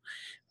Van Gogh.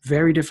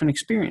 Very different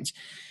experience.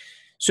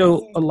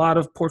 So a lot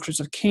of portraits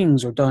of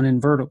kings are done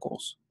in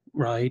verticals,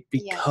 right?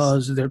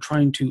 Because they're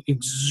trying to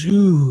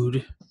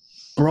exude,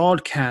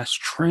 broadcast,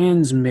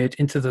 transmit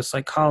into the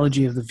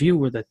psychology of the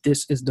viewer that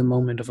this is the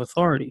moment of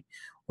authority,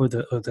 or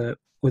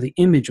the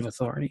image of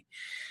authority.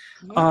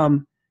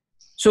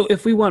 So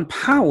if we want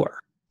power,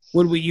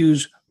 would we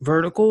use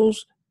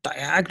verticals,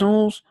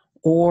 diagonals,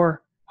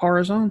 or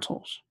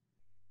horizontals?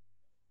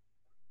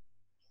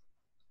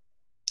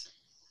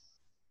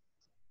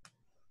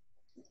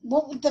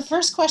 Well, the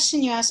first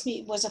question you asked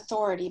me was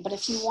authority, but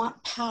if you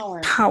want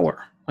power,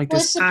 like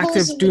this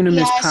active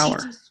dunamis power,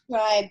 as you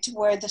described,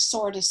 where the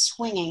sword is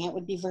swinging, it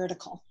would be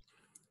vertical.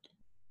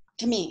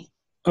 To me.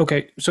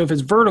 Okay, so if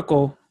it's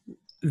vertical,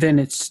 then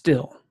it's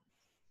still,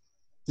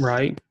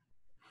 right?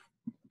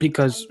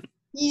 Because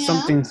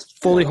something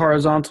fully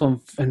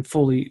horizontal and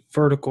fully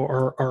vertical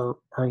are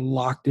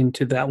locked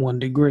into that one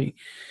degree.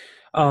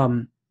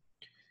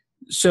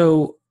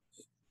 So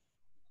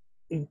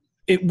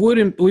it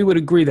wouldn't. We would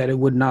agree that it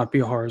would not be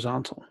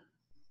horizontal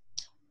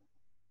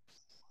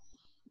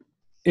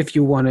if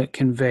you want to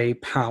convey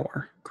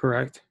power,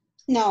 correct?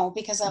 No,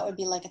 because that would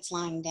be like it's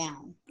lying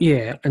down.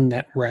 Yeah, and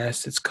that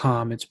rest, it's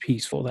calm, it's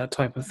peaceful, that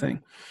type of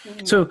thing.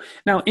 So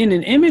now in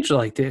an image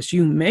like this,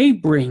 you may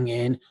bring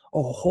in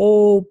a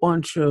whole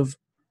bunch of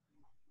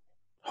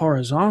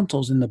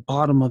horizontals in the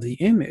bottom of the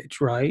image,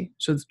 right?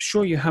 So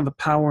sure, you have a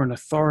power and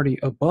authority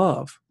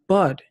above,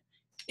 but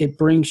it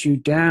brings you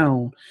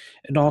down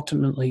and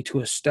ultimately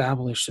to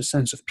establish a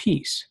sense of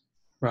peace,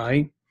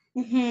 right?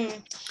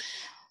 And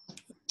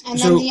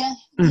then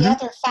the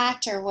other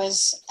factor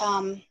was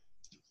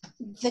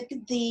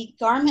the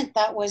garment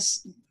that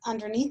was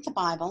underneath the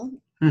Bible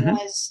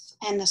was,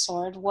 and the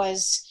sword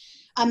was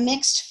a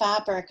mixed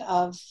fabric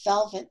of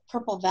velvet,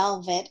 purple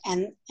velvet,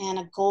 and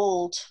a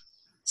gold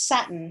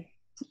satin.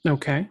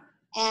 Okay.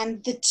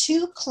 And the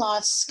two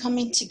cloths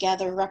coming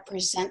together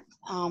represent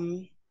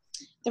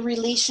the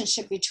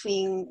relationship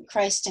between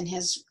Christ and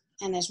his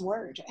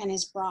word and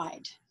his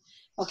bride.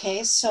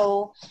 Okay,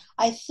 so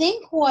I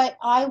think what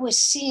I was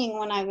seeing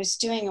when I was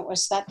doing it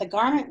was that the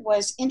garment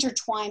was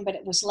intertwined, but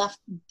it was left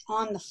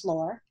on the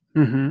floor.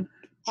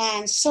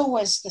 And so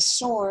was the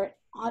sword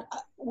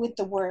with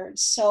the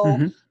words.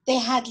 So they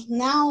had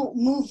now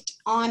moved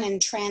on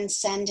and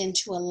transcend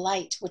into a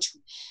light, which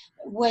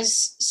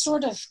was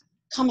sort of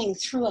coming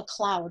through a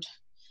cloud.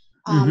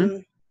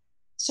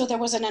 So there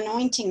was an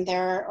anointing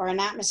there, or an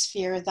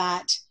atmosphere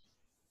that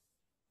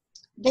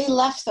they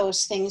left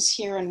those things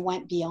here and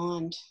went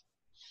beyond.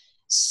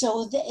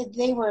 So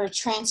they were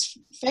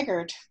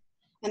transfigured.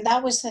 And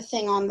that was the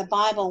thing on the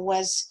Bible,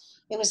 was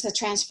it was the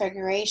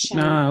transfiguration.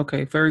 Ah,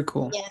 okay. Very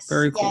cool. Yes,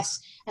 Very cool. yes.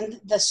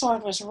 And the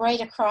sword was right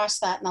across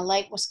that, and the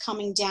light was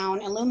coming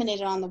down,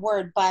 illuminated on the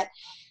word, but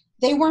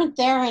they weren't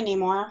there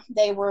anymore.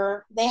 They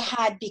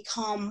had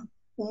become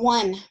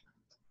one.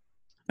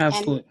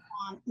 Absolutely.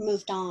 And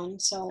moved on.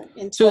 So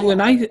when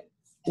I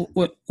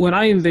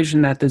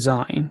envision that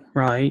design,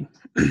 right,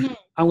 mm-hmm.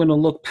 I'm going to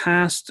look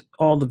past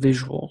all the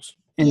visuals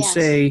and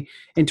say,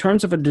 in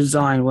terms of a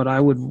design, what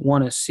I would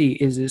want to see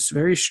is this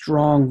very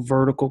strong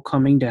vertical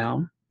coming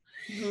down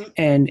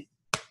and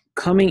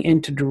coming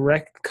into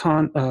direct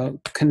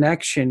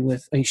connection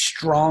with a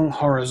strong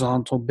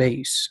horizontal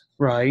base,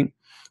 right?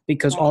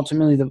 Because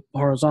ultimately the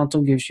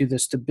horizontal gives you the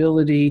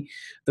stability,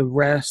 the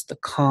rest, the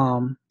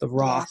calm, the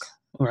rock,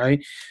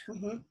 right?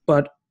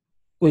 But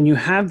when you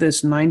have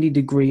this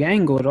 90-degree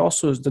angle, it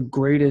also is the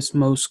greatest,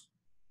 most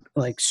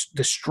like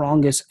the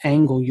strongest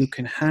angle you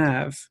can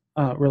have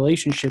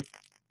relationship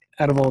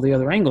out of all the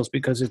other angles,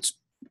 because it's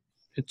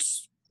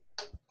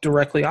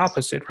directly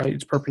opposite, right?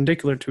 It's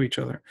perpendicular to each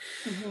other.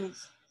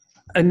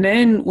 And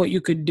then what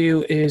you could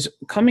do is,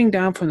 coming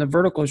down from the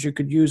verticals, you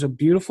could use a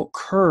beautiful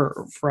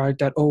curve, right?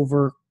 That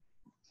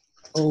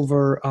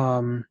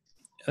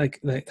like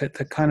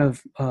that kind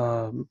of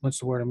what's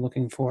the word I'm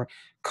looking for?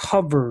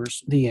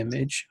 Covers the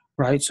image,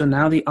 right? So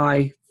now the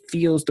eye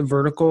feels the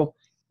vertical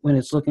when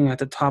it's looking at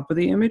the top of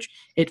the image.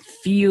 It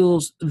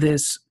feels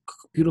this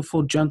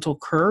beautiful, gentle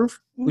curve,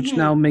 which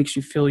now makes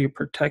you feel you're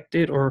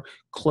protected or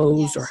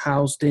closed or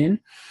housed in.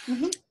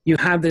 You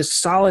have this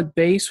solid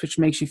base, which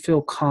makes you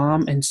feel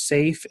calm and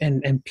safe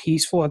and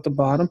peaceful at the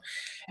bottom.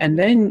 And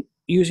then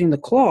using the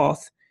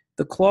cloth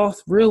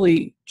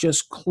really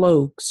just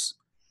cloaks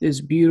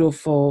this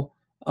beautiful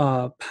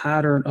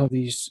pattern of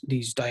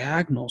these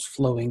diagonals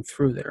flowing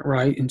through there,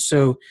 right? And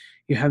so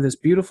you have this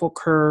beautiful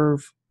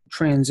curve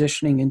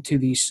transitioning into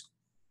these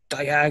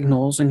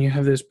diagonals, and you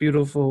have this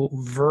beautiful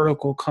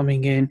vertical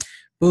coming in,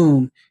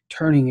 boom,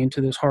 turning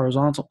into this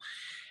horizontal.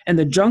 And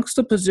the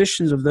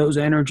juxtapositions of those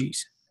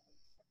energies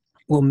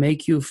will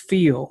make you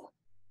feel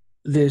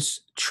this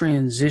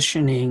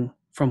transitioning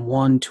from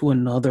one to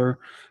another,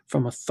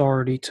 from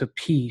authority to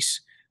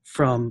peace,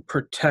 from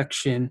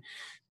protection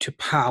to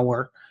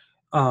power.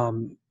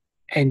 And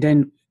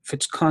then if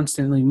it's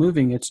constantly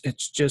moving,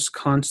 it's just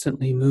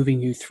constantly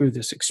moving you through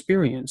this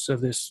experience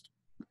of this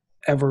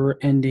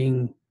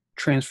ever-ending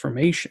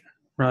transformation,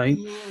 right?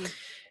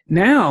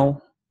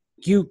 Now,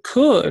 you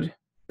could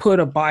put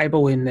a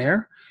Bible in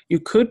there. You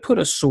could put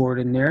a sword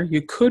in there.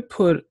 You could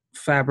put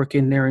fabric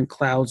in there and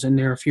clouds in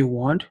there if you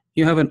want.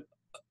 You have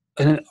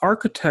an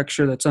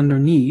architecture that's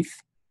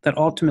underneath that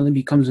ultimately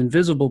becomes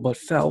invisible but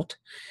felt.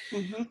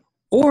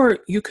 Or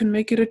you can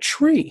make it a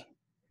tree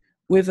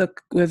with a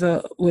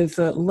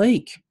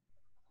lake,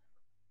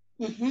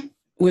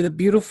 with a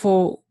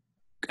beautiful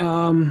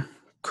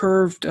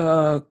curved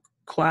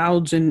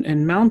clouds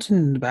and mountain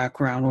in the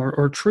background,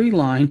 or tree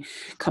line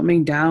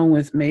coming down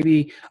with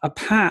maybe a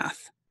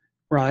path,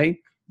 right?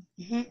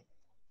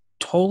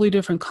 Totally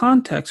different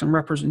context and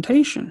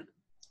representation,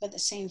 but the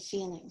same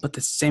feeling, but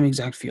the same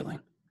exact feeling.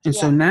 And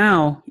so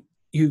now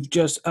you've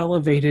just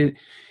elevated,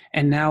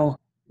 and now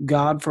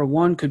God, for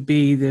one, could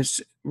be this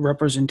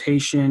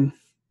representation,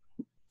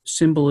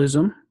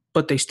 symbolism,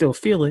 but they still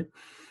feel it.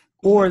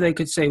 Or they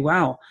could say,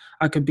 wow,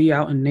 I could be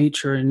out in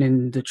nature and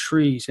in the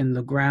trees and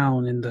the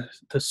ground and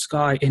the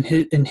sky,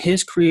 in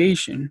his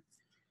creation.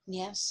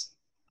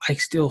 I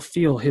still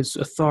feel his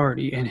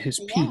authority and his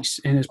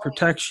peace and his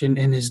protection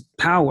and his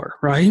power,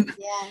 right?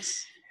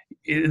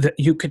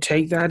 You could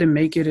take that and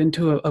make it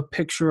into a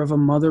picture of a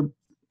mother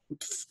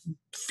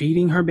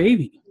feeding her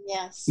baby.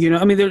 You know,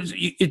 I mean,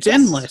 it's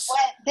endless.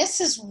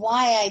 This is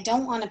why I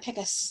don't want to pick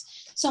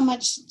so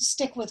much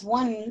stick with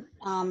one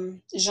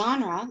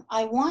genre.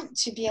 I want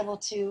to be able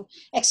to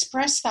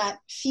express that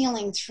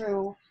feeling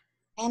through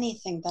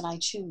anything that I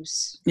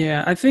choose.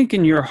 Yeah, I think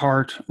in your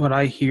heart, what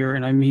I hear,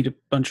 and I meet a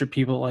bunch of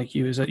people like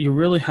you, is that you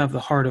really have the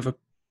heart of a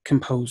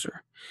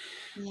composer.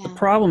 The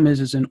problem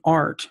is in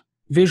art,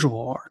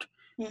 visual art,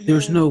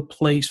 there's no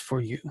place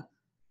for you.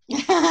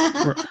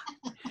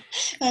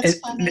 That's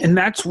funny. And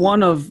that's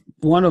one of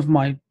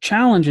my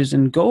challenges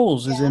and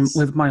goals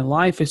with my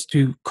life, is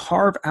to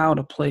carve out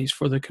a place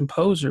for the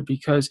composer,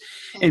 because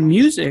in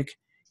music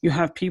you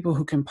have people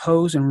who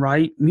compose and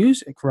write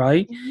music,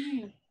 right?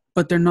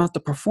 But they're not the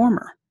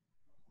performer.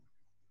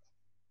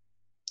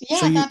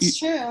 That's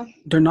true.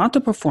 They're not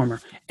the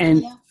performer,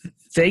 and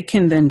they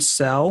can then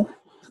sell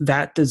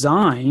that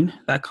design,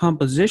 that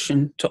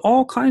composition, to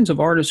all kinds of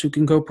artists who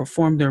can go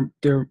perform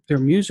their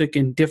music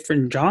in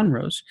different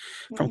genres,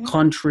 from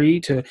country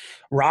to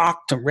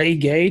rock to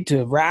reggae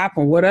to rap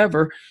or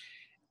whatever,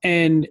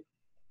 and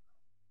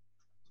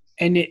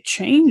it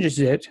changes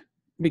it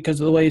because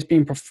of the way it's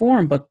being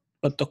performed, but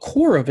the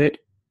core of it,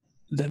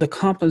 the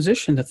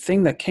composition, the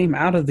thing that came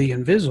out of the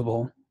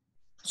invisible,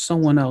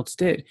 someone else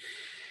did.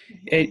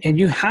 And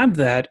you have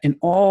that in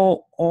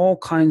all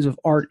kinds of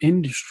art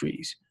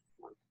industries.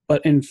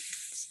 But in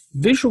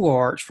visual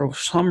arts, for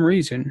some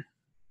reason,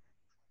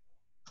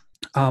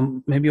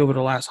 maybe over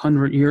the last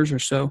 100 years or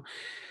so,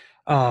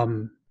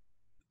 that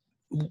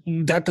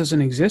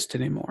doesn't exist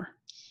anymore.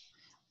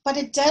 But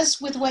it does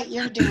with what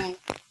you're doing,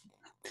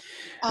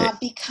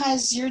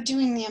 because you're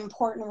doing the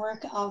important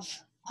work of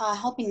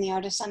helping the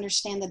artists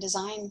understand the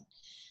design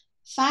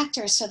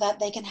factors so that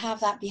they can have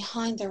that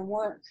behind their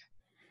work.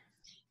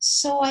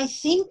 So I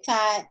think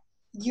that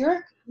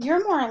you're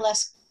more or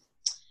less,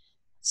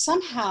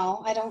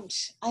 somehow, I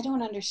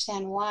don't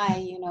understand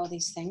why you know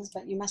these things,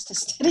 but you must have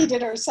studied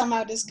it or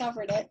somehow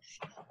discovered it.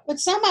 But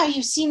somehow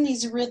you've seen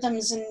these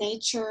rhythms in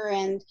nature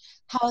and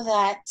how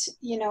that,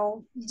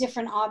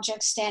 different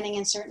objects standing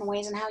in certain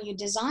ways and how you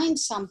design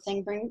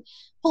something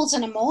pulls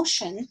an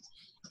emotion.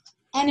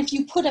 And if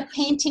you put a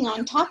painting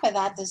on top of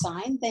that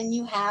design, then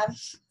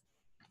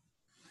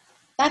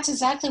that's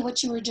exactly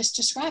what you were just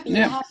describing.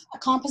 Yeah. You have a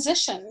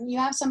composition. You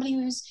have somebody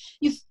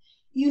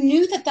you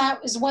knew that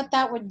is what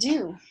that would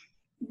do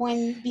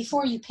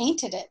before you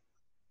painted it.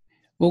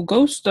 Well,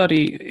 go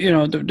study,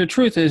 the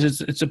truth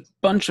is it's a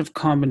bunch of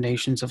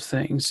combinations of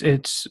things.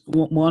 It's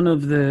one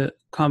of the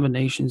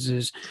combinations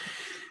is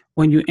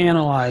when you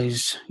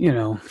analyze,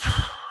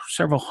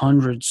 several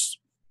hundred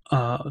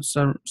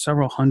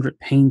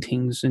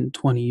paintings in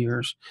 20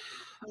 years,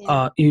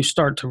 Yeah. You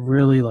start to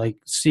really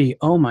see,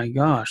 oh my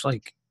gosh,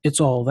 it's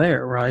all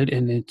there, right?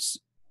 And it's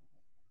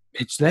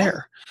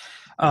there.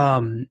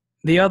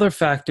 The other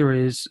factor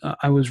is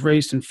I was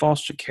raised in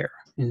foster care.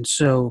 And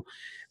so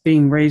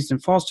being raised in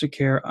foster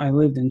care, I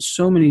lived in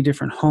so many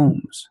different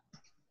homes,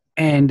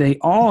 and they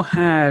all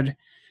had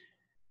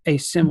a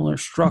similar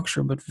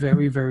structure, but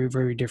very, very,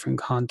 very different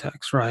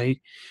contexts, right?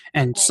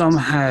 And some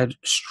had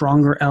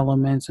stronger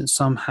elements and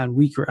some had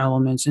weaker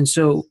elements. And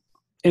so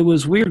it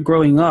was weird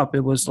growing up.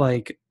 It was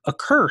like a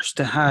curse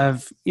to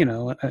have,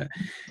 to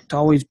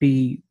always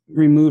be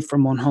removed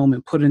from one home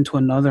and put into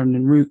another and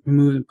then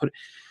removed and put.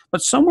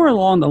 But somewhere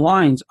along the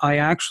lines, I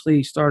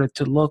actually started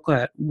to look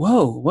at,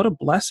 whoa, what a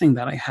blessing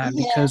that I had,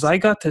 because I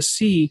got to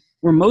see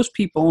where most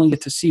people only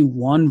get to see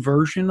one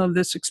version of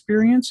this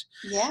experience.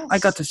 Yes. I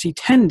got to see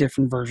 10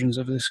 different versions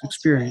of this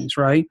experience,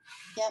 right?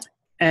 Yep.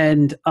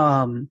 And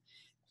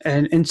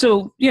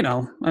so,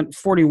 at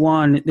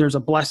 41, there's a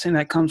blessing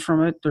that comes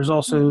from it. There's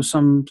also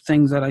some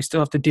things that I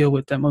still have to deal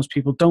with that most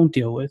people don't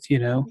deal with,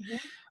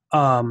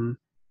 I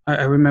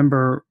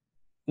remember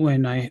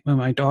when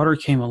my daughter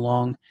came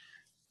along,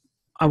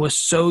 I was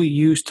so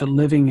used to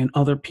living in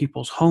other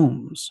people's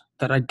homes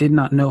that I did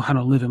not know how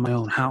to live in my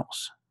own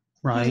house,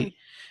 right?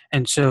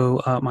 And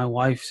so my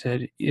wife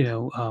said,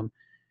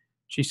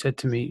 she said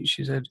to me,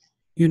 she said,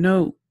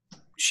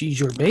 she's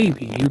your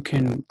baby. You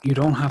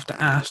don't have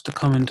to ask to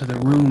come into the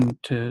room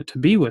to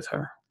be with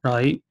her,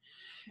 right?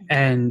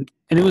 And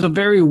it was a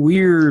very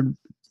weird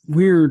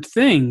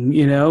thing,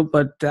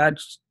 but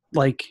that's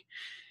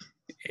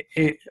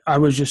I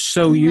was just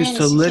so used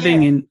to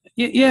living in.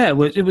 Yeah, it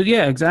was.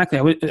 Yeah, exactly.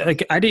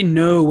 I didn't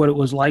know what it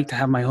was like to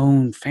have my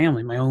own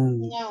family, my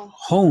own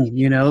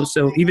home.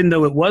 So even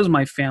though it was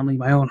my family,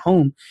 my own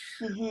home,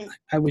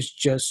 I was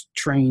just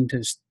trained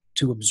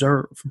to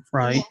observe,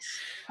 right?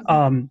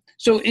 Yes.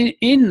 So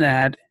in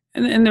that,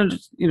 and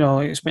there's,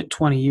 I spent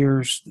 20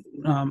 years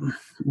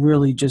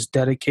really just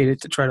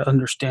dedicated to try to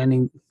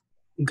understanding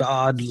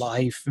God,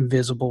 life,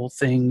 invisible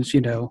things,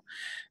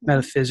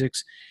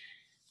 metaphysics.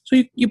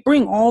 So you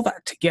bring all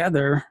that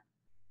together,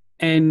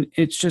 and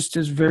it's just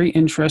this very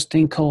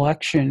interesting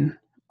collection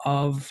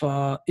of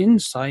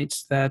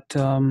insights that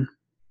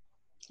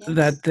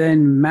that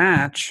then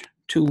match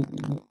to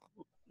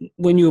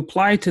when you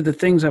apply to the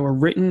things that were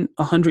written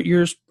 100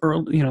 years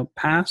early,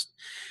 past.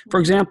 For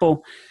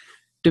example,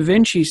 Da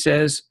Vinci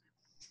says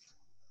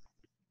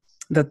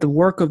that the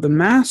work of the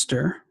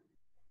master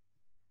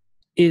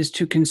is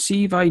to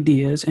conceive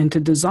ideas and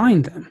to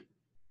design them.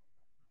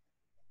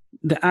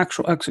 The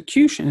actual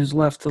execution is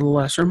left to the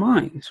lesser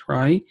minds,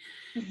 right?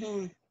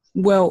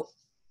 Well,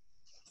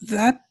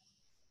 that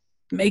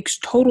makes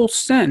total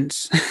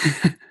sense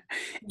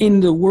in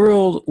the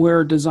world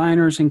where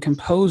designers and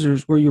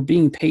composers, where you're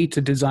being paid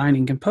to design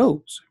and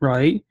compose,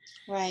 right?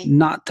 Right.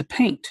 Not to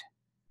paint.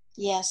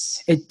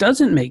 Yes. It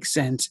doesn't make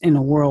sense in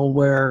a world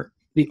where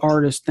the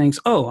artist thinks,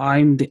 oh,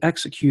 I'm the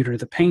executor,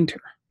 the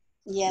painter.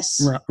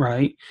 Yes.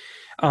 Right.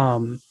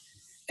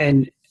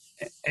 And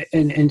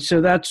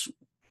so that's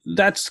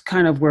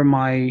kind of where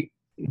my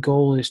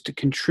goal is to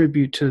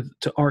contribute to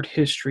art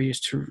history, is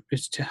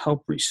to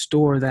help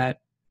restore the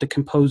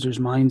composer's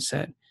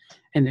mindset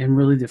and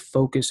really the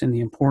focus and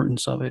the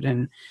importance of it.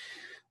 And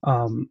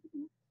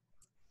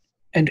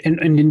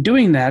in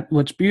doing that,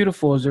 what's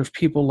beautiful is there's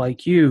people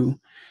like you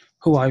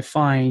who I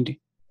find,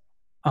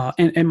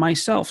 and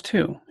myself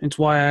too. It's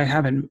why I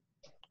haven't,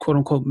 quote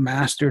unquote,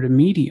 mastered a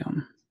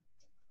medium,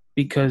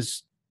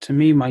 because to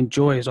me, my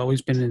joy has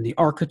always been in the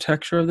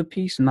architecture of the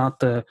piece, not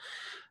the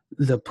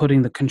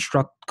putting the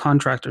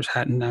contractor's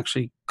hat and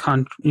actually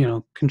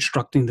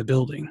constructing the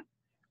building,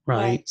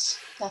 right?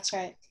 That's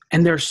right.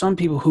 And there are some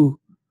people who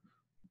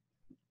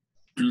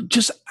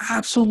just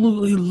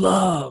absolutely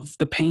love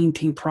the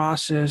painting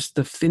process,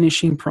 the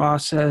finishing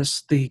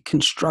process, the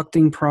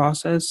constructing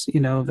process,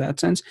 that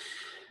sense.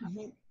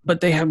 Mm-hmm.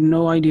 But they have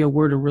no idea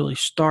where to really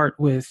start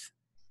with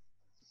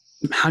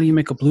how do you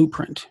make a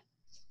blueprint,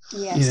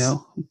 Yes,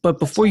 But that's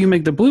before you right.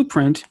 make the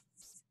blueprint,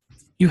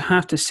 you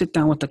have to sit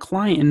down with the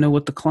client and know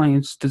what the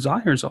client's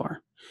desires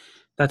are.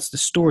 That's the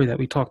story that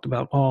we talked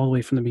about all the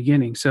way from the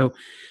beginning. So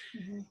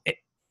Mm-hmm. it,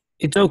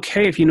 it's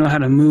okay if you know how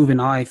to move an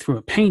eye through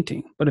a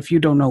painting, but if you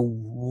don't know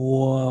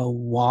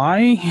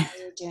why, Why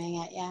you're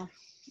doing it, yeah.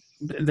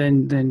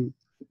 then And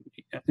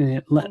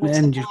what's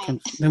the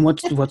point? then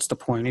what's the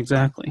point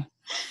exactly?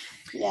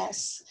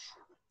 Yes.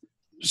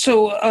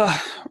 So,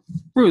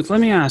 Ruth,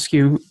 let me ask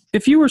you: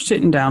 if you were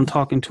sitting down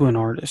talking to an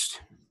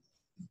artist,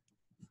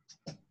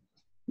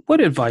 what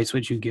advice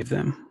would you give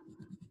them?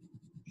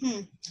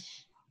 Hmm.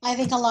 I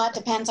think a lot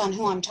depends on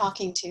who I'm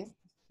talking to.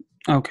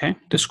 Okay,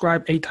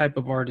 describe a type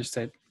of artist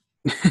that.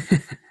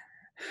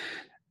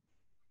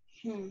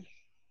 Hmm.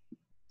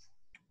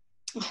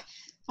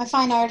 I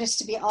find artists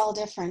to be all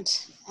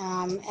different,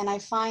 and I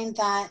find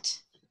that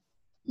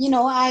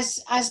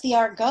as the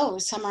art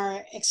goes, some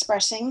are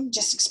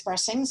just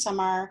expressing. Some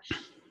are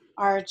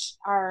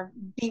are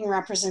being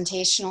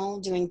representational,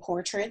 doing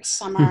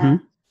portraits. Mm-hmm.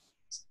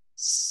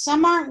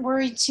 Some aren't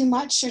worried too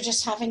much. They're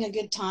just having a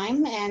good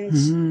time, and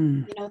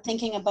Mm-hmm. they're not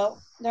thinking about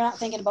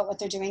what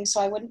they're doing.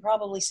 So I wouldn't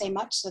probably say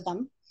much to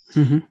them.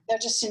 Mm-hmm. They're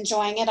just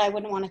enjoying it. I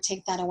wouldn't want to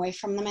take that away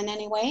from them in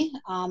any way,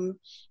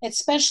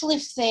 especially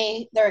if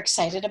they're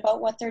excited about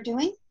what they're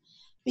doing,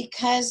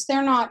 because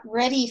they're not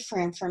ready for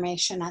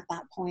information at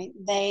that point.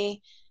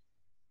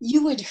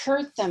 You would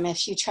hurt them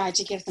if you tried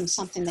to give them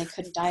something they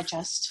couldn't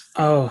digest.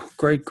 Oh,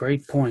 great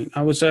point.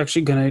 I was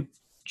actually going to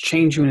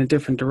change you in a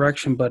different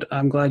direction, but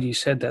I'm glad you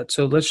said that.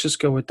 So let's just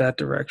go with that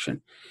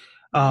direction.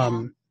 Yeah.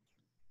 Um,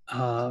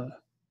 uh,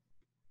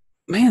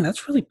 Man,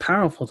 that's really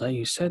powerful that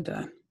you said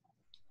that.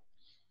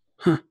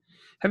 Huh.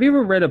 Have you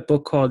ever read a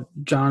book called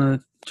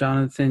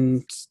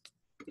Jonathan,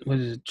 what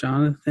is it,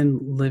 Jonathan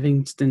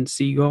Livingston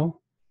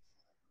Seagull?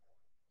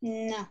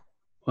 No.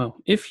 Well,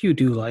 if you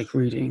do like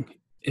reading,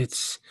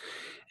 it's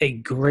a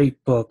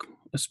great book,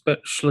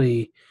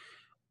 especially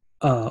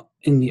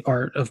in the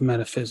art of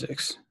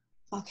metaphysics.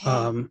 Okay.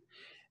 Um,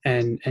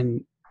 and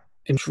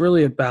it's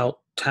really about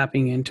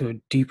tapping into a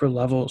deeper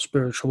level of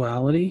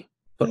spirituality,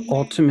 but Mm-hmm.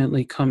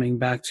 ultimately coming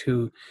back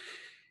to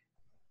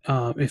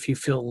if you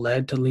feel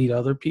led to lead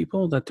other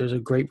people, that there's a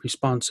great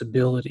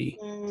responsibility.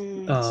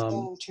 Um,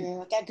 So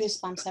true. I got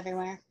goosebumps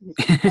everywhere.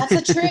 That's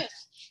the truth.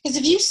 Because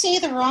if you say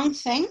the wrong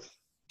thing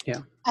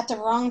yeah. at the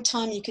wrong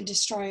time, you could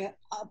destroy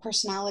a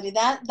personality.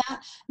 That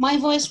my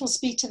voice will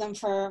speak to them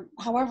for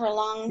however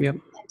long Yep.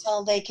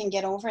 until they can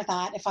get over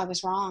that if I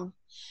was wrong.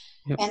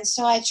 Yep. And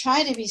so I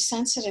try to be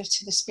sensitive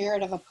to the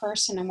spirit of a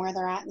person and where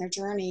they're at in their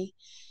journey.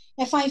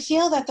 If I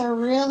feel that they're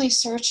really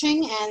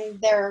searching and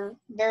they're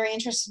very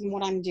interested in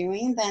what I'm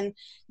doing, then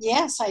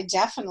yes, I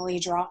definitely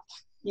drop,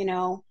 you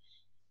know,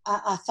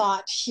 a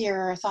thought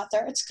here, a thought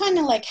there. It's kind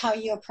of like how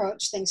you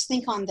approach things.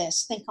 Think on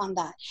this, think on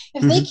that.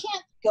 If they Mm-hmm.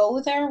 can't go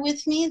there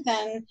with me,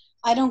 then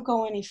I don't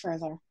go any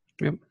further.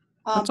 Yep.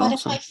 That's But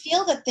if I awesome.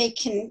 feel that they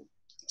can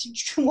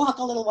walk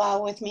a little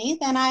while with me,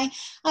 then I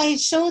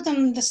show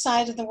them the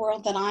side of the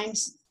world that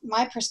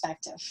my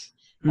perspective,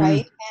 Mm.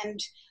 right? And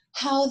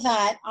how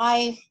that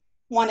I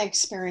want to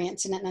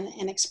experience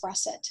and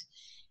express it.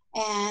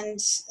 And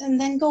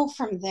then go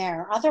from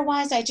there.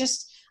 Otherwise, I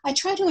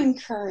try to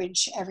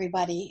encourage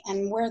everybody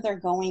and where they're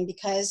going,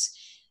 because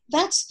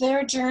that's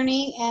their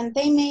journey, and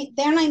I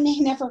may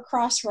never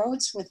cross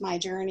roads with my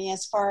journey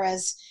as far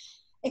as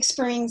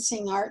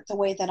experiencing art the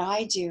way that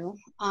I do.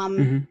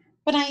 Mm-hmm.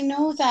 But I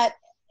know that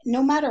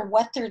no matter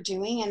what they're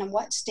doing and in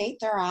what state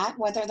they're at,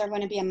 whether they're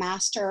going to be a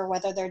master or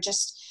whether they're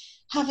just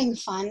having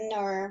fun,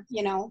 or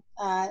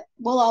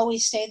will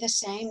always stay the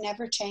same,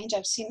 never change.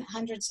 I've seen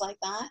hundreds like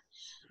that.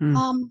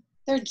 Mm.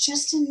 They're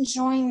just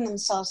enjoying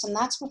themselves, and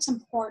that's what's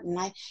important.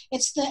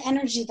 It's the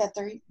energy that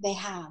they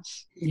have.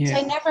 So I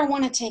Yeah. never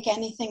want to take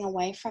anything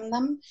away from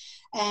them,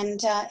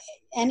 and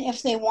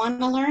if they want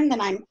to learn,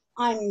 then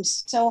I'm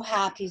so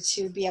happy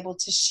to be able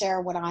to share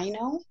what I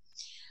know.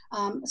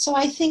 So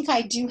I think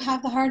I do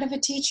have the heart of a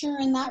teacher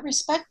in that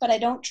respect, but I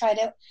don't try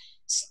to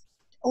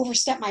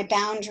overstep my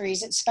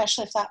boundaries,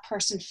 especially if that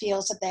person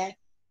feels that they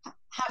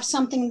have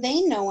something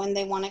they know and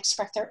they want to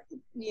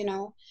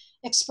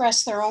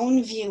express their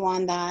own view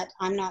on that.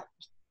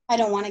 I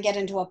don't want to get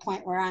into a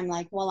point where I'm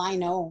like, well, I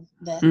know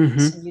this Mm-hmm.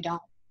 and you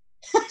don't,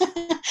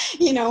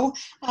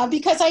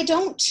 because I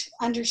don't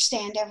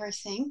understand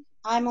everything.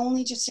 I'm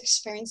only just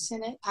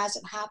experiencing it as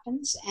it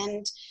happens.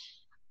 And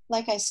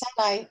like I said,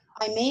 I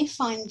may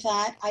find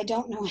that I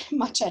don't know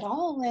much at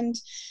all, and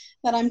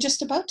that I'm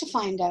just about to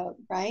find out,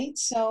 right?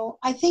 So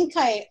I think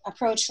I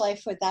approach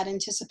life with that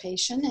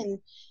anticipation, and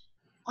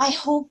I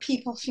hope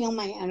people feel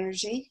my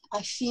energy.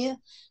 I feel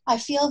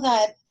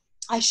that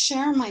I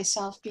share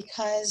myself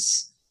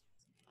because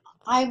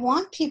I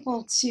want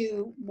people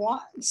to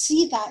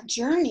see that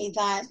journey,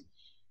 that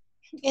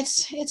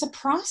it's a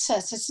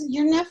process.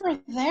 You're never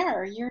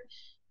there.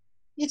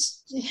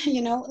 It's,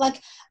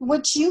 like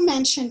what you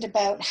mentioned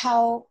about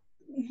how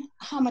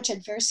much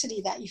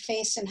adversity that you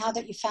faced, and how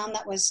that you found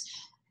that was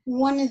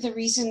one of the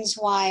reasons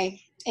why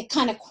it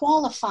kind of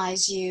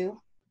qualifies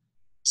you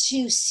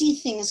to see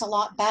things a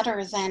lot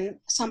better than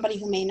somebody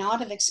who may not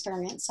have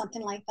experienced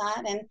something like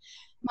that. And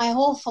my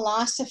whole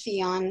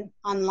philosophy on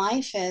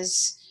life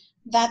is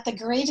that the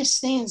greatest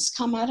things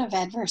come out of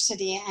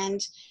adversity,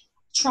 and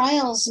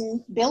trials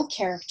build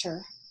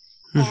character.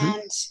 Mm-hmm.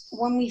 And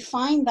when we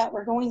find that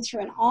we're going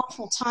through an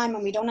awful time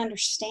and we don't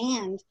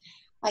understand,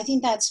 I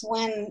think that's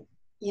when,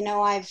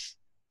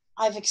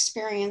 I've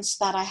experienced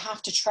that I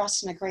have to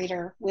trust in a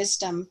greater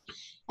wisdom,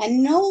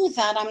 and know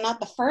that I'm not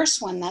the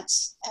first one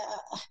that's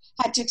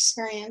had to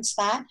experience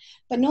that,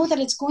 but know that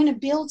it's going to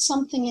build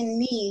something in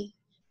me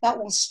that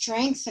will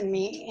strengthen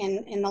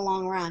me in the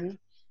long run,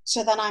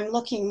 so that I'm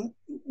looking,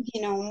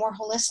 more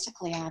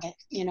holistically at it,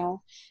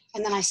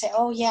 and then I say,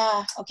 oh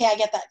yeah, okay, I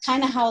get that.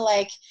 Kind of how,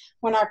 like,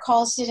 when our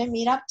calls didn't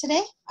meet up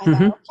today, I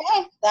Mm-hmm. thought,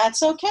 okay,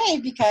 that's okay,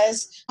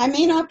 because I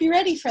may not be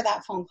ready for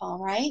that phone call,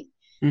 right?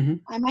 Mm-hmm.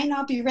 I might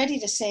not be ready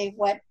to say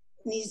what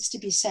needs to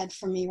be said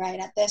for me right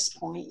at this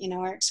point,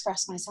 or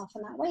express myself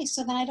in that way.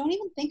 So then I don't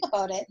even think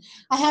about it.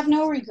 I have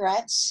no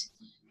regrets.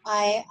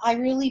 I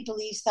really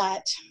believe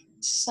that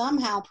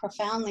somehow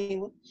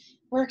profoundly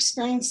we're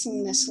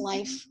experiencing this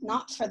life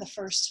not for the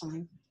first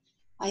time.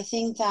 I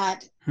think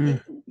that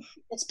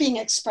it's being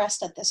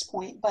expressed at this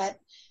point, but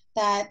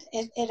that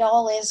it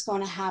all is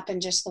going to happen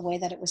just the way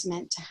that it was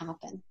meant to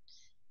happen,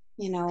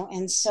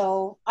 and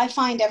so I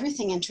find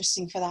everything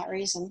interesting for that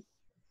reason.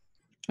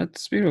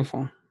 That's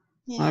beautiful.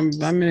 Yeah,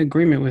 I'm in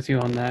agreement with you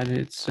on that.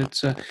 It's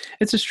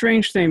a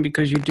strange thing,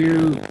 because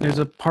there's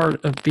a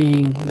part of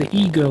being, the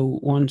ego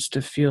wants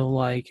to feel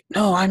like,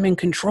 no, I'm in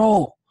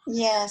control.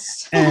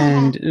 yes.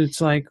 And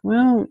it's like,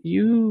 well,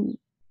 you're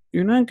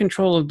not in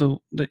control of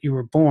that you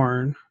were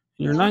born.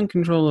 You're not No, in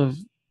control of,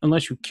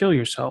 unless you kill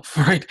yourself,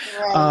 right?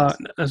 right.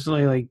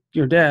 Necessarily like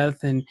your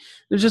death. And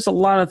there's just a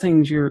lot of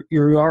things you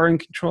are in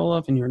control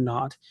of and you're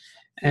not.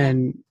 Yeah.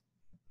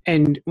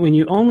 And when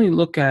you only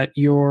look at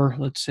your,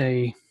 let's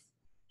say,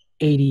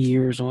 80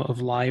 years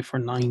of life, or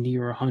 90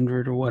 or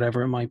 100 or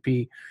whatever it might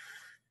be,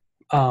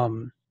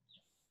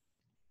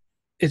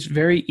 it's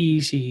very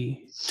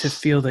easy to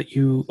feel that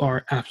you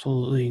are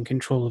absolutely in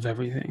control of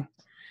everything.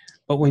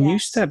 But when you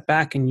Yes. step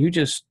back and you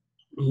just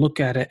look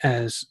at it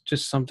as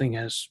just something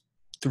as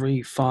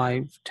 3,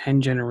 5,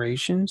 10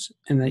 generations,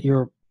 and that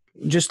you're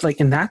just like,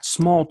 and that's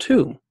small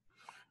too.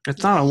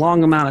 It's not Yeah. a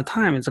long amount of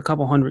time. It's a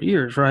couple hundred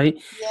years, right?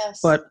 Yes.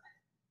 But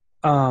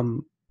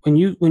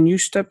when you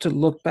step to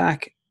look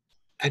back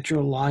at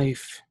your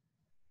life,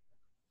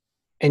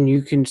 and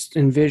you can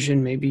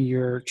envision maybe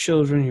your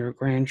children, your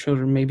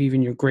grandchildren, maybe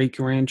even your great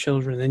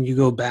grandchildren, then you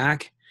go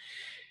back,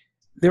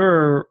 there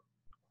are,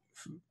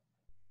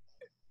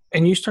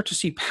 and you start to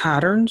see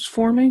patterns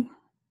forming.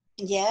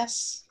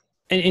 Yes.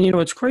 And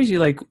it's crazy.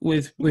 Like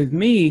with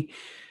me,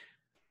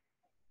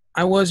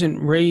 I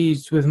wasn't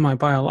raised with my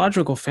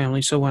biological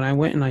family. So when I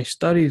went and I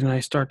studied, and I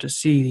start to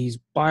see these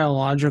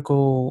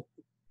biological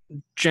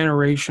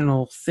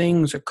generational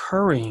things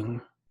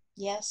occurring,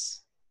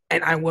 Yes.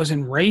 and I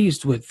wasn't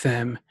raised with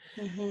them,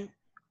 Mm-hmm.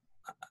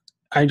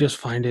 I just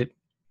find it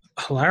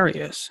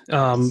hilarious. The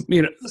Not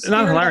spirit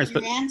of hilarious,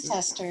 your but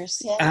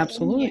ancestors, yeah, in you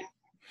absolutely.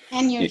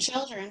 and your It,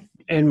 children.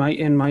 and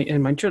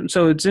my children.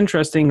 So it's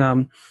interesting.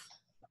 I'll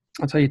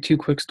tell you two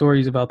quick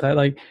stories about that.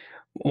 Like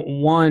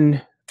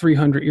one,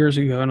 300 years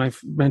ago, and I've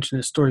mentioned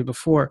this story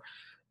before,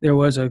 there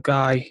was a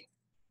guy,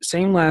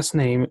 same last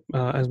name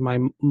as my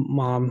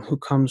mom, who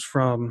comes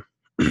from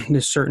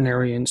this certain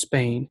area in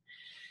Spain.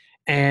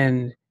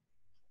 And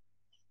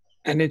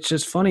it's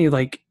just funny,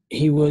 like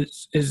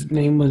his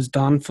name was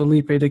Don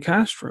Felipe de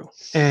Castro.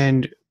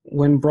 And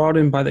when brought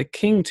in by the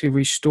king to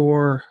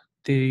restore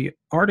the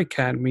art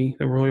academy,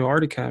 the Royal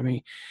Art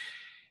Academy,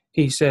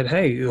 he said,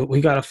 hey,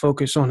 we got to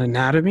focus on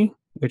anatomy,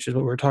 which is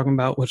what we're talking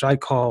about, which I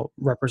call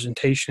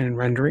representation and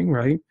rendering,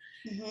 right?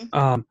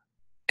 Mm-hmm.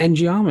 And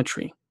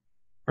geometry,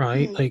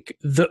 right?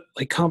 Mm-hmm.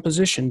 Like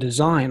composition,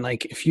 design.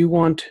 Like if you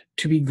want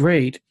to be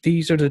great,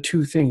 these are the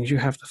two things you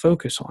have to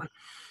focus on.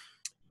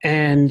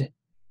 And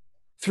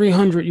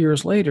 300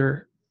 years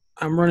later,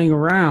 I'm running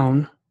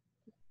around,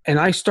 and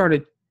I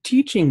started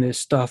teaching this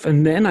stuff,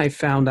 and then I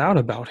found out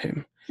about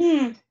him.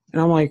 Hmm.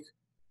 And I'm like,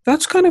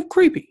 that's kind of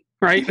creepy,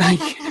 right?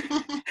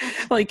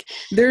 Like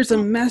there's a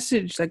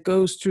message that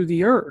goes through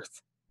the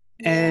earth,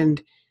 Yeah.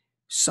 and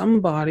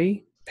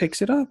somebody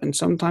picks it up, and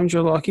sometimes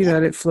you're lucky Yep.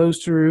 that it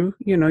flows through,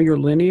 your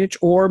lineage,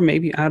 or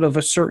maybe out of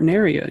a certain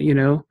area,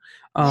 Yeah.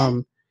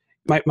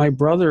 my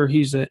brother,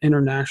 he's an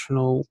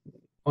international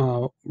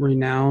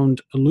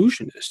renowned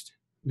illusionist,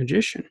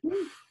 magician.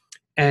 Hmm.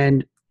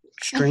 And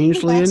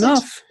strangely That's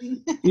enough,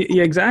 interesting.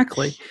 yeah,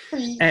 exactly.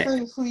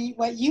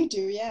 What you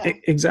do, yeah.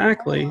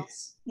 Exactly.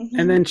 Parallels. And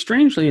Mm-hmm. then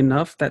strangely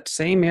enough, that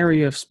same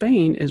area of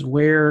Spain is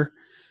where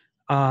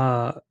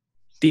uh,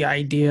 the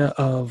idea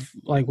of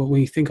like when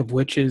we think of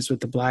witches with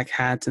the black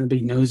hats and the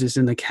big noses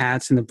and the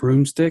cats and the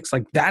broomsticks,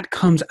 like that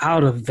comes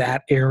out of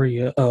that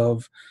area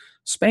of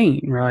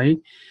Spain, right?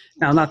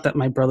 Now, not that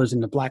my brother's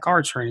into black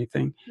arts or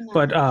anything, No.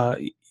 but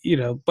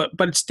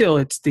but it's still,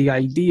 it's the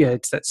idea,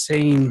 it's that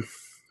same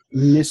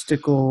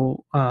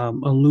mystical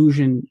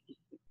illusion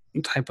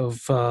type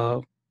of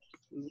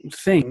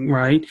thing,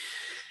 right?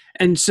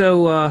 And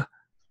so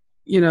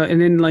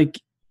and then like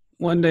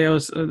one day I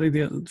was like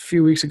a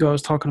few weeks ago I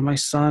was talking to my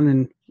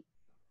son,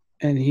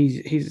 and he's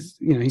he's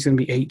going to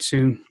be 8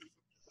 soon,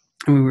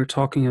 and we were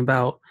talking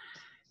about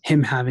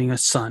him having a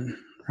son,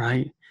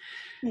 right?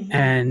 Mm-hmm.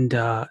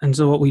 And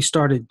so what we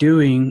started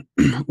doing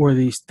were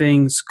these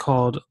things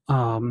called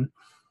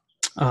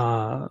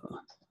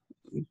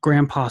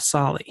Grandpa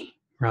Solly,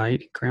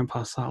 right?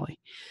 Grandpa Solly.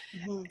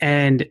 Mm-hmm.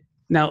 And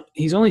now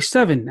he's only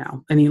 7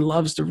 now, and he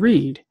loves to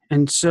read.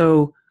 And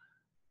so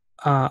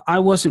I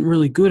wasn't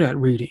really good at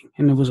reading,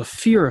 and it was a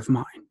fear of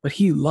mine, but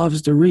he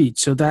loves to read.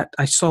 So that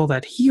I saw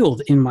that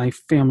healed in my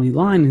family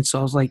line. And so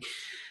I was like,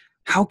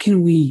 how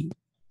can we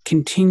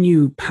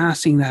continue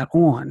passing that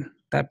on,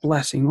 that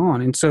blessing on?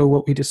 And so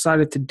what we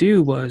decided to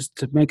do was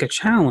to make a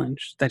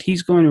challenge that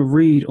he's going to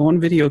read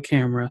on video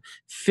camera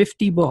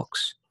 50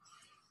 books,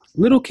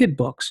 little kid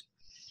books.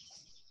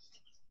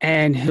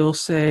 And he'll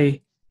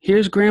say,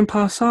 here's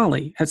Grandpa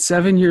Solly at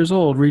 7 years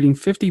old reading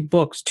 50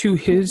 books to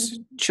his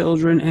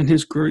children and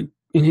his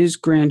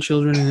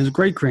grandchildren and his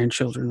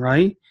great-grandchildren,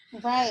 right?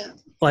 Right.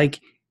 Like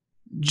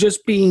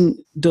just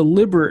being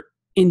deliberate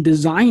in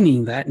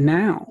designing that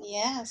now.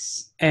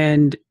 Yes.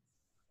 And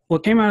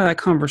what came out of that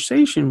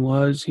conversation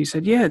was he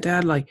said, yeah,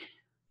 Dad, like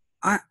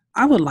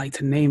I would like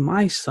to name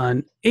my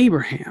son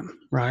Abraham,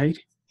 right?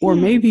 Or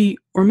maybe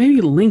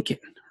Lincoln,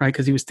 right?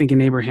 Because he was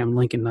thinking Abraham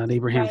Lincoln, not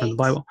Abraham from the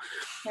Bible.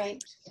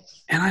 Right.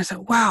 And I said,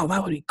 wow,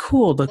 that would be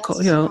cool to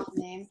call,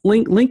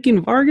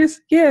 Lincoln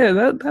Vargas. Yeah,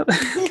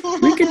 that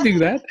we could do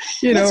that,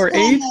 or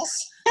Abe.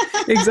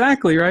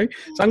 Exactly, right?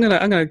 So I'm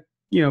gonna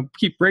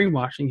keep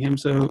brainwashing him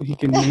so he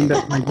can name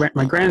that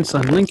my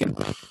grandson Lincoln.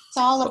 It's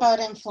all about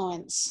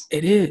influence.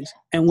 It is.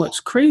 And what's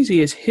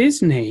crazy is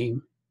his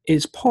name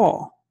is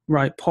Paul,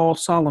 right? Paul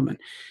Solomon,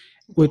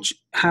 which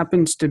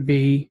happens to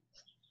be,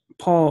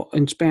 Paul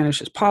in Spanish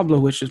is Pablo,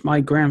 which is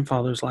my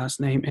grandfather's last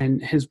name,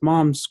 and his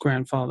mom's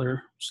grandfather's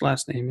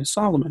last name is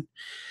Solomon.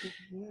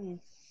 Mm-hmm.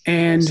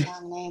 And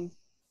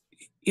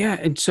yeah,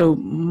 and so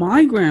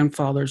my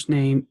grandfather's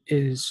name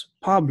is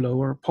Pablo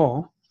or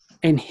Paul,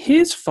 and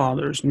his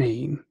father's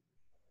name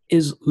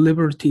is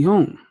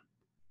Libertion,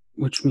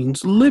 which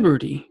means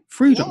liberty,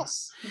 freedom.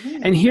 Yes.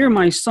 Mm-hmm. And here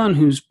my son,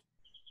 who's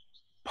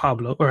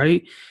Pablo,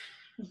 right,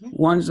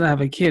 wants to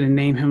have a kid and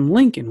name him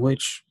Lincoln,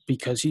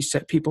 because he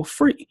set people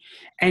free.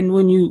 And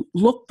when you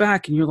look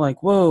back and you're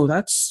like, whoa,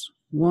 that's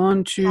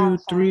 1, 2,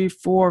 3,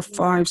 4,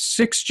 5,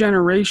 6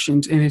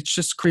 generations, and it's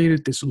just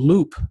created this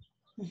loop.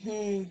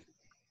 Mm-hmm.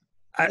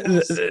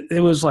 Yes.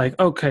 It was like,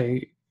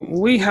 okay,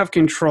 we have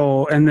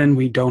control, and then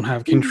we don't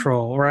have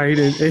control, right?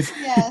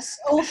 Yes,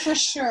 for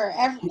sure.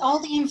 All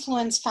the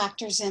influence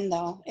factors in,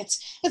 though.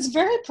 It's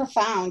very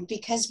profound,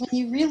 because when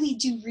you really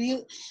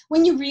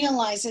when you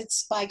realize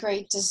it's by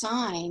great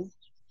design,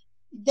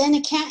 then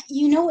it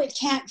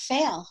can't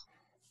fail.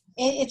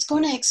 It's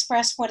going to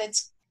express what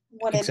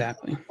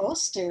exactly. It's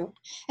supposed to.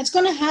 It's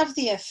going to have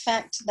the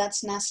effect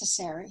that's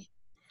necessary.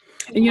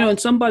 And and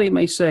somebody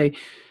may say,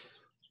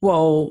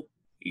 well,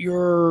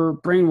 you're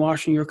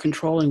brainwashing, you're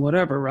controlling,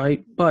 whatever,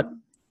 right? But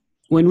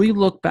when we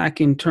look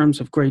back in terms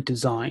of great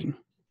design,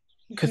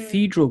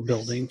 cathedral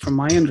building, from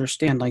my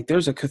understanding, like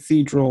there's a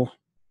cathedral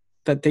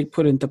that they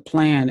put into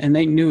plan, and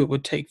they knew it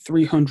would take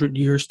 300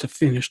 years to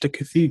finish the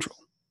cathedral.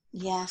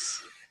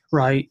 Yes.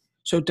 Right?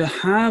 So to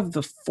have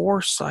the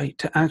foresight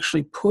to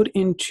actually put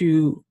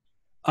into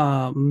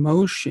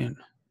motion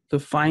the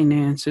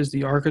finances,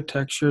 the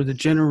architecture, the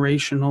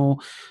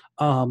generational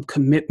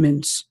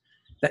commitments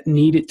that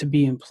needed to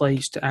be in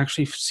place to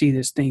actually see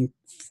this thing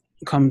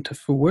come to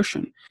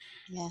fruition.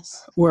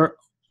 Yes. Where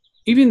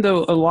even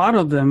though a lot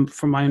of them,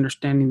 from my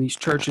understanding, these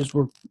churches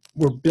were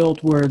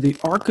built where the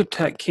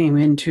architect came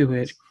into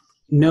it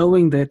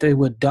knowing that they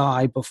would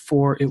die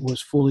before it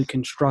was fully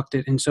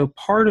constructed. And so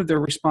part of their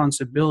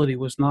responsibility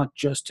was not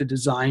just to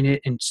design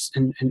it and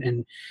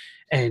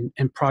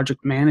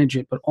project manage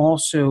it, but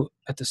also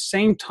at the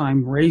same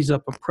time raise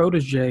up a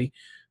protege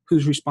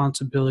whose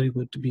responsibility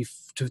would be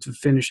to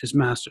finish his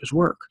master's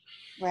work.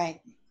 Right.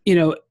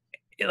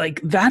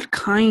 Like that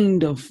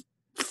kind of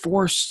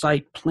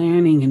foresight,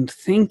 planning, and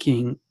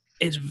thinking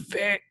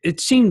it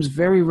seems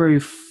very, very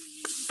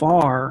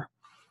far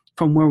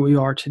from where we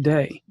are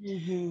today.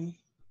 Mm-hmm.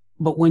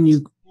 But when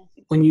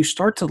you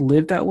start to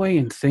live that way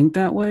and think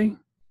that way,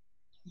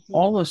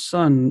 all of a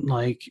sudden,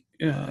 like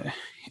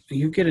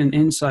you get an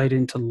insight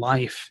into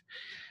life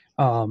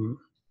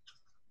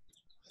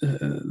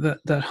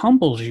that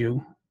humbles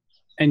you.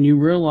 And you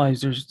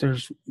realize there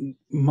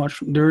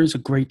is a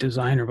great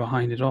designer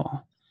behind it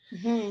all.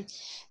 Mm-hmm.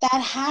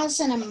 That has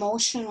an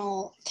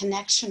emotional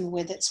connection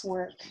with its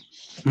work.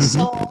 Mm-hmm.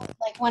 So,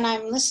 like when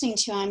I'm listening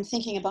to, I'm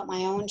thinking about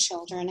my own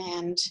children,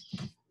 and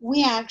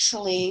we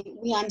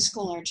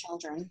unschool our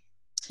children.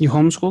 You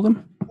homeschool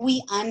them?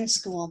 We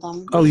unschool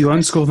them. Oh, you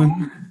unschool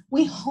them?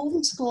 We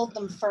homeschooled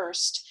them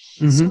first.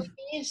 So Mm-hmm. we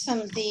gave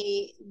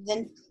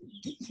them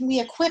we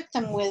equipped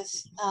them with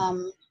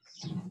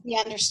the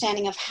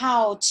understanding of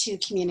how to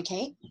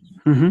communicate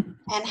Mm-hmm.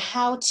 and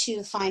how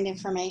to find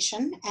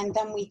information. And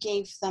then we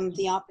gave them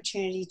the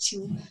opportunity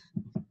to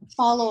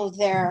follow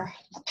their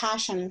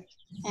passion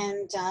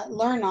and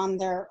learn on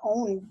their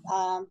own,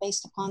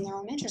 based upon their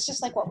own interests,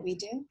 just like what we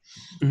do.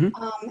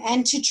 Mm-hmm.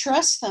 And to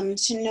trust them,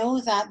 to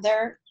know that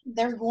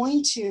they're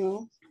going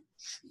to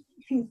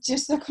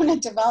they're going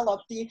to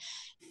develop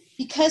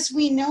because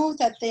we know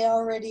that they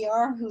already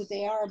are who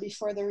they are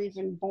before they're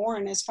even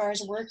born. As far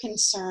as we're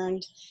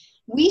concerned,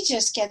 we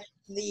just get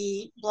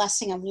the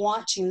blessing of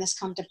watching this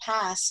come to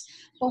pass.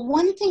 But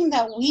one thing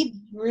that we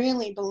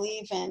really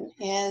believe in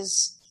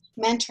is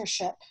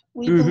mentorship.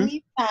 We Mm-hmm.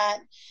 believe that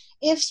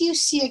if you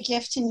see a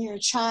gift in your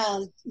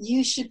child,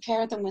 you should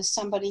pair them with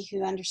somebody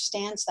who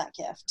understands that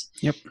gift.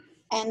 Yep.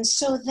 And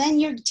so then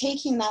you're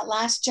taking that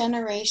last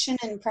generation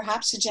and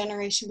perhaps a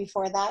generation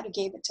before that who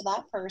gave it to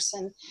that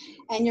person,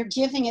 and you're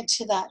giving it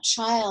to that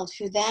child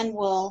who then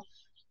will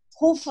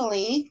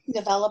hopefully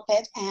develop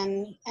it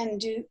and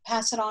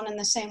pass it on in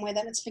the same way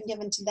that it's been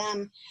given to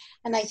them.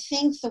 And I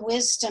think the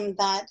wisdom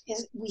that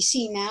we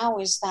see now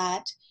is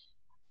that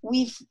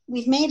we've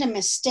made a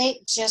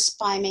mistake just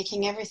by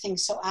making everything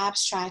so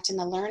abstract in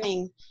the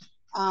learning,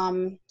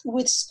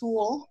 with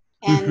school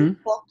and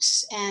Mm-hmm.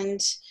 books, and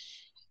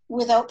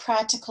without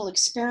practical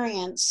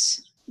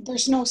experience.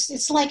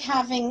 It's like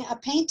having a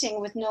painting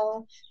with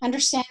no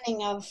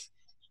understanding of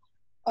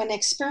an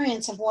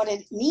experience of what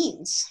it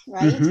means,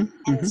 right? Mm-hmm.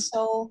 And Mm-hmm.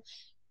 so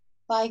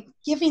by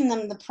giving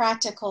them the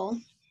practical,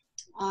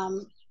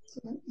 um,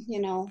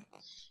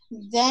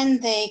 then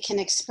they can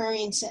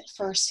experience it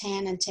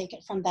firsthand and take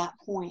it from that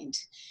point.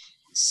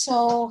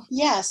 So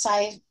yes,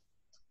 I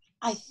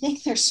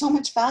think there's so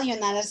much value in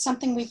that. It's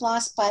something we've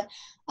lost, but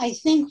I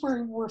think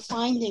we're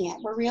finding it.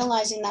 We're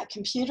realizing that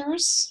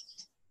computers,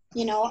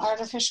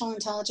 artificial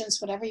intelligence,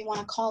 whatever you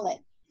want to call it,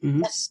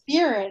 Mm-hmm. the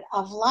spirit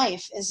of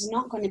life is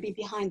not going to be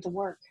behind the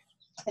work.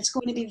 It's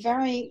going to be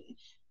very,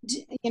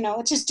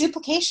 it's just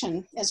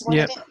duplication is what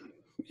Yep. it is.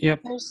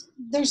 Yep.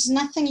 There's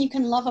nothing you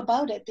can love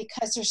about it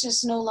because there's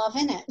just no love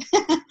in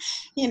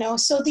it.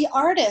 So the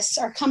artists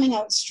are coming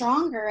out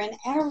stronger in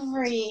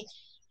every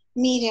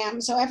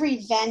medium. So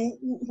every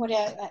what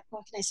can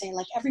I say,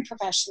 like every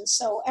profession.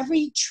 So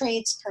every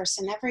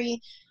tradesperson,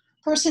 every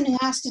person who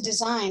has to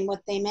design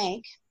what they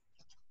make,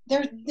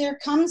 there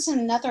comes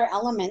another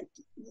element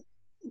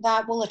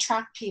that will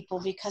attract people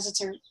because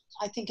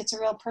I think it's a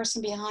real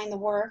person behind the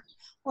work,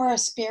 or a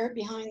spirit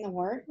behind the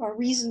work, or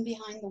reason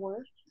behind the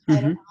work. Mm-hmm.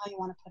 I don't know how you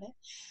want to put it.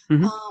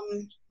 Mm-hmm.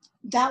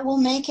 That will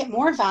make it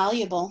more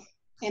valuable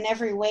in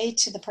every way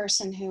to the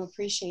person who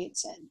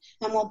appreciates it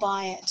and will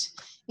buy it.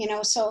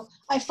 So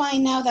I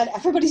find now that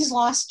everybody's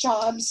lost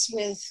jobs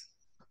with,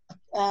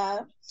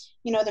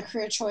 the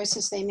career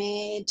choices they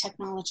made.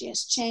 Technology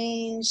has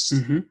changed.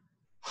 Mm-hmm.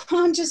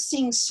 I'm just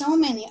seeing so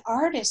many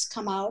artists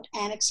come out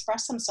and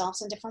express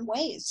themselves in different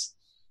ways.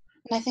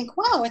 And I think,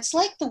 wow, it's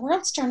like the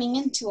world's turning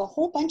into a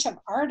whole bunch of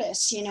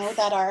artists,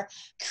 that are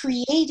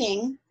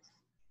creating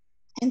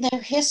in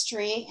their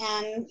history.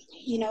 And,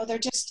 they're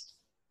just,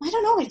 I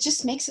don't know, it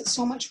just makes it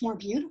so much more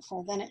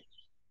beautiful than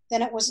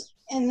it was.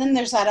 And then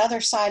there's that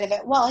other side of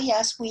it. Well,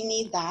 yes, we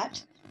need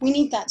that. We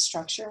need that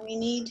structure. We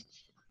need,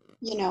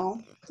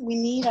 we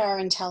need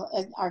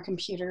our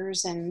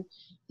computers and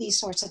these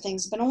sorts of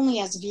things, but only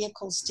as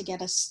vehicles to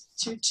get us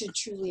to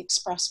truly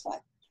express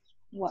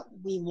what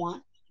we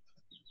want.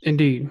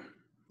 Indeed.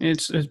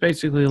 It's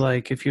basically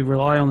like if you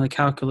rely on the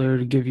calculator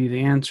to give you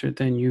the answer,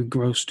 then you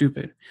grow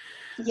stupid.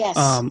 Yes.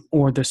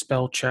 Or the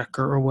spell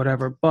checker or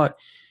whatever. But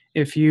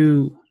if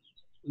you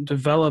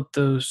develop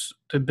the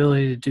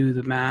ability to do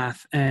the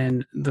math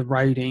and the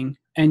writing,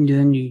 and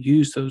then you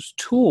use those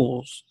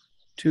tools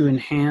to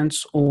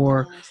enhance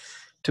or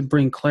to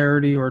bring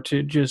clarity or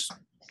to just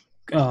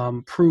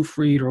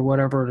proofread or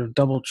whatever, to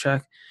double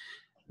check,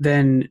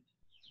 then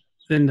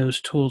those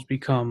tools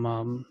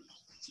become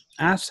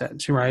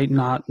assets, right?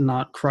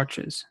 Not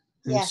crutches.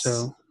 And Yes.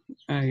 so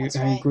I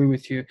Right. agree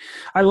with you.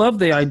 I love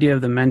the idea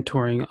of the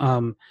mentoring.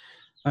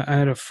 I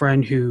had a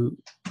friend who,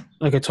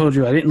 like I told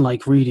you, I didn't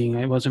like reading.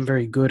 I wasn't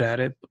very good at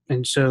it.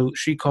 And so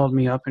she called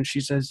me up and she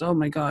says, "Oh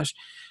my gosh,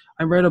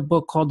 I read a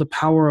book called The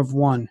Power of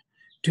One.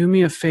 Do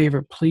me a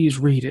favor, please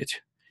read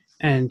it."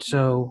 And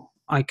so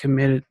I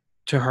committed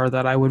to her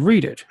that I would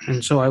read it.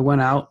 And so I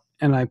went out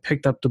and I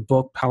picked up the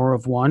book Power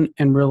of One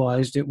and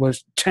realized it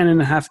was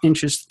 10.5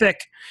 inches thick.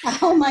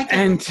 Oh my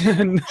goodness.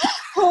 And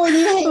oh,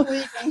 you hate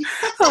reading.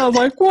 I'm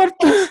like, what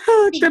the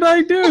heck did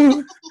I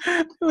do?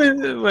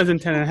 It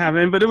wasn't 10.5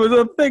 inches, but it was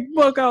a thick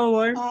book. I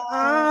was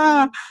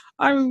like,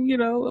 I'm,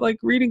 like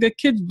reading a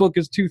kid's book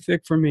is too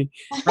thick for me.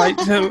 Right.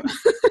 So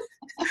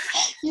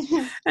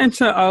And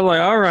so I was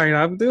like, all right,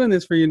 I'm doing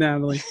this for you,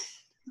 Natalie.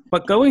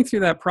 But going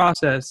through that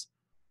process,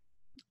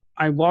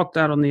 I walked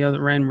out on the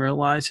other end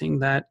realizing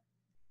that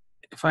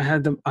if I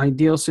had the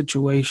ideal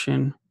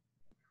situation,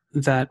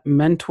 that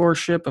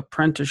mentorship,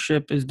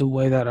 apprenticeship is the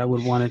way that I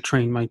would want to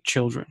train my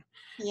children.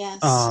 Yes.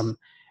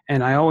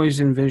 And I always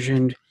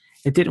envisioned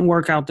it didn't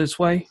work out this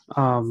way.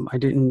 I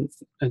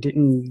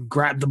didn't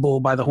grab the bull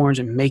by the horns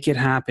and make it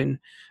happen.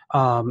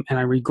 And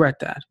I regret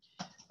that.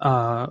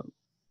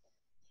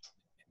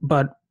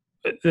 But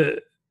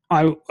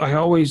I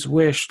always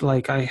wished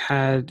like I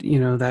had,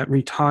 that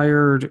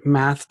retired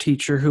math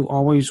teacher who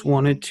always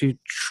wanted to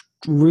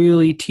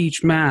really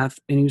teach math,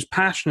 and he was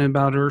passionate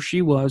about it, or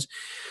she was,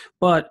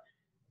 but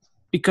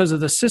because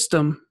of the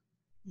system,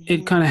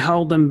 it kind of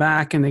held them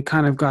back, and they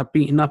kind of got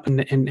beaten up,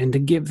 and to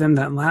give them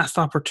that last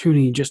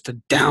opportunity just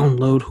to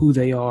download who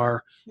they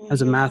are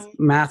as a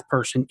math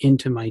person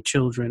into my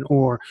children,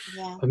 or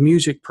a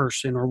music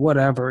person, or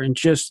whatever, and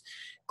just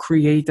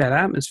create that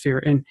atmosphere.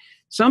 And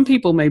some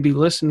people may be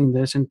listening to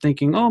this and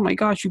thinking, oh my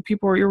gosh, you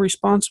people are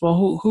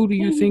irresponsible. Who do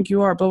you think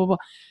you are? Blah, blah, blah.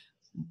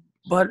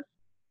 But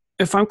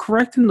if I'm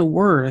correct in the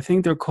word, I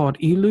think they're called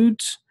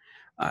eludes.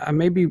 I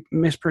may be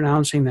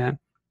mispronouncing that.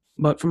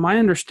 But from my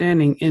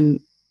understanding,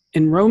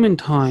 in Roman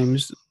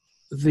times,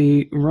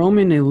 the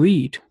Roman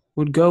elite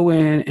would go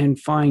in and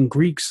find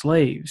Greek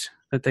slaves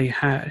that they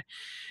had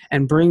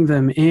and bring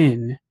them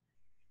in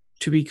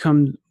to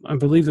become, I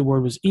believe the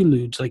word was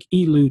eludes, like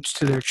eludes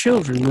to their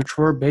children, which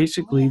were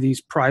basically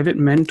these private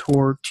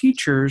mentor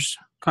teachers,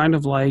 kind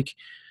of like,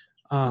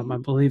 I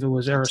believe it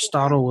was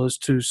Aristotle was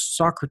to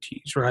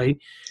Socrates, right?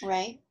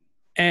 Right.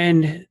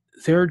 And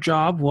their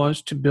job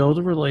was to build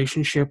a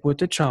relationship with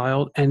the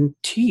child and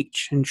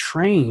teach and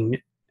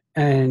train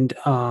and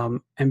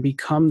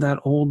become that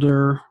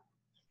older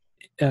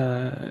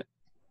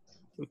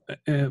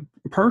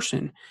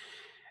person.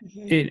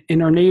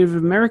 In our Native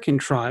American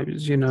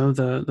tribes,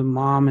 the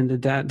mom and the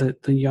dad,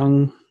 the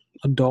young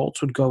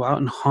adults would go out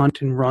and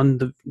hunt and run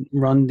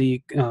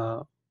the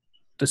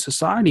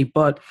society,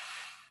 but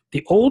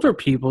the older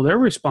people, their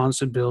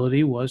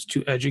responsibility was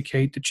to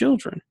educate the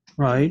children,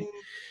 right?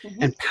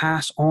 And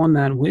pass on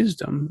that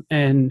wisdom.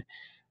 And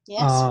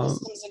yes,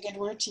 wisdom's a good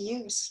word to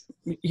use.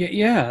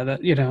 Yeah,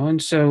 that,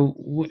 and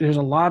so there's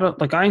a lot of,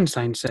 like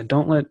Einstein said,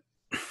 don't let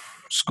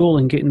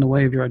schooling get in the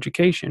way of your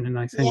education. And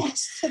I think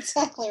yes,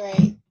 exactly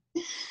right.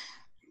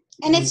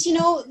 And it's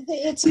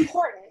it's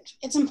important.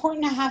 It's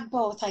important to have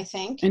both, I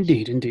think.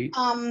 Indeed.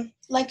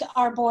 Like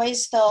our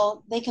boys,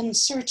 they can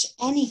search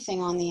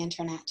anything on the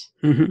internet,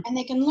 and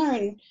they can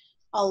learn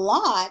a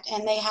lot.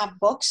 And they have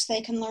books they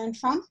can learn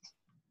from.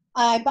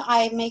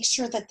 I make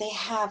sure that they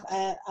have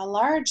a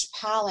large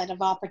palette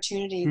of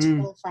opportunity to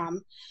pull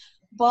from.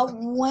 But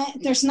when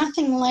there's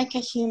nothing like a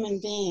human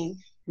being.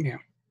 Yeah.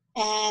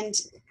 And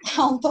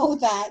although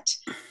that,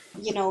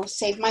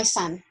 save my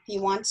son, he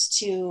wants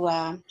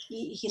to,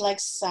 he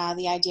likes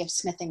the idea of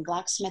smithing,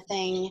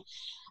 blacksmithing,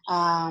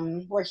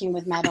 working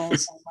with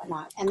metals and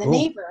whatnot. And the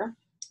neighbor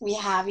we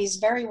have, he's a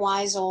very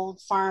wise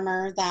old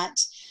farmer that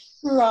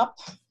grew up,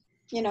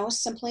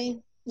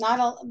 simply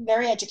not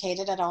very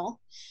educated at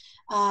all.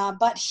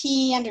 But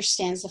he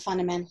understands the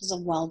fundamentals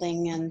of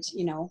welding and,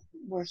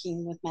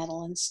 working with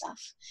metal and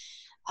stuff.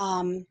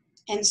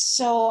 And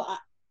so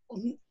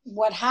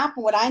what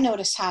I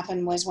noticed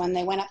happened was when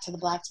they went up to the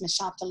blacksmith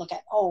shop to look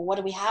at, what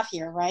do we have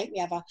here, right? We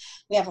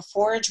have a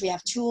forge, we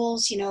have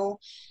tools, the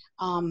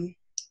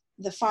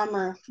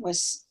friend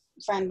was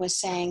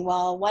saying,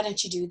 well, why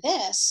don't you do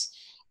this?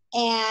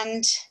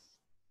 And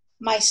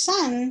my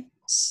son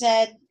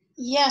said,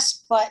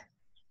 yes, but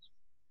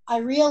I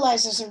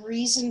realize there's a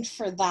reason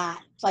for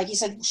that. Like he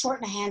said,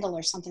 shorten a handle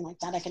or something like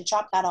that. I can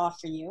chop that off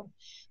for you.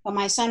 But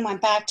my son went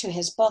back to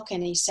his book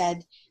and he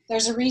said,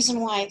 there's a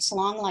reason why it's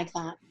long like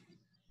that.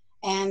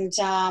 And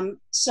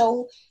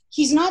so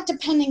he's not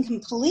depending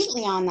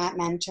completely on that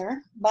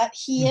mentor, but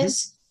he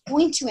is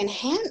going to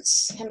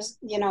enhance him,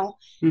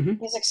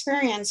 his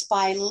experience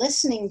by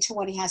listening to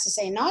what he has to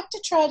say, not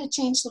to try to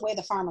change the way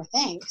the farmer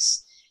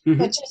thinks,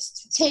 but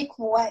just to take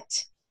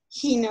what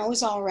he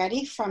knows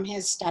already from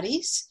his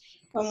studies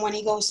and when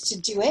he goes to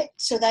do it,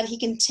 so that he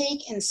can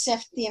take and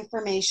sift the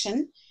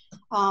information,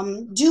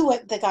 do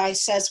what the guy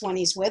says when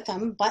he's with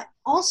him, but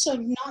also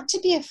not to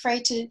be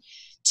afraid to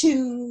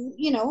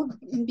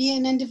be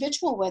an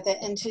individual with it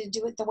and to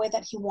do it the way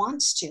that he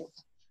wants to,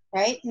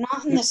 right?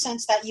 Not in the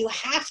sense that you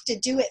have to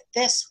do it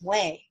this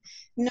way.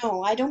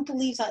 No, I don't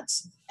believe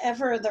that's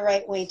ever the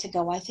right way to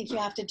go. I think you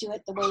have to do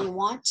it the way you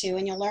want to,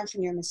 and you'll learn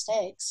from your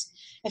mistakes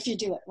if you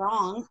do it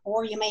wrong,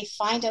 or you may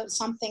find out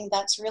something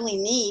that's really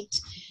neat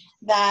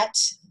that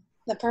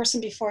the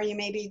person before you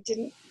maybe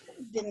didn't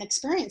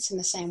experience in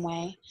the same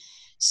way.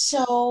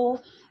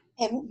 So,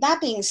 and that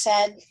being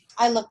said,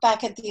 I look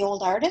back at the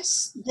old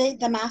artists,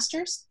 the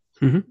masters.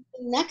 The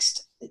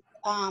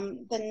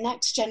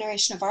next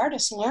generation of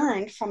artists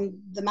learned from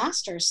the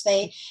masters.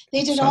 They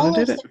did all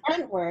of the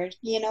grunt work,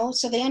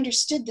 so they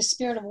understood the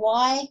spirit of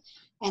why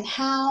and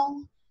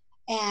how,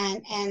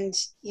 and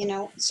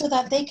so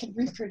that they could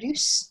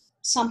reproduce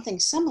something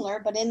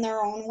similar, but in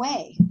their own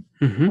way,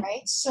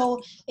 right?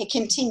 So it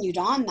continued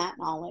on that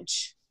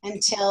knowledge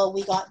until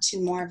we got to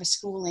more of a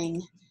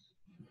schooling.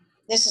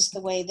 This is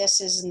the way, this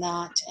is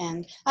not.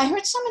 And I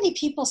heard so many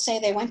people say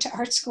they went to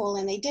art school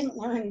and they didn't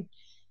learn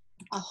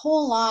a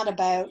whole lot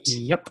about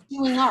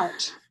doing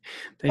art.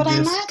 But I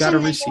imagine got a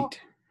receipt.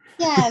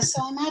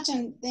 So I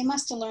imagine they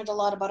must have learned a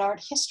lot about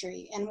art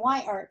history and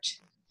why art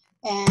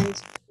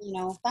and,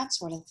 that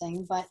sort of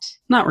thing. But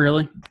not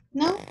really.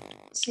 No?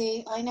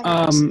 See, I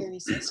never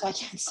experienced it, so I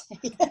can't say.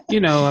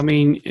 I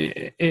mean,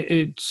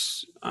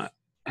 it's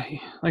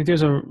like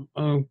there's a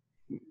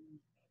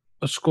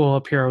school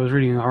up here I was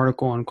reading an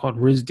article on called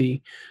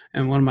RISD,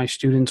 and one of my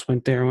students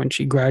went there when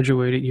she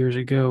graduated years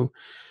ago.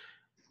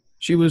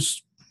 She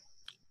was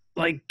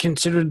like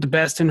considered the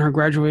best in her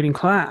graduating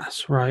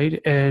class,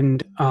 right?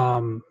 And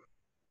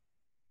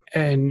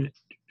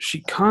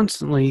she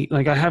constantly,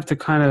 like, I have to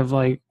kind of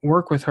like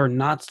work with her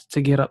not to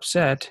get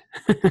upset.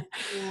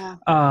 Yeah.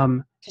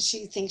 Because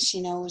she thinks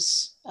she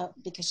knows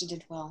because she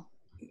did well.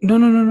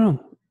 No.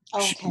 Oh,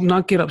 okay.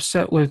 Not get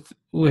upset with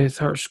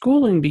her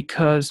schooling,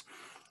 because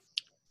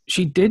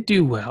she did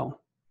do well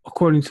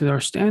according to their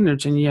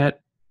standards, and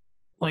yet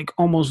like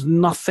almost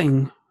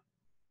nothing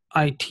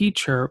I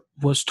teach her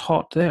was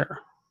taught there.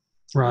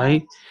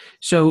 Right?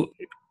 So,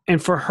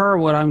 and for her,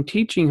 what I'm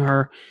teaching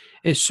her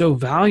is so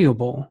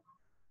valuable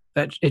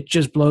that it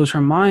just blows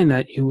her mind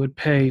that you would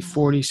pay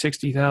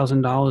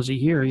 $40,000-$60,000 a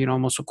year,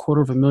 almost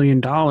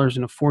 $250,000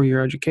 in a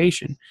 4-year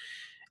education,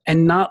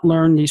 and not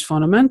learn these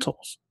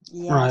fundamentals.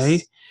 Yes.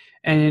 Right?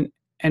 And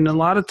a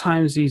lot of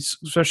times these,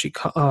 especially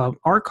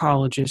art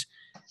colleges,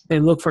 they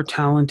look for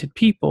talented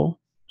people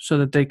so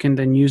that they can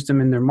then use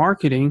them in their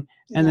marketing,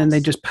 and then they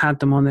just pat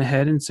them on the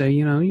head and say,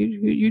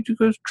 you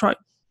go try.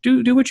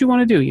 Do what you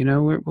want to do,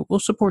 we'll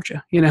support you,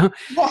 Yeah,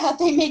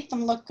 they make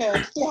them look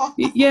good.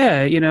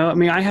 Yeah. I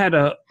mean, I had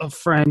a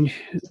friend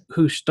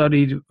who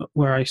studied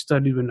where I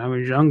studied when I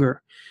was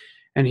younger,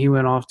 and he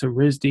went off to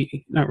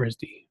RISD, not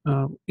RISD.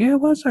 It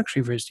was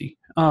actually RISD.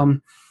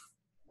 And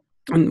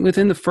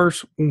within the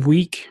first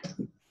week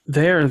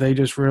there, they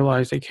just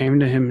realized, they came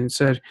to him and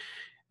said,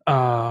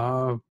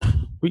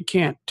 we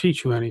can't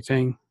teach you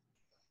anything,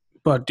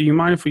 but do you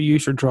mind if we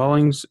use your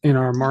drawings in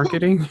our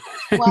marketing?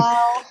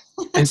 Wow.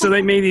 And so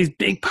they made these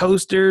big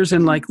posters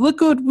and like, look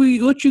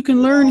what you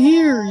can learn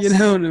here,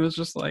 and it was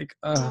just like,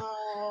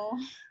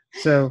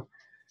 So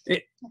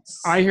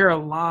I hear a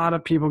lot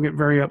of people get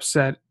very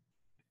upset.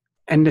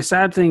 And the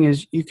sad thing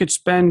is, you could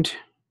spend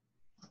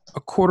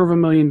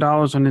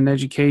 $250,000 on an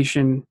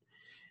education,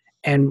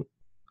 and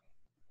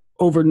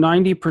over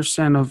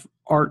 90% of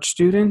art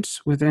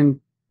students within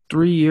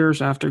 3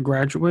 years after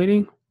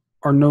graduating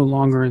are no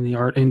longer in the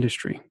art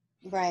industry.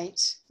 Right.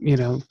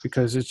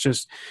 Because it's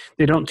just,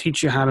 they don't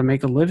teach you how to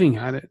make a living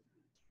at it.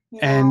 No.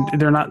 And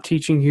they're not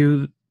teaching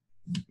you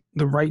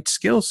the right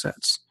skill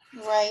sets.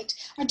 Right.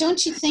 Or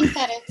don't you think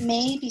that it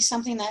may be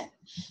something that,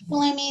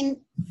 well, I mean,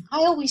 I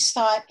always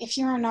thought if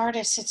you're an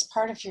artist, it's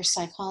part of your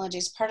psychology,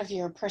 it's part of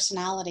your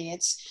personality.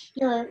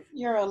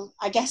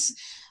 I guess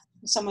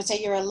some would say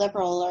you're a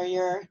liberal, or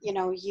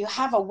you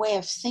have a way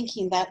of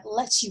thinking that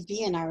lets you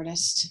be an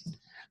artist.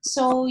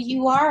 So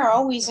you are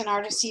always an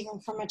artist, even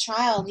from a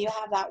child. You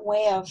have that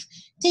way of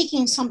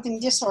taking something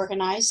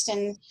disorganized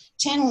and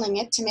channeling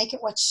it to make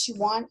it what you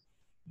want.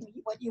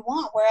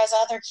 Whereas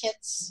other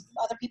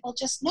people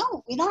just,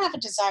 no, we don't have a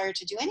desire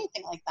to do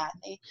anything like that.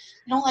 They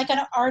don't like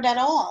art at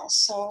all.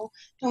 So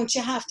don't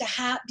you have to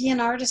be an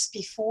artist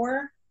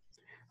before,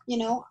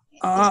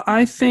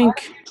 I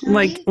think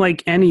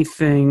like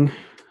anything,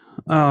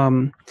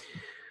 I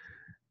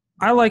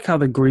like how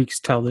the Greeks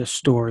tell this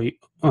story.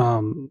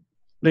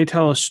 They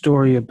tell a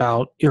story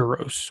about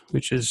Eros,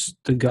 which is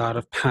the god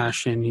of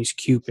passion. He's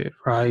Cupid,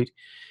 right?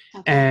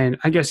 Okay. And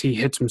I guess he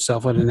hits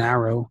himself with an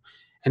arrow,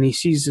 and he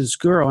sees this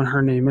girl, and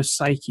her name is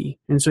Psyche.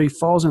 And so he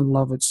falls in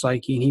love with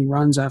Psyche, and he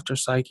runs after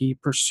Psyche, he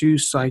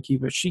pursues Psyche,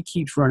 but she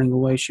keeps running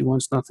away. She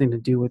wants nothing to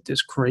do with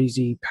this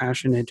crazy,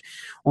 passionate,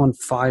 on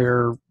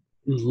fire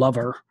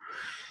lover.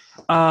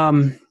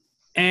 So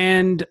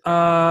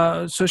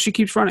she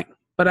keeps running.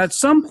 But at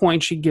some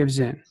point, she gives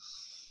in.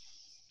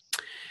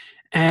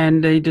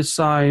 And they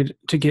decide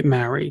to get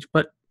married.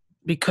 But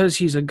because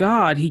he's a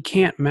god, he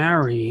can't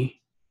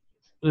marry.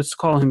 Let's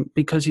call him,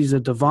 because he's a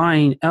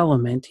divine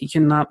element, he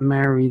cannot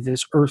marry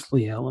this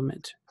earthly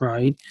element,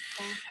 right?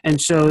 Okay.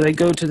 And so they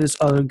go to this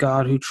other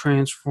god who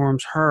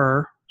transforms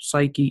her,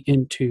 Psyche,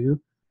 into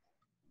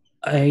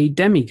a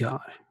demigod,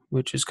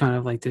 which is kind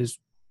of like this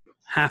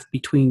half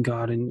between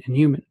God and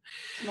human.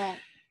 Right.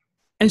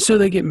 And so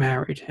they get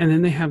married, and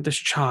then they have this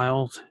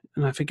child,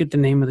 and I forget the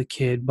name of the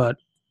kid, but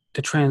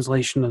the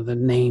translation of the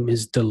name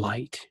is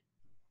Delight.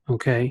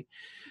 Okay?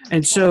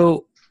 And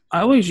so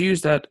I always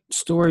use that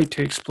story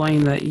to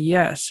explain that,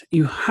 yes,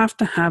 you have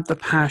to have the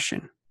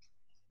passion,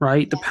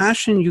 right? Yes. The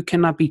passion, you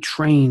cannot be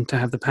trained to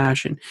have the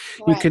passion.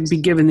 Right. You could be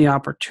given the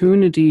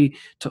opportunity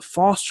to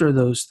foster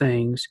those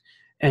things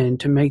and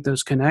to make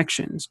those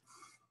connections.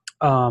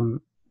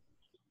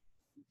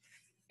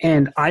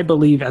 And I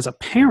believe as a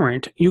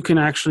parent, you can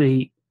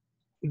actually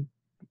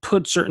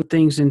put certain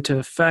things into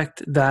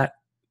effect that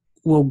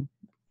will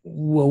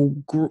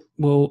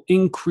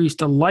increase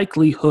the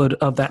likelihood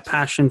of that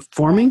passion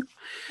forming.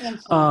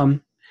 Right.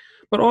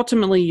 But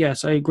ultimately,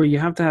 yes, I agree. You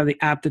have to have the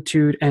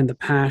aptitude and the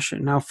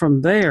passion. Now,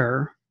 from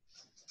there,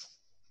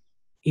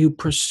 you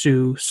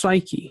pursue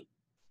psyche.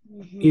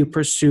 You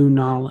pursue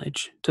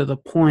knowledge to the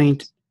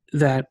point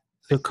that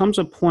there comes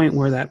a point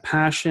where that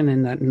passion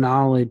and that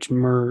knowledge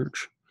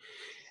merge,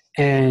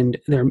 and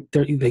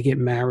they get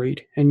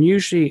married. And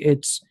usually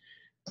it's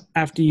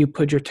after you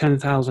put your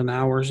 10,000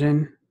 hours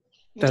in,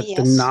 that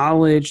the Yes.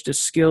 knowledge, the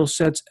skill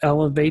sets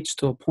elevates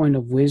to a point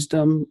of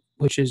wisdom,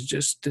 which is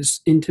just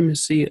this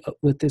intimacy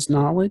with this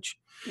knowledge.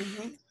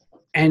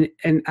 And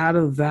out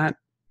of that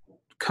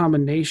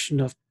combination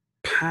of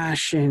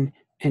passion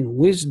and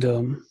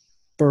wisdom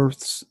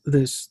births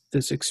this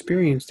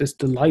experience, this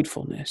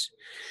delightfulness.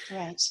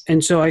 Right.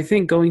 And so I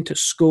think going to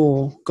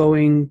school,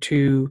 going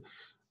to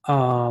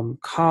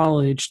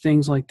college,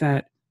 things like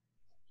that,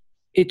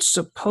 it's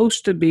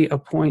supposed to be a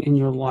point in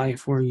your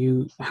life where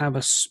you have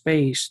a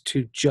space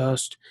to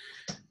just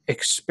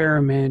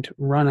experiment,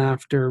 run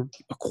after,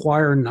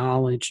 acquire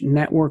knowledge,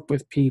 network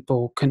with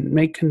people,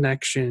 make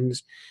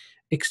connections.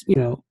 It's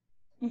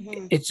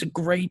a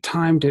great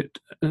time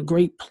a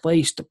great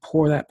place to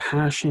pour that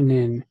passion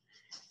in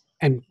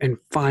and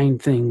find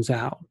things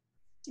out.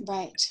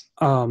 Right.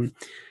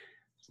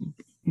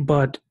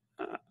 But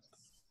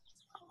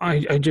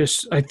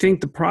I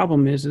think the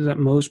problem is that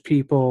most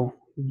people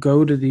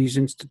go to these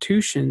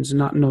institutions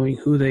not knowing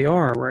who they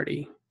are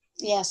already.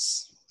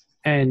 Yes.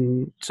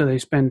 And so they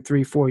spend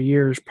 3-4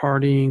 years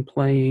partying,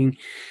 playing,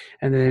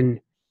 and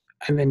then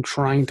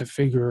trying to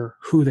figure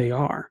who they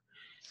are.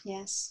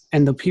 Yes.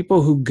 And the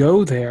people who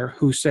go there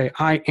who say,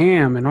 I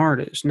am an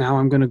artist, now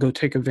I'm going to go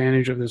take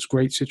advantage of this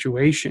great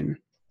situation.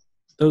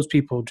 Those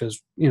people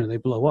just, they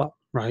blow up,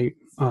 right?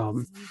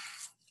 And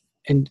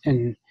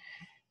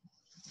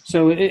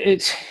so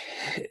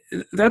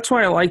that's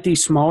why I like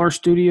these smaller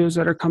studios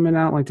that are coming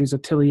out, like these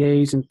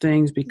ateliers and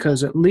things,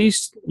 because at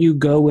least you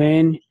go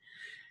in,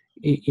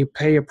 you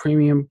pay a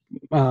premium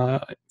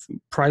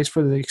price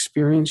for the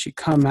experience, you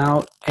come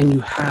out and you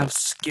have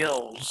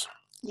skills,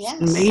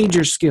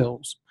 major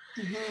skills.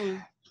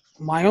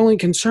 My only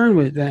concern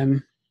with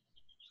them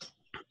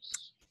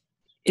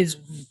is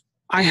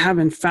I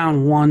haven't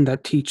found one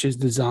that teaches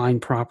design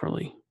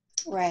properly.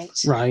 Right.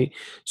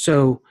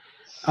 So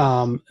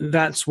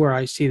that's where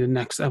I see the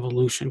next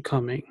evolution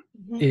coming,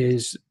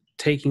 is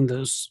taking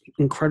those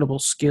incredible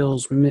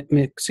skills,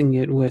 mixing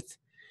it with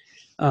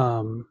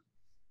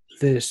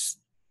this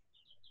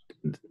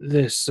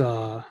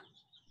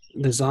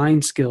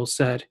design skill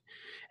set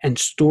and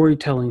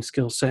storytelling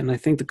skill set. And I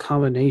think the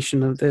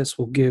combination of this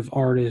will give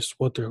artists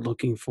what they're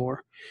looking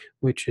for,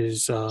 which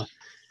is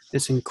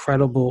this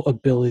incredible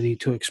ability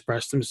to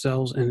express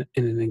themselves in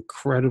an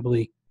incredible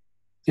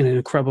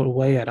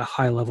way at a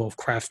high level of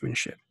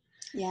craftsmanship.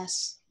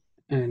 Yes.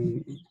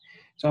 And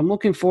so I'm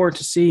looking forward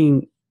to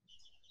seeing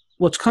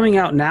what's coming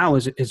out now.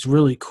 Is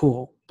really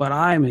cool, but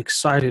I'm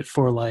excited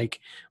for like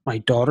my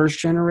daughter's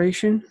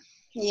generation,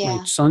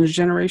 my son's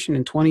generation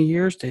in 20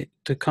 years to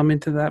come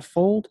into that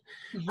fold.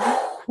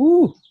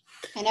 Whew.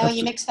 I know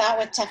you mix that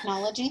with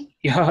technology.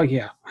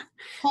 Yeah.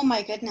 Oh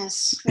my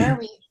goodness. Where are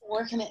we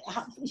working it?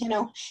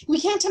 We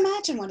can't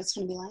imagine what it's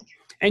going to be like.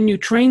 And you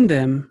train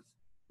them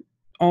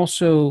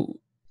also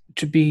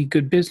to be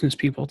good business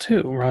people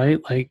too, right?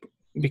 Like,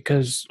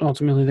 because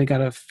ultimately they got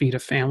to feed a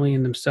family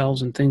and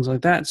themselves and things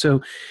like that.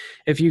 So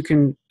if you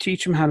can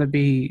teach them how to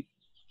be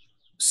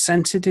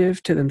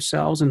sensitive to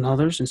themselves and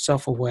others and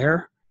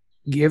self-aware,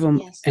 give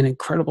them an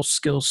incredible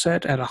skill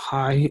set at a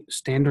high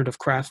standard of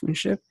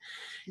craftsmanship,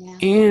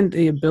 and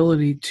the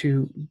ability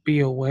to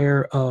be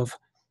aware of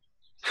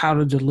how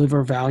to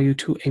deliver value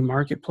to a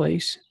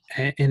marketplace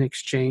in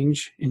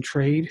exchange, in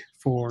trade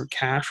for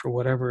cash or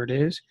whatever it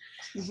is.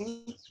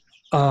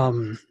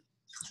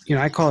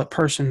 I call it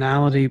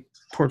personality,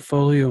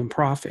 portfolio, and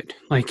profit.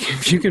 Like,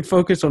 if you can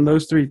focus on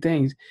those three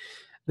things,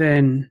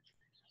 then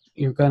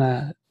you're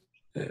gonna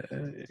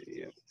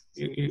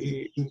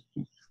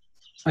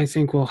I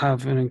think we'll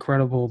have an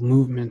incredible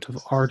movement of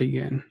art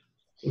again.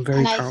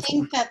 Very powerful. I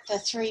think that the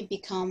three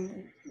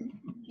become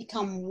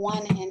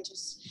one, and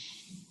just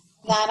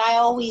that I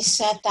always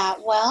said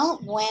that, well,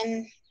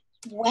 when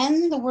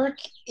the work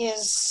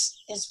is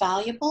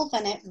valuable,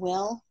 then it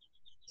will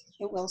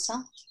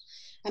sell.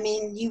 I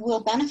mean, you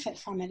will benefit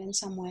from it in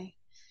some way.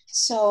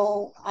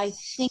 So I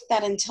think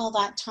that until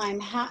that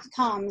time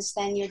comes,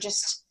 then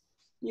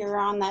you're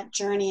on that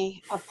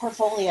journey of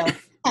portfolio.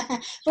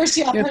 First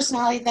you have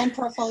personality, then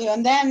portfolio,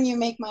 and then you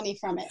make money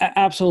from it.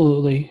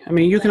 Absolutely. I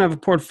mean, you can have a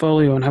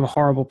portfolio and have a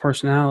horrible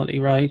personality,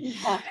 right?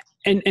 Yeah.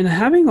 And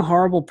having a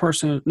horrible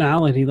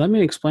personality, let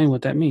me explain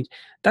what that means.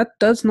 That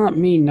does not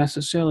mean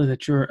necessarily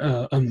that you're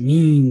a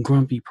mean,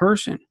 grumpy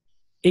person.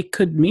 It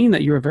could mean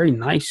that you're a very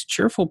nice,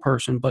 cheerful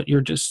person, but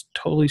you're just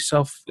totally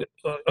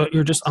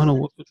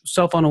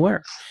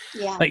self-unaware.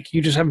 Yeah. Like,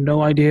 you just have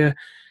no idea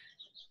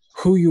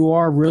who you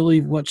are,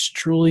 really, what's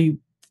truly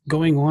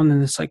going on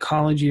in the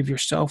psychology of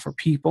yourself or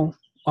people.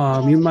 Yeah,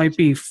 You what are you might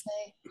be, trying to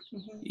say?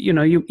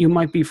 Hmm. you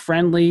might be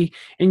friendly,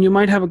 and you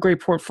might have a great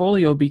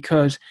portfolio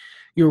because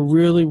you're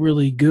really,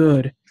 really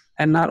good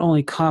at not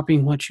only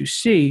copying what you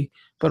see,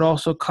 but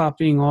also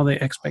copying all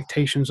the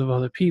expectations of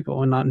other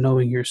people and not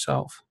knowing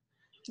yourself.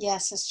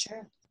 Yes, it's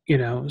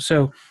true.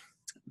 So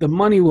the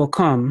money will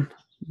come,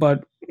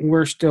 but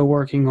we're still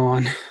working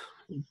on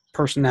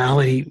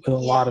personality with a Yeah.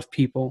 lot of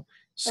people,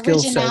 skill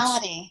sets,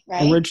 Originality,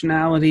 right?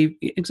 originality.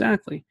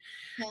 Exactly.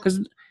 Yeah. Because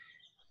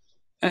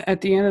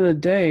at the end of the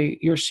day,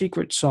 your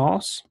secret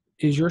sauce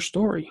is your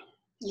story.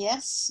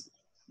 Yes.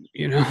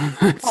 You know,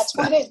 That's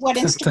what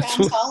that's Instagram's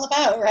what all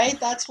about, right?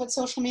 That's what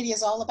social media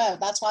is all about.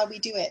 That's why we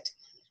do it.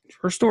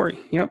 her story.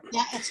 Yep.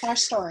 Yeah, it's our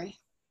story.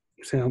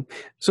 So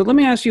let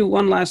me ask you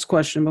one last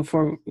question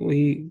before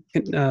we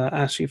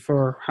ask you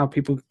for how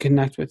people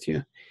connect with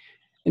you.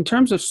 In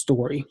terms of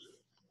story,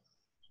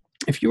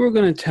 if you were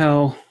going to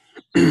tell,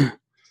 if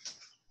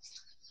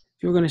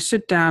you were going to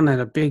sit down at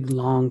a big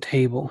long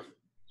table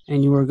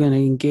and you were going to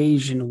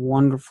engage in a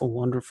wonderful,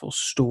 wonderful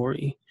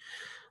story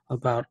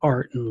about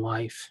art and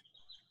life,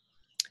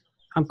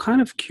 I'm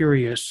kind of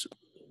curious,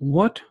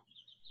 what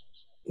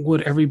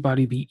would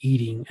everybody be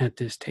eating at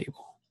this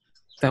table?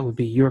 That would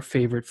be your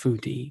favorite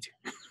food to eat.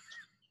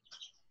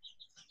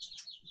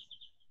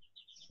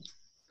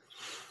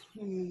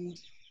 Hmm.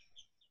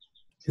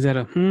 Is that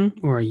a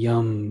or a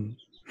yum?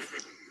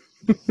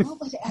 What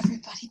would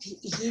everybody be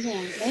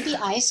eating? Maybe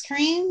ice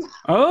cream?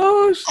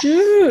 Oh,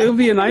 shoot. It'll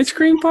be an ice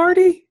cream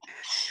party?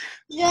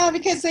 Yeah,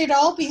 because they'd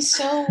all be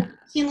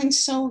feeling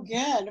so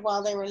good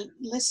while they were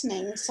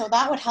listening. So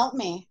that would help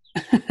me.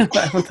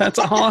 That's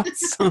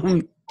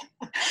awesome.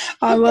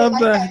 I If they love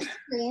like that. ice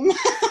cream.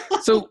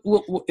 So,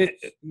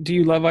 do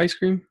you love ice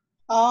cream?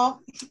 Oh,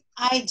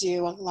 I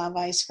do love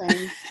ice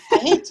cream. I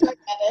hate to admit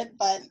it,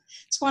 but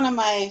it's one of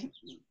my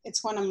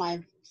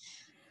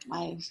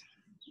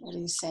what do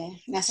you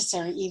say,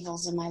 necessary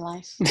evils in my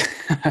life.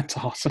 That's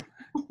awesome.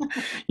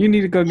 You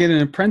need to go get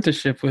an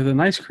apprenticeship with an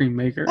ice cream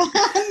maker.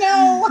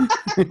 No,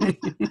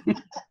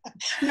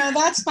 no,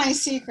 that's my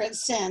secret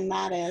sin.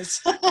 That is.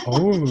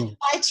 Oh,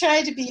 I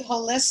try to be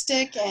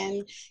holistic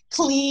and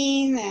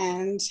clean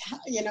and,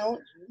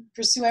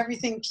 pursue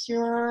everything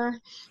pure.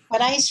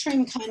 But ice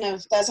cream kind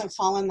of doesn't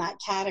fall in that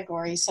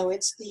category. So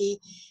it's the,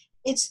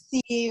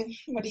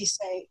 what do you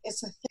say?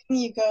 It's the thing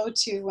you go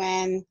to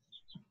when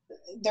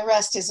the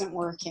rest isn't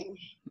working.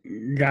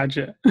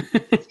 gotcha.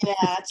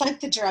 Yeah, it's like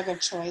the drug of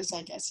choice,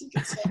 I guess you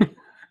could say.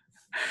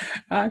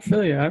 I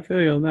feel you. I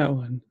feel you on that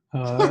one.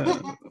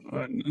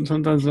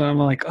 Sometimes I'm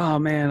like, oh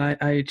man,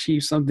 I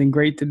achieved something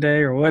great today,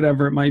 or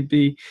whatever it might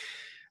be.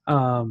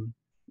 Um,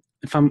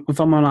 if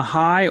I'm on a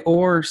high,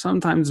 or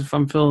sometimes if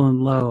I'm feeling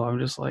low, I'm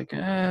just like,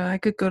 I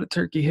could go to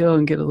Turkey Hill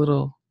and get a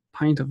little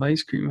pint of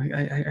ice cream.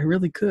 I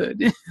really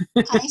could.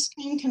 It Ice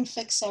cream can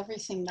fix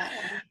everything that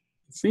way.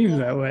 seems Yeah,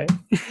 that way.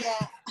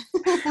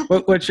 yeah.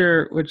 What's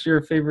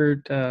your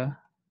favorite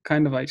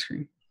kind of ice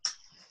cream?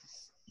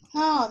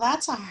 Oh,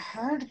 that's a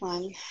hard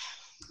one.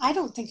 I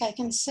don't think I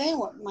can say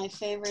what my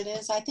favorite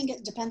is. I think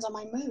it depends on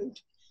my mood.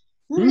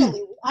 Hmm.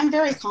 Really, I'm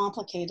very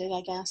complicated,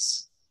 I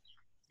guess.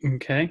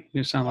 Okay,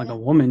 you sound like Yeah, a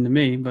woman to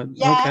me, but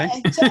yeah,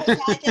 okay. yeah,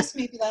 I guess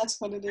maybe that's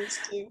what it is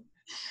too.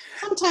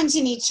 Sometimes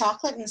you need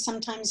chocolate, and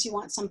sometimes you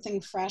want something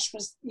fresh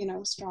with,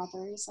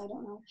 strawberries. I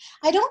don't know.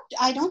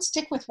 I don't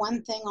stick with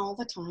one thing all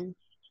the time.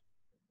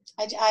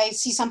 I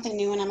see something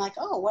new, and I'm like,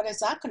 oh, what is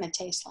that going to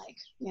taste like?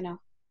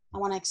 I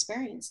want to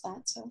experience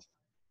that. So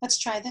let's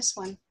try this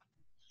one.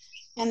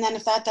 And then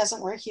if that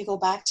doesn't work, you go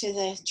back to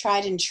the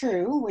tried and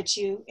true,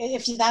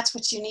 if that's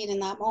what you need in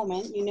that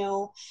moment,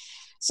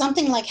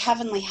 something like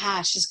heavenly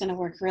hash is going to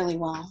work really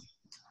well.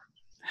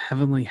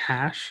 Heavenly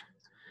hash.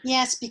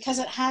 Yes, because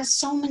it has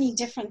so many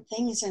different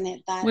things in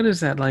it that What is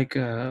that, like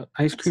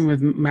ice it's, cream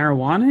with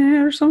marijuana in it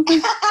or something?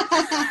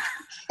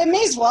 it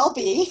may as well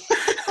be.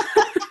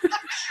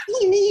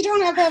 You mean you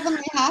don't have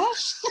heavenly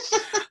hash?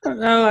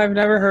 No, I've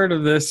never heard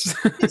of this.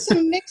 It's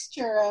a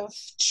mixture of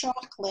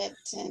chocolate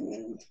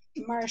and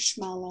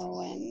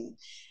marshmallow and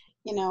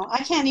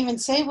I can't even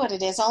say what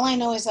it is. All I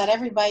know is that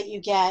every bite you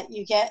get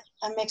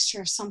a mixture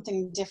of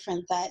something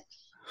different, that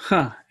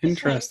Huh, different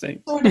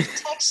interesting. sort of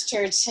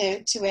texture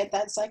to it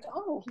that's like,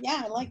 oh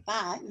yeah, I like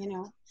that.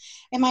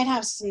 It might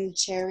have some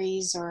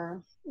cherries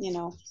or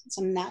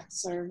some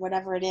nuts or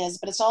whatever it is,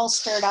 but it's all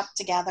stirred up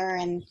together,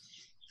 and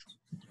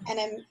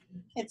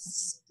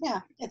it's,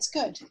 yeah, it's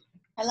good.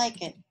 I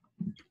like it.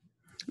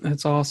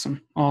 That's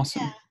awesome.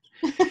 Awesome.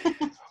 Yeah.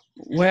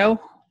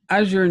 Well,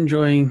 as you're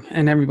enjoying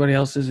and everybody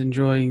else is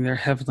enjoying their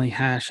heavenly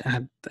hash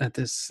at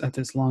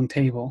this long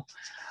table,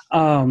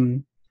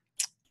 um,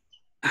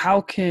 how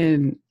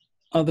can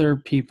other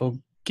people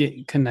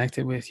get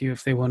connected with you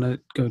if they want to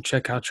go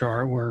check out your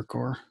artwork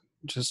or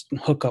just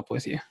hook up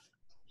with you?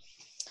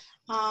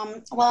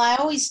 Well, I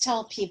always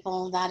tell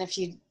people that if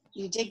you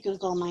did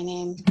Google my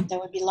name, there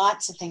would be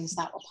lots of things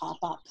that will pop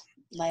up.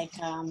 Like,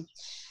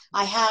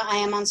 I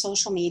am on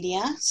social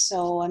media,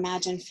 so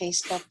imagine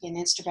Facebook and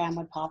Instagram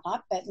would pop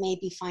up, but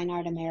maybe Fine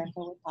Art America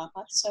would pop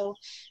up. So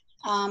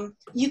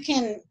You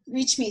can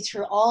reach me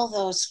through all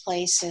those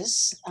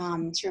places,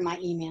 through my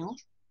email,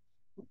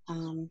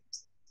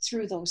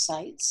 through those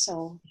sites.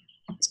 So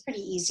it's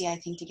pretty easy, I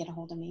think, to get a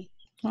hold of me.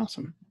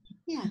 Awesome.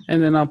 Yeah.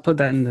 And then I'll put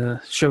that in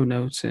the show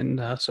notes,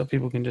 and so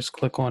people can just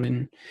click on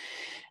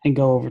and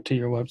go over to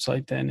your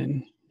website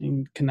then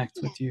and connect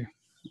with you.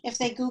 If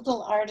they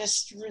Google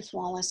artist Ruth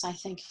Wallace, I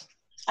think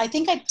I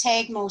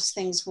tag most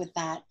things with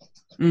that.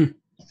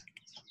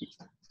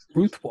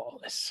 Ruth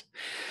Wallace.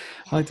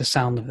 I like the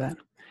sound of that.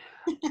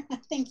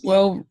 Thank you.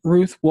 Well,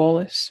 Ruth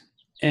Wallace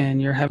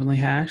and your Heavenly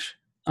Hash,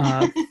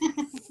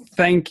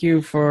 thank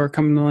you for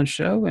coming on the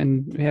show,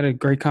 and we had a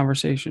great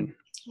conversation.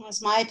 It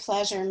was my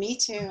pleasure. Me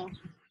too.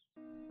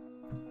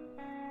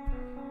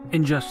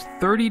 In just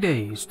 30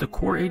 days, the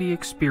Core 80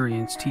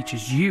 experience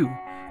teaches you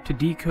to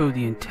decode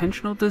the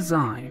intentional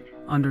design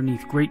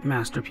underneath great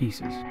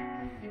masterpieces.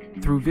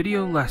 Through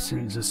video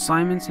lessons,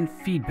 assignments, and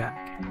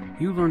feedback,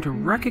 you learn to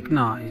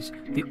recognize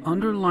the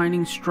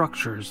underlining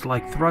structures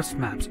like thrust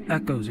maps,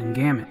 echoes, and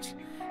gamuts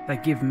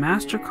that give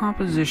master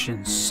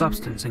compositions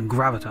substance and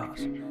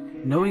gravitas.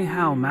 Knowing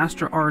how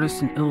master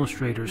artists and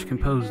illustrators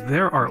compose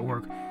their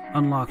artwork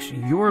unlocks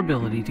your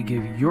ability to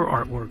give your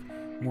artwork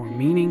more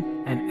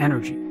meaning and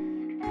energy.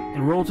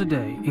 Enroll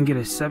today and get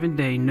a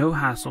 7-day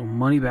no-hassle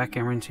money-back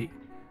guarantee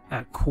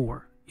at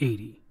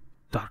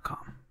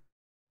core80.com.